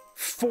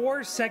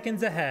 4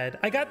 seconds ahead.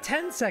 I got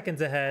 10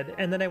 seconds ahead,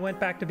 and then I went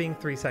back to being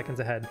 3 seconds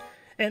ahead.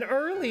 And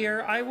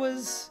earlier, I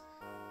was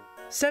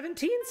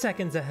 17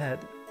 seconds ahead.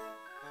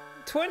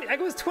 I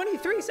was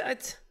 23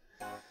 seconds.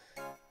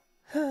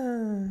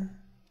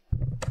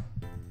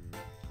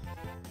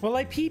 Well,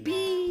 I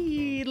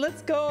PB'd.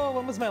 Let's go.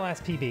 When was my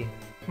last PB?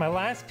 My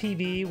last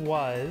PB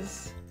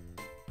was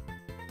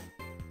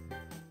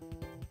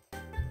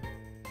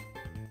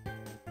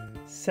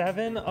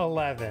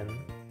 7-11.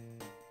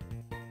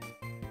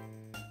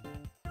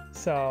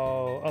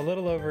 So a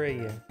little over a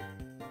year.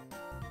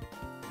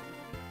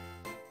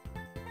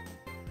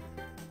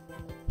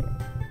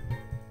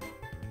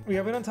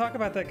 Yeah, we don't talk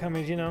about that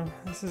coming, you know.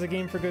 This is a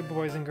game for good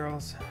boys and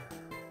girls.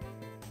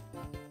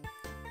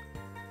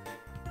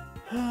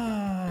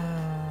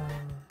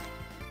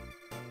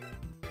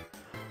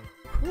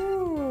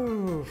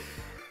 Whew.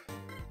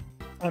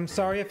 I'm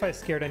sorry if I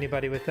scared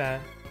anybody with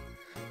that.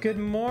 Good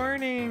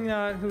morning,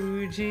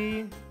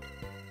 Huji.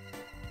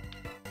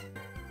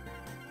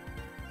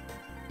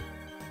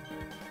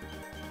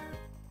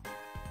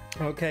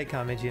 Okay,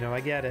 Kamejino, I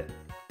get it.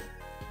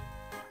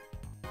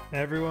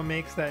 Everyone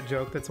makes that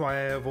joke, that's why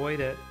I avoid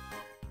it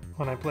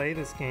when I play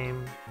this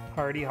game.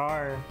 Hardy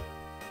har.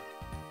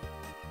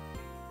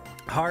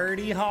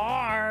 Hardy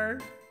har!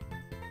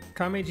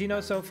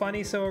 Kamejino, so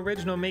funny, so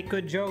original, make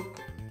good joke.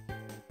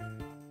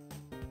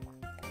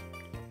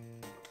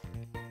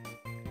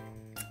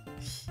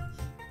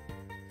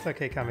 It's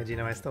okay,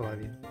 Kamejino, I still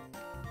love you.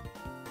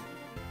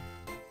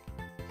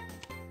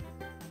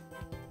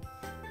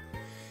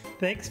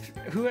 Thanks,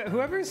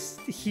 whoever's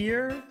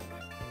here.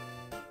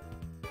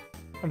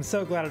 I'm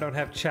so glad I don't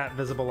have chat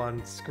visible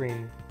on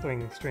screen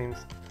during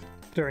streams,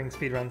 during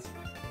speedruns.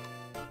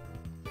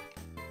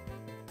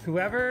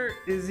 Whoever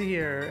is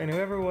here, and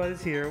whoever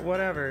was here,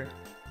 whatever.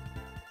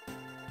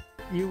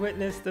 You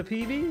witnessed the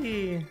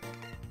PB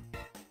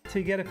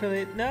to get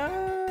affiliate.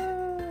 No!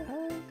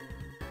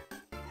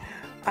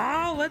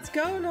 Oh, let's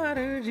go,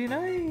 Naruji.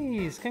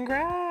 Nice!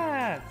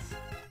 Congrats!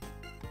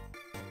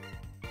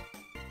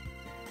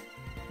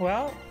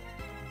 Well,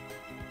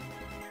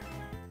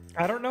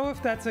 I don't know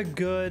if that's a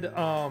good,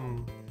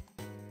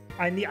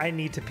 I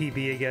need to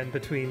PB again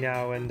between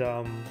now and,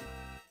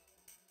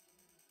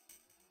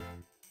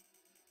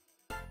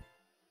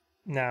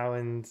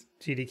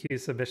 GDQ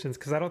submissions,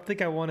 because I don't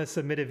think I want to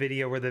submit a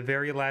video where the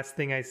very last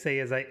thing I say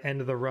as I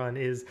end the run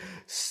is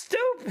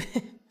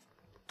stupid.